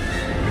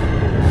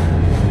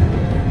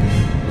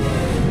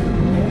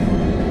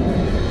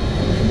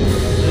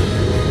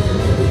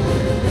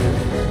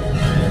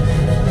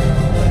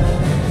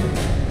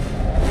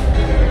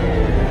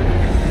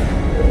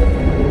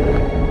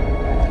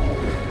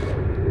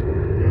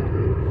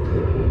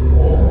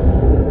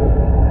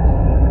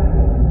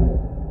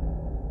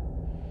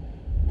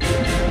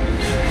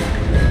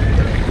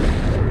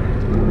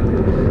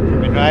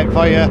 Right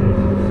for you.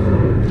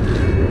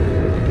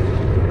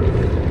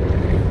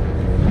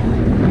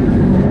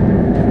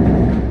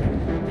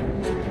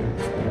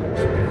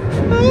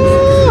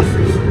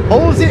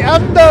 Holds it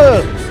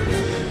under!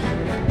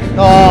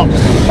 Oh,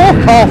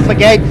 fuck off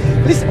again.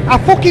 Listen, I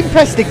fucking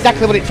pressed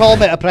exactly what it told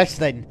me to press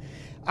then.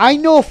 I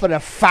know for a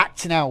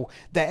fact now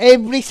that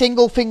every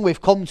single thing we've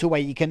come to where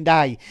you can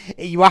die,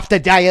 you have to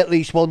die at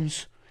least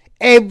once.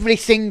 Every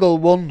single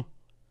one.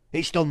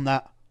 It's done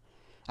that.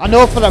 I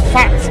know for a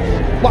fact.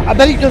 Well, I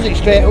bet it does it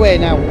straight away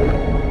now.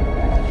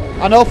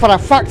 I know for a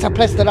fact I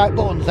pressed the right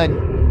buttons then.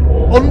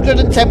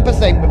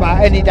 110%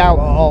 without any doubt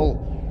at all.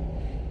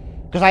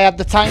 Because I had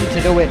the time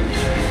to do it.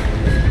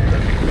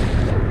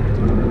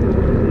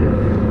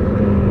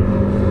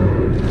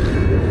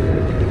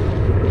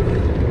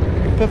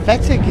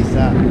 Pathetic is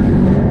that?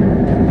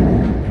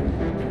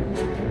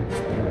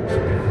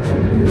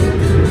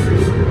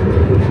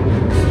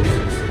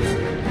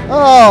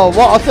 Oh,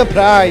 what a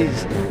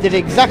surprise! Did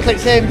exactly the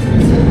same.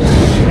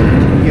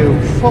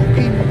 You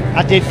fucking...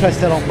 I did press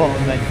the wrong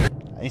button then.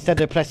 Instead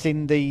of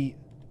pressing the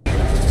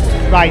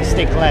right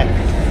stick left,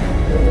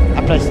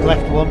 I pressed the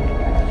left one.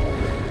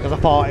 Because I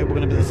thought it was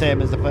going to be the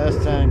same as the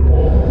first time.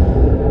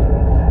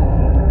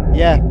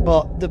 Yeah,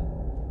 but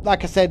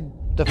like I said,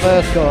 the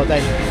first go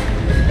then,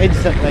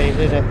 instantly it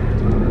did it.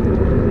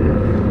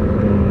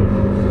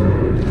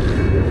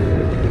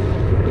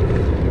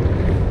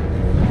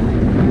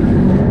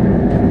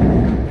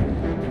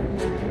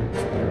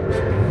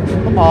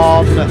 Come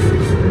on.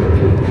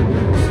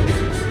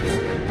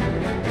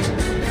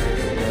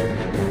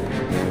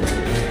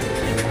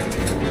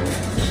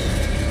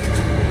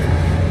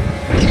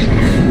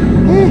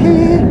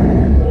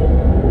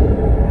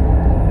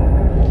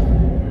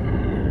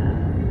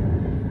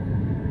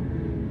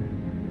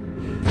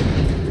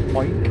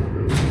 Boink.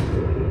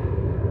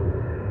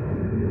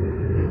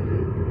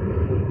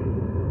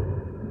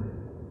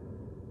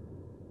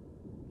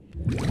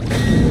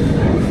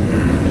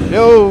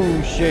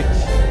 Oh shit.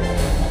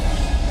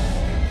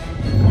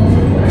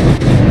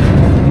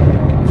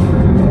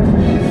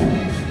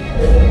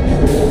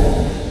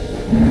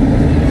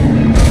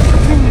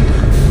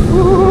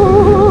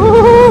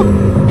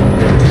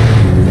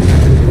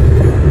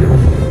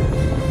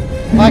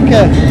 Like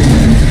a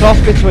cross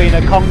between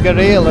a conger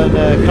eel and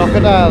a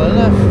crocodile,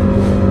 isn't it?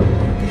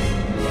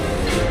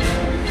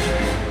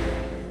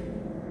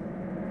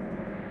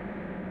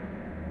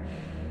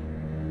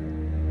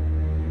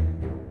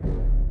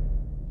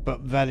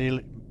 But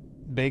very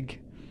big.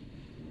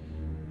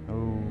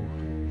 Oh,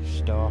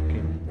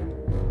 stalking.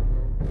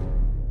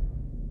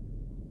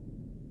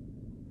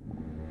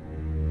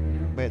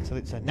 Wait till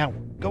it's now.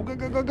 Go, go,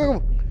 go, go, go!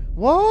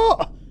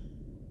 What?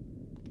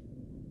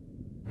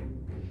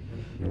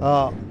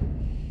 Oh,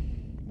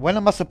 when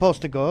am I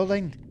supposed to go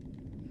then?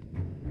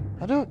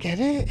 I don't get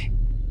it.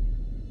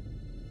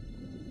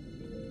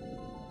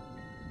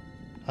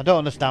 I don't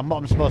understand what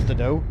I'm supposed to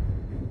do.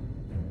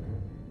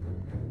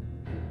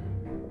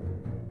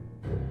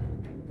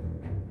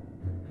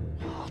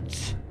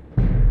 What?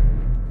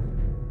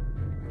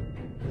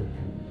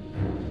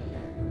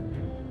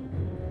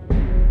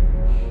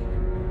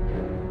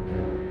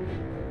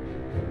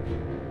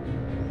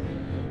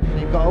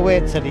 You've got to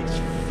wait till it's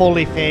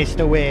fully faced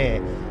away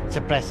to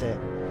press it.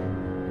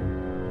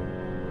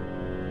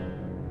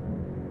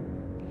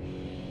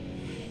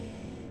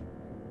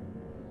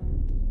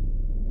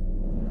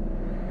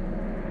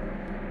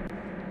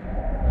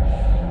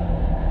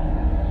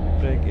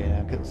 Friggin',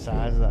 look at the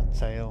size of that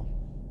tail.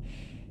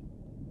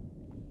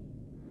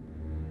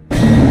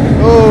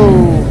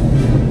 Oh!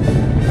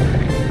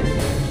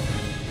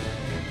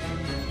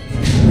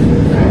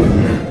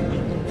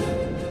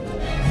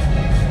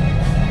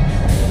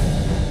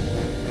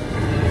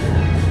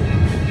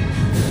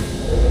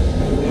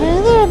 Hey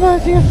there,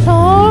 Buddy,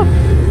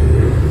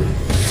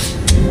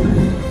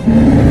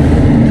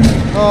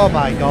 Oh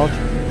my god.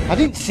 I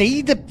didn't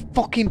see the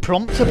fucking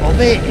prompts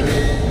above it.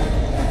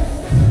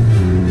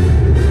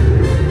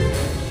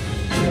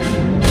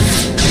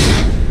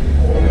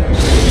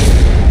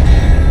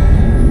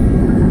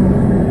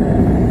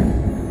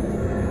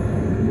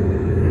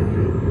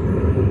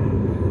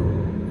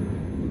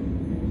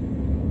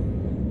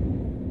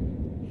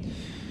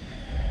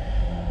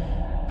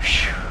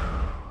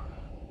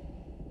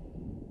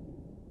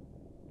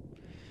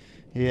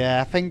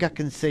 Yeah, I think I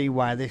can see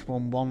why this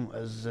one wasn't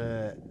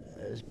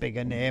as big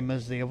a name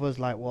as the others,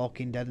 like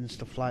Walking Dead and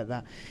stuff like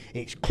that.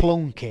 It's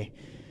clunky.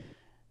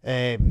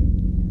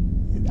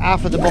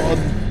 Half of the bottom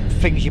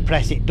things you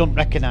press, it don't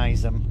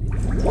recognise them.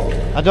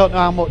 I don't know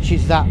how much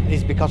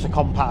is because of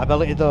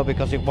compatibility though,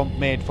 because it wasn't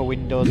made for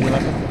Windows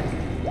 11.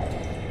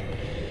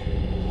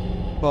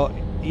 But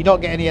you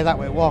don't get any of that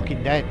with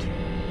Walking Dead.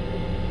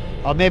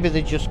 Or maybe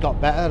they just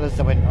got better as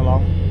they went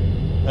along,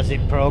 as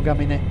in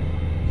programming it.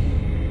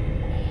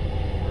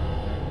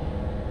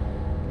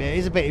 It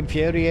is a bit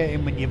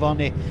infuriating when you've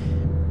only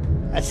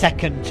a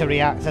second to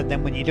react, and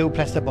then when you do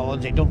press the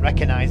buttons it don't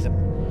recognise them.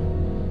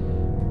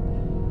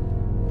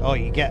 Or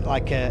you get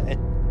like a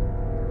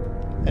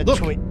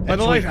twitch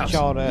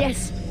or a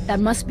yes, that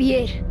must be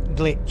it.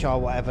 glitch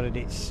or whatever, and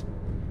it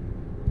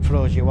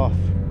throws you off.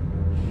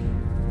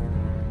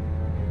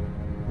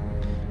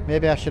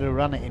 Maybe I should have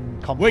run it in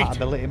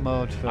compatibility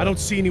mode for I don't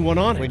see anyone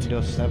on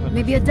Windows 7.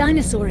 Maybe a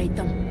dinosaur ate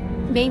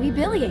them. Maybe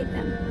Billy ate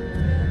them.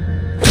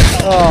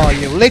 Oh,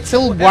 you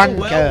little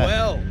wanker.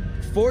 Well.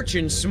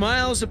 Fortune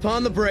smiles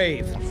upon the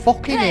brave. I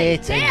fucking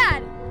hate it.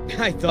 Dad!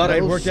 I thought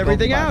I'd worked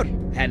everything out.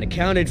 Hadn't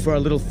accounted for our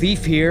little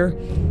thief here.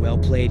 Well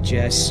played,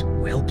 Jess.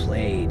 Well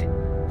played.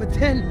 But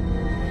then,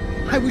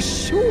 I was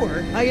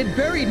sure I had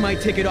buried my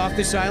ticket off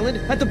this island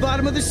at the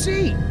bottom of the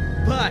sea.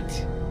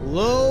 But,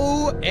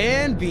 lo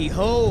and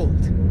behold,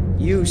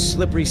 you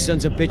slippery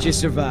sons of bitches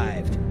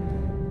survived.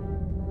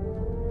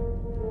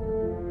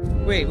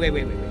 Wait.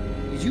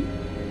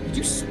 Did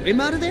you swim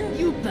out of there?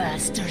 You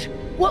bastard.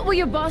 What will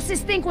your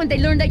bosses think when they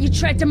learn that you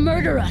tried to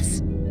murder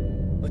us?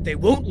 But they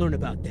won't learn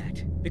about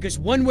that, because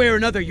one way or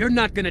another, you're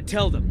not gonna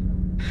tell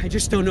them. I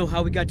just don't know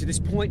how we got to this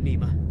point,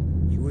 Nima.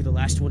 You were the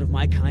last one of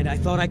my kind I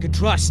thought I could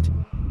trust.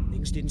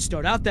 Things didn't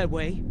start out that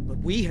way, but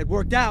we had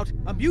worked out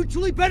a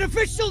mutually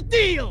beneficial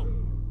deal!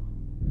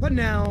 But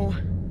now,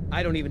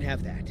 I don't even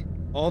have that.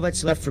 All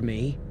that's left for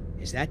me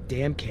is that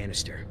damn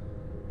canister.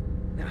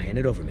 Now hand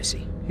it over,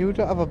 Missy. You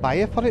don't have a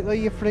buyer for it though,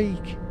 you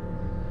freak.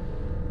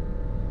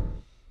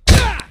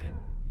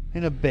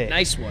 In a bit.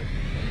 Nice one.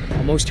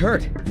 Almost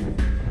hurt.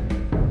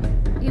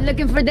 You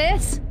looking for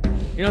this?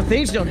 You know,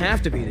 things don't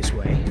have to be this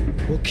way.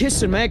 We'll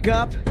kiss and make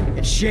up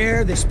and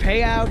share this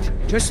payout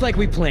just like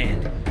we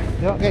planned.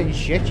 You're not getting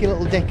shit, you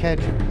little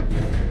dickhead.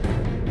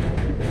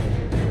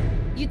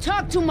 You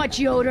talk too much,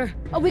 Yoder.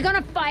 Are we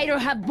gonna fight or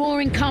have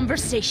boring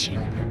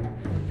conversation?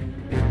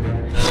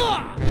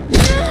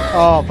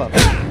 Oh, but...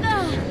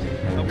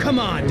 Oh, come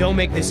on, don't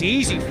make this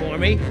easy for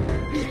me.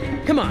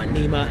 Come on,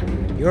 Nima.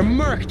 You're a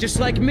merc just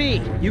like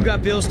me. You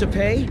got bills to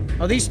pay?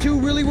 Are these two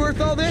really worth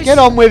all this? Get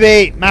on with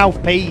it,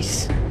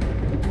 mouthpiece.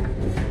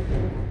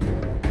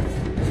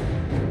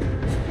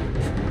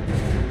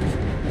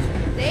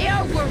 They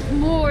are worth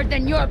more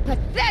than your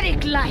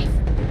pathetic life.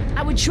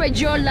 I would trade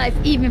your life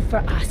even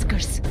for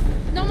Oscars.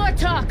 No more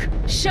talk.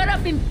 Shut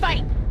up and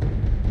fight.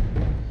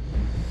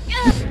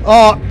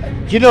 Oh,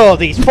 you know,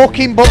 these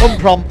fucking button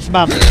prompts,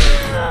 man.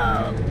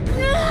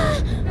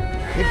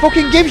 It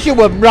fucking gives you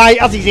one right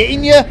as he's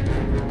hitting you.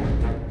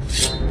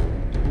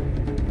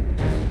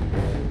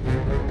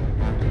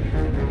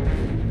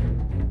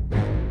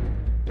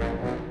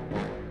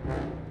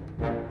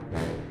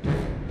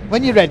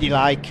 When you're ready,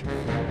 like.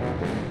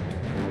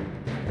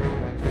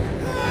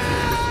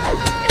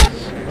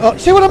 Oh,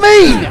 see what I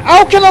mean?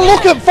 How can I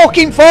look at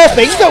fucking 4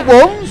 things at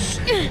once?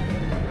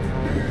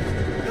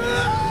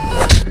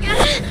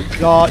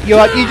 God,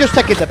 you're just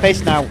taking the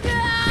piss now.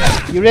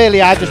 You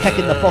really are just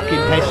taking the fucking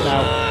piss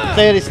now.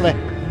 Seriously.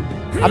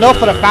 I know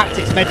for a fact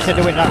it's meant to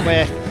do it that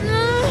way.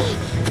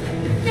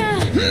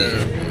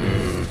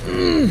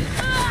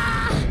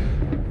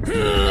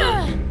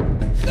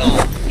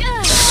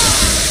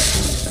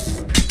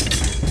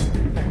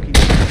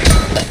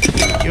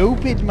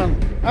 Stupid, man.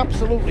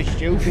 Absolutely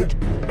stupid.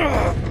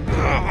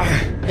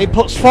 It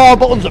puts 4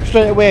 buttons up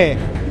straight away,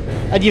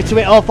 and you have to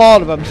hit all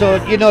 4 of them. So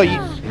you know,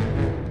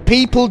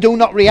 people do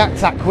not react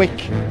that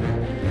quick.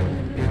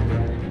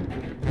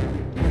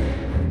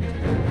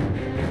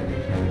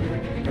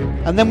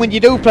 And then when you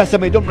do press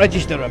them, it don't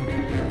register them.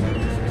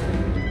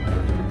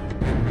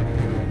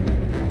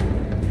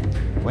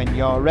 When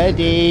you're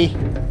ready.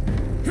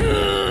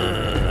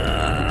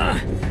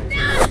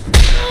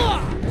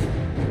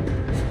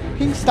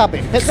 Fucking stab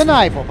him. Pick the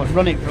knife up and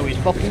run it through his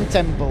fucking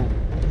temple.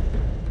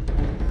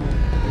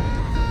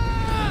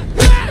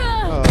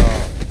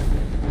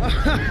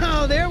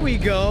 Oh, there we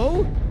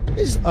go.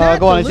 Is that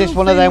go on, is this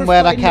one of them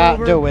where I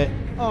can't do it?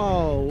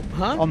 Oh,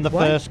 huh? On the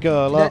first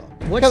go, look.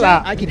 What's Look at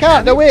that. I You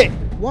can't do it.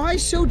 Why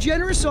so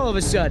generous all of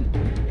a sudden?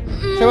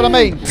 See what I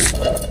mean?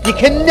 You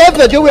can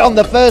never do it on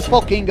the first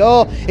fucking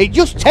go. It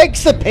just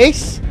takes the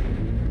piss.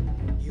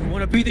 You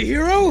wanna be the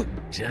hero?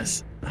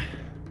 Just...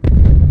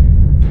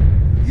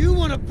 You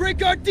wanna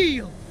break our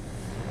deal?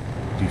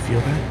 Do you feel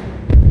that?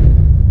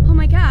 Oh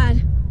my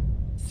god.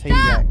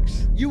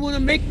 T-Rex. You wanna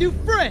make new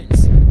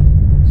friends?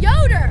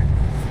 Yoder!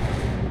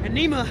 And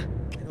Nima,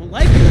 I don't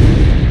like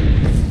it.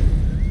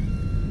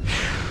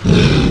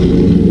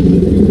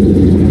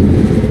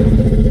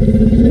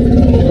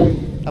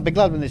 I'll be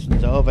glad when this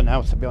one's over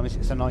now, to be honest.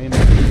 It's annoying me.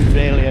 It's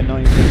really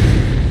annoying me.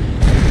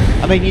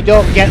 I mean, you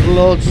don't get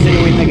loads to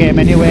do in the game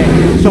anyway,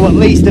 so at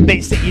least the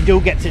bits that you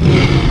do get to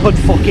do could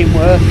fucking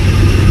work.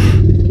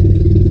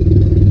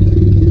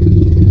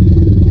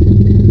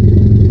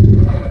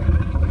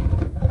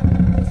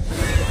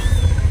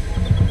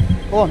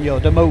 Go on,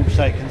 Yoda, move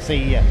so I can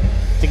see you,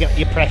 to get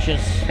your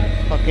precious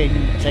fucking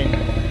tin.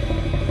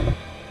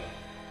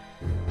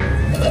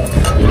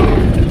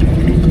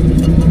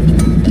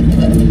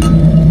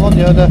 Come on,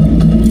 Yoda.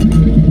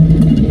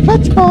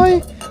 Fetch,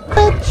 boy!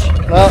 Fetch!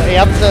 Well, he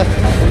had to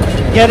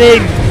get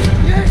in!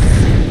 Yes!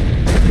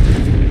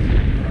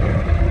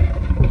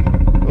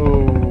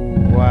 Oh,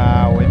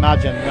 wow,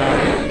 imagine that.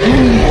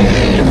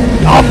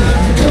 Oh.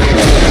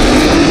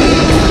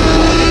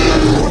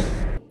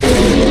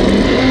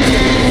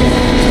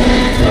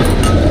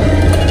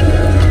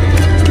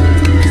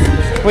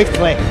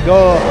 Quickly,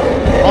 go!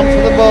 Onto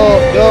the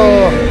boat,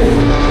 go!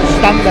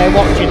 Stand there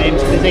watching him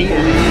because he's eating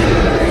it.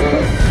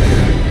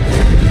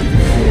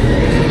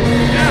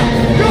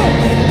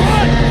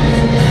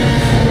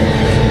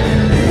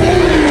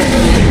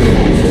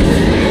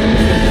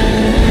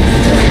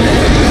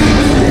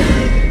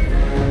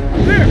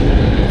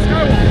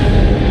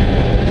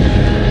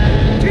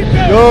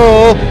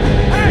 Go!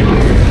 Hey!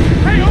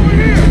 Hey, over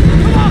here!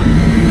 Come on!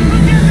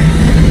 Look at me!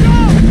 Go!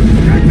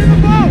 Get to the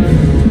boat!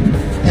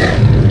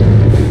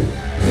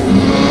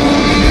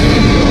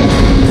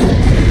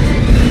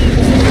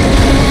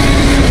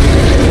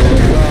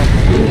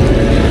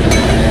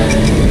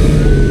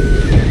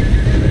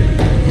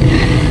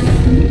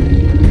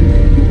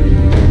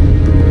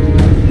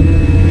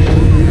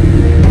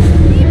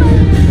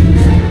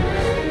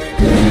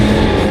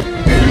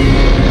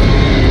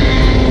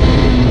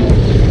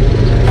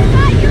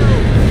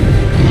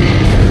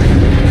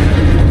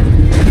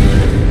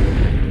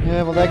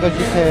 There goes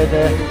your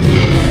payday.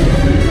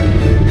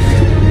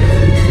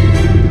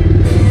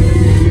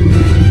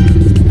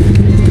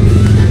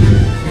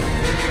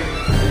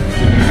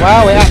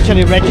 Wow, it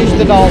actually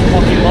registered all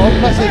fucking load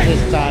presses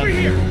this time.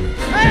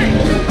 Hey!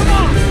 Come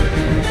on!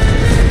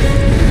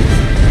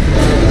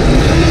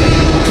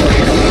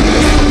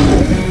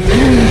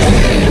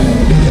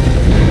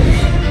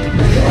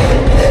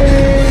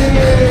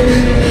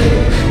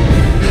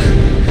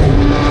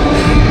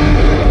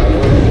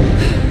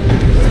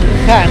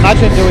 Can't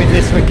imagine doing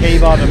this with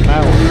keyboard and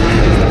mouse.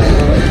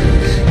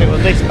 If it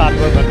was this bad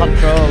with a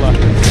controller.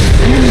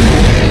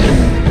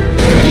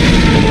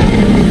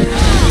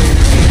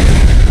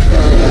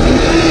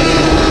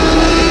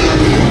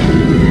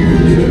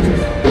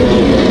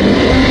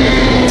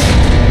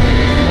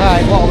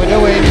 Right, what are we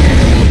doing?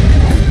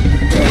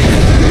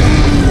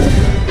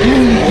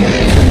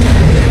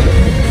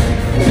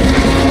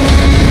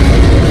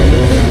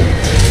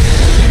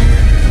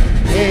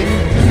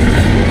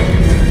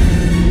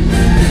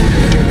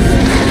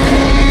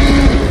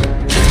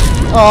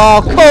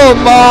 Oh,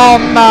 come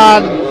on,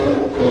 man!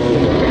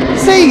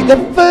 See, the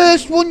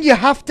first one you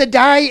have to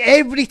die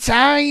every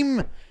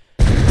time!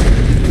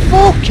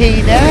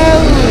 Fucking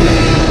hell!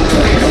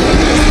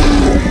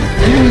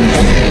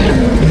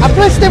 I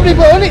pressed every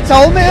button, it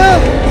told me to!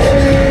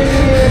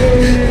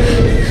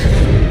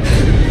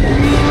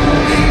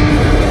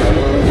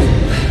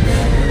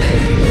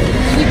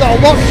 You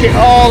gotta watch it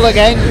all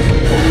again.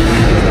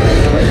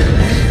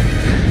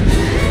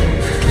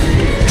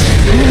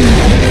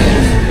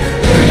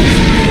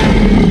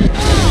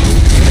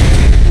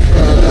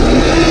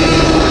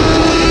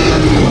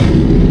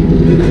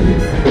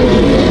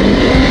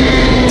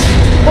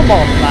 Come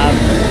on, man.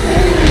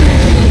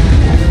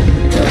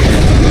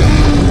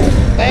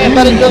 They ain't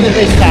better done it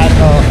this time,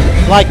 though.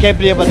 Like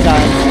every other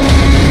time.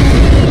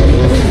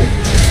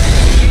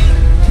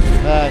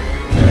 Right.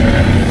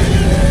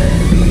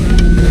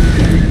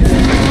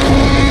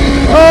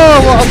 Oh,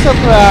 what a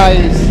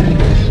surprise!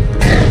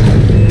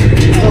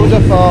 Who would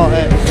have thought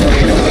it?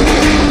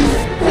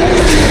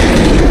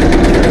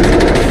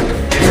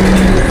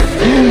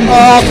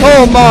 Oh,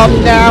 come on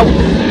now!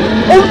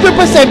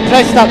 100%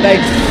 press that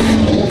thing!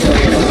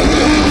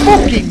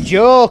 Fucking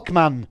joke,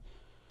 man.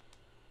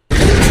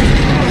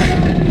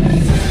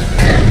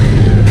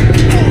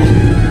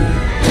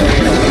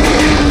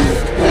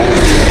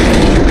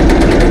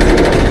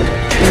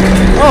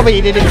 Oh, but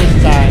you did it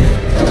this time.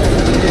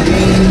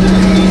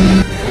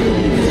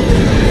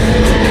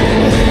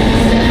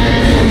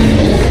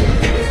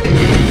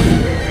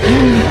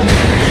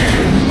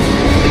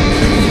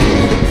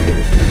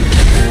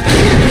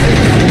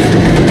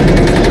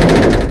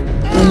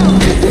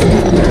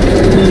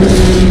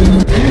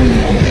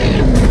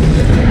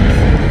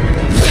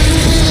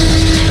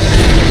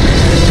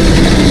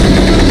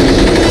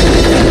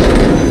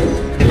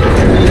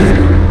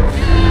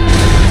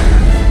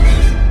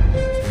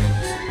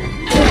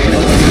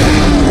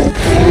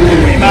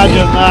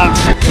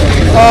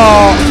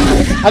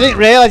 I didn't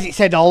realise it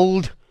said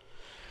old.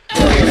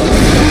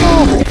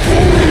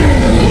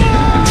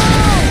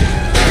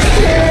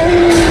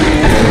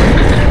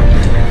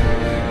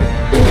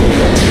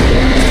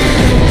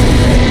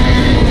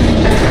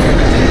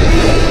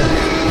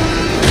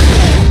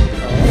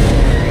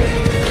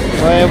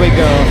 There we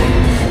go.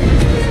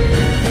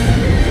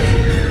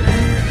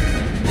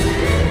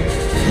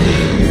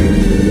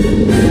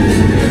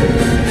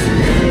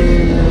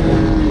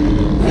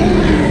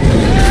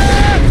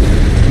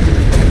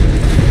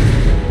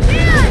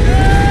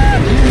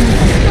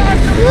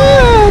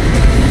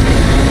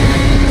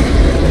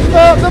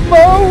 Start the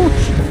boat!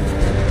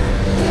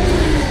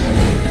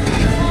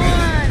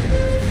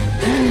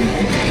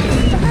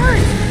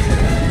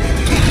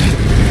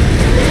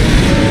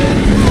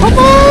 Come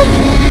on!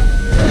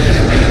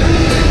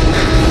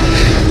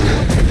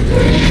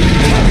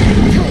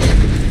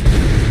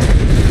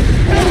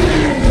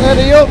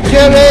 Hurry up,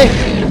 Jerry!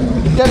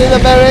 Jerry the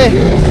berry!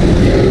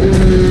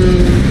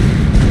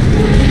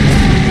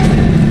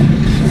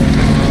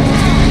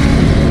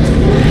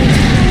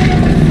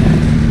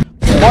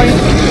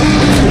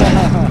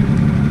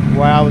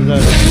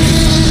 Wowzers.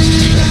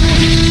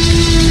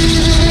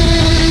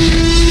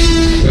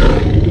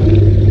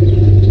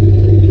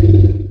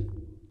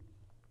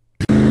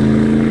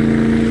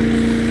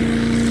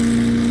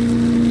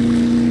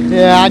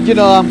 Yeah, and you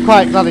know, I'm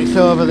quite glad it's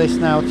over this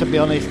now, to be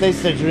honest.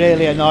 This has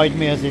really annoyed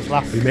me as this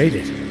last We made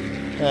it.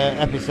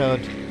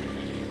 Episode.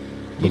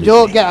 You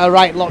don't get a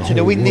right lot to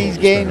do in these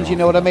games, you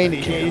know what I mean?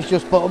 It's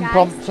just button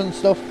prompts and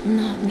stuff.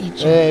 Not me,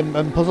 Jim.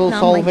 And puzzle Not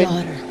solving. my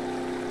daughter.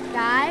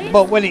 Guys?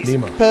 But when it's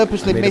Nemo,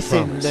 purposely I made a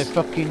missing promise. the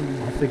fucking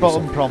I'll figure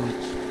button something.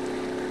 prompts.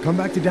 Come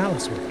back to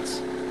Dallas with us.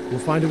 We'll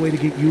find a way to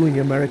get you and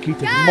your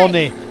Mariquita. Guys!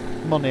 Money.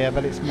 Money, I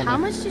bet it's money. How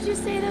much did you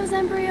say those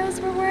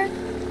embryos were worth?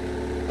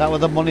 That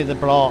was the money they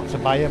brought to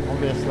buy him,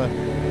 obviously.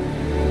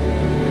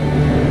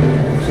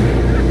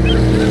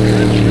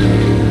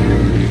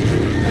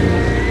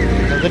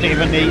 They didn't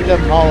even need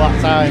them all that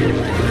time.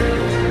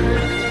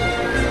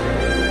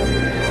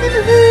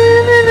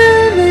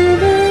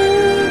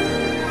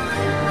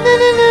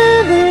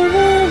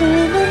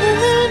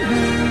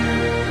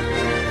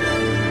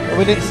 But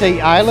we didn't see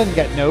Ireland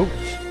get nuked.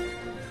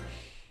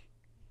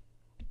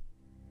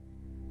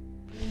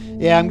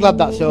 Yeah, I'm glad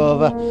that's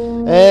over.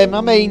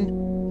 I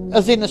mean,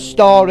 as in a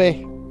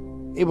story,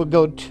 it was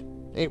good.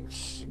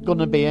 It's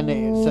gonna be in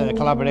it. It's a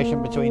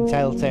collaboration between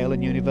Telltale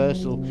and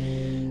Universal.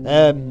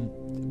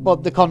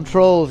 But the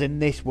controls in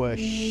this were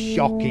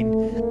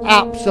shocking,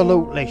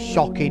 absolutely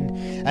shocking,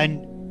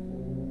 and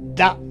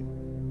that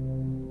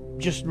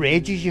just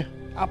rages you.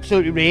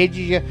 Absolutely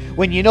rages you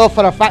when you know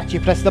for a fact you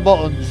press the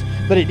buttons,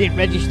 but it didn't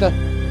register.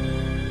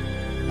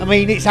 I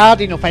mean, it's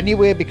hard enough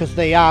anyway because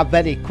they are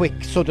very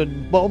quick,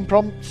 sudden button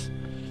prompts.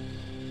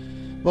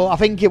 Well, I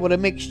think it was a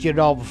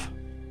mixture of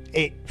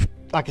it,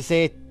 like I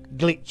say,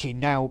 glitching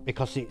now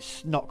because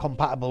it's not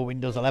compatible with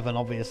Windows 11,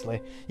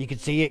 obviously. You could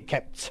see it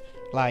kept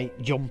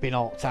like jumping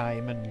all the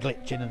time and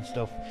glitching and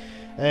stuff.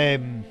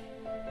 And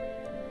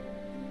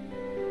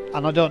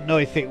I don't know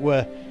if it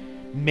were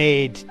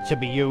made to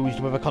be used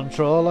with a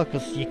controller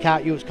because you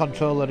can't use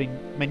controller in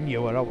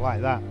menu or out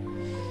like that.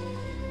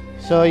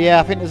 So yeah,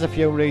 I think there's a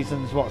few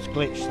reasons what's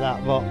glitched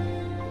that, but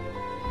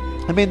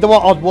I mean there were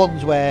odd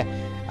ones where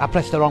I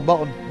pressed the wrong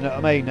button, you know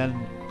what I mean, and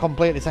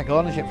completely take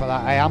ownership for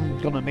that. I am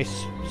gonna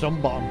miss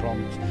some button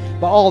prompts,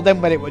 but all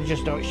them where it was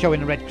just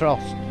showing a red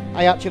cross,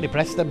 I actually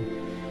pressed them.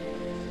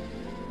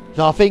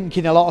 So I think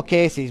in a lot of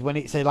cases when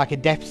it's like a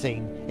death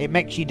scene, it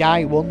makes you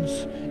die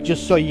once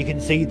just so you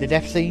can see the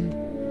death scene,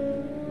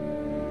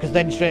 because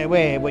then straight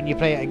away when you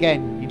play it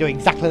again you do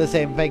exactly the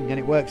same thing and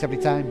it works every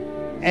time.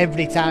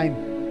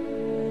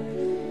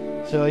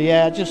 So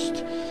yeah,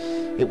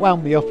 it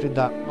wound me up in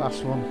that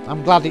last one.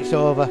 I'm glad it's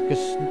over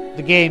because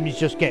the games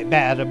just get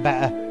better and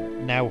better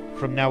now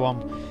from now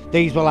on.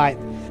 These were like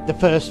the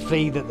first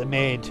 3 that they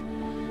made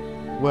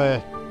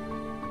were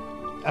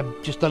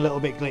just a little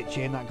bit glitchy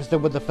in that because they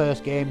were the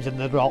first games and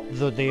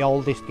the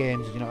oldest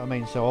games, you know what I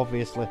mean, so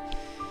obviously.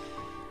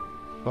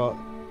 But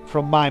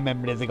from my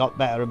memory they got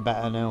better and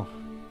better now.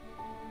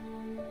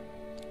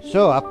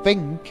 So I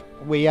think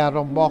we are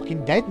on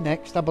Walking Dead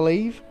next, I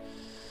believe,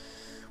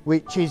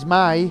 which is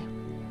my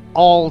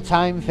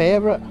all-time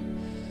favourite.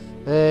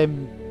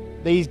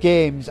 These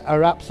games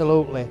are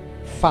absolutely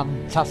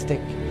fantastic,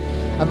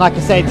 and like I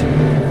said,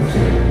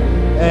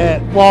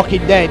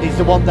 Walking Dead is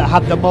the one that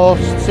had the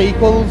most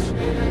sequels.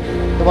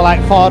 There were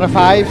like 4 or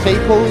 5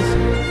 sequels,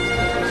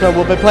 so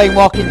we'll be playing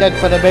Walking Dead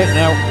for a bit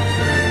now,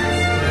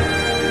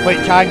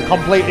 which I'm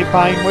completely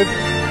fine with.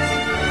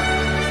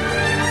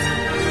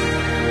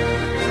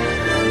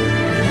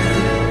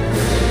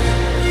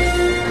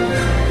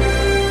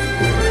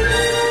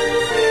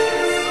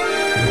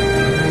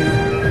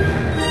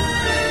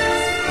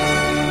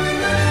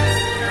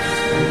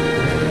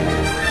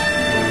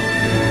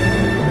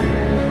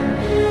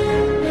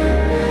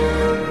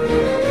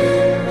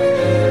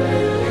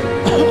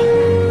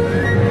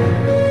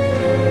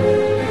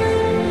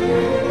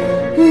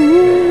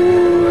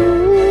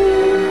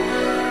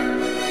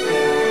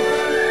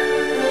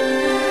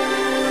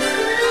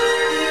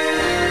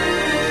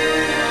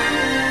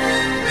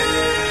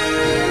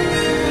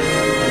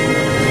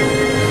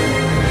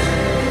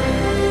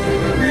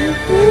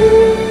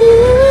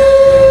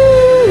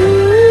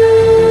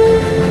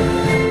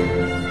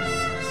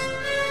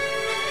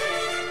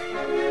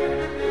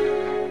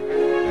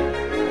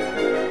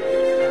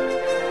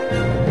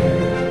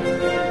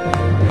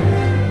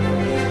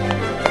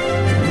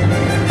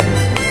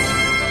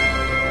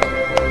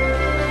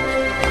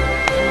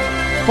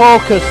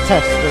 Focus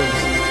testers.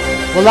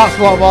 Well, that's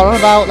what we're on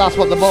about. That's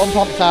what the button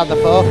prompts are, the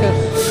focus.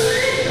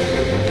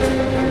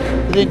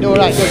 They didn't do a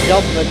right good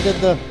job then, did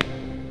they?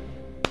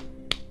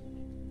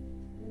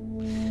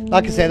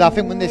 Like I said, I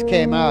think when this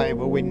came out, it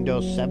was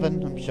Windows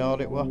 7, I'm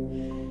sure it was.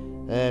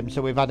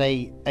 So we've had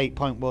 8,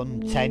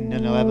 8.1, 10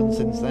 and 11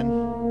 since then.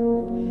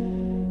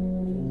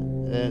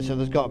 So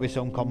there's got to be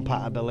some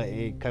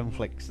compatibility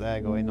conflicts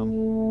there going on.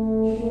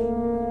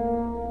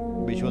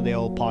 Which were the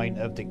whole point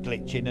of the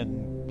glitching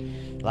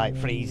and like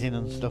freezing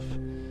and stuff.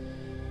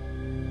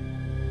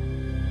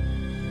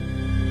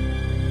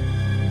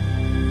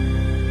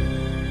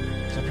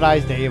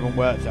 Surprised it even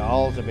worked at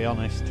all, to be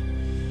honest.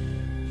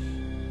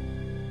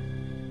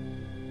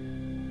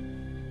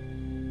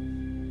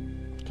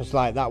 Because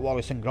like that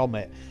Wallace and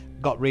Gromit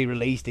got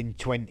re-released in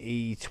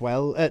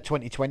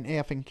 2020,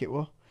 I think it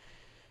was.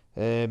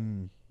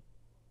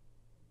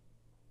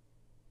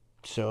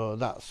 So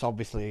that's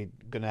obviously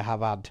going to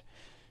have had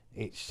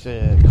its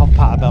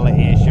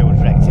compatibility issues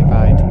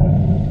rectified.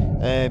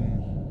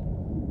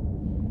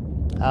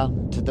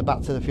 And the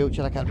Back to the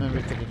Future, I can't remember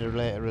if they did a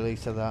later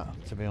release of that,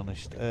 to be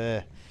honest.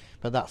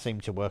 But that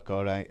seemed to work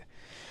alright.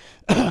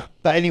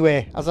 But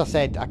anyway, as I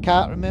said, I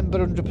can't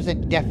remember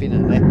 100%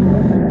 definitely,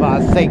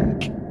 but I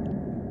think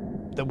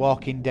The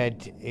Walking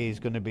Dead is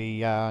going to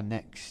be our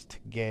next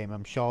game.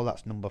 I'm sure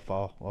that's number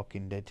 4,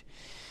 Walking Dead.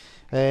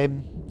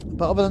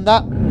 But other than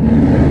that,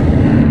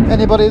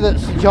 anybody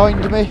that's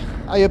joined me,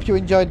 I hope you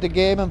enjoyed the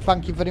game and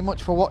thank you very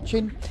much for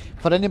watching.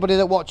 For anybody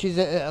that watches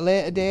it at a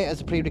later date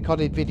as a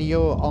pre-recorded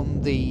video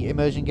on the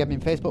Immersion Gaming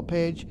Facebook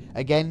page,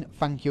 again,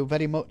 thank you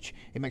very much.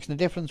 It makes no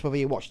difference whether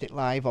you watched it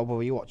live or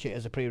whether you watch it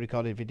as a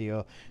pre-recorded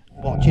video.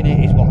 Watching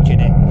it is watching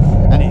it,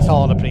 and it's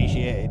all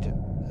appreciated.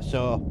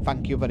 So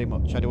thank you very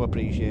much. I do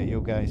appreciate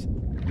you guys.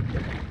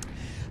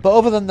 But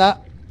other than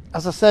that,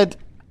 as I said,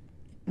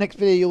 next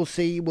video you'll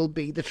see will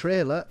be the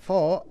trailer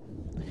for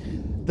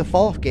the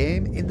 4th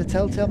game in the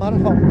Telltale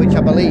Marathon, which I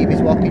believe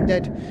is Walking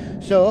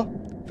Dead. So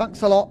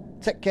thanks a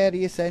lot, take care of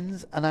your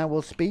sins, and I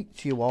will speak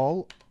to you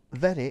all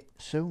very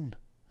soon.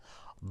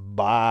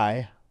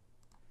 Bye.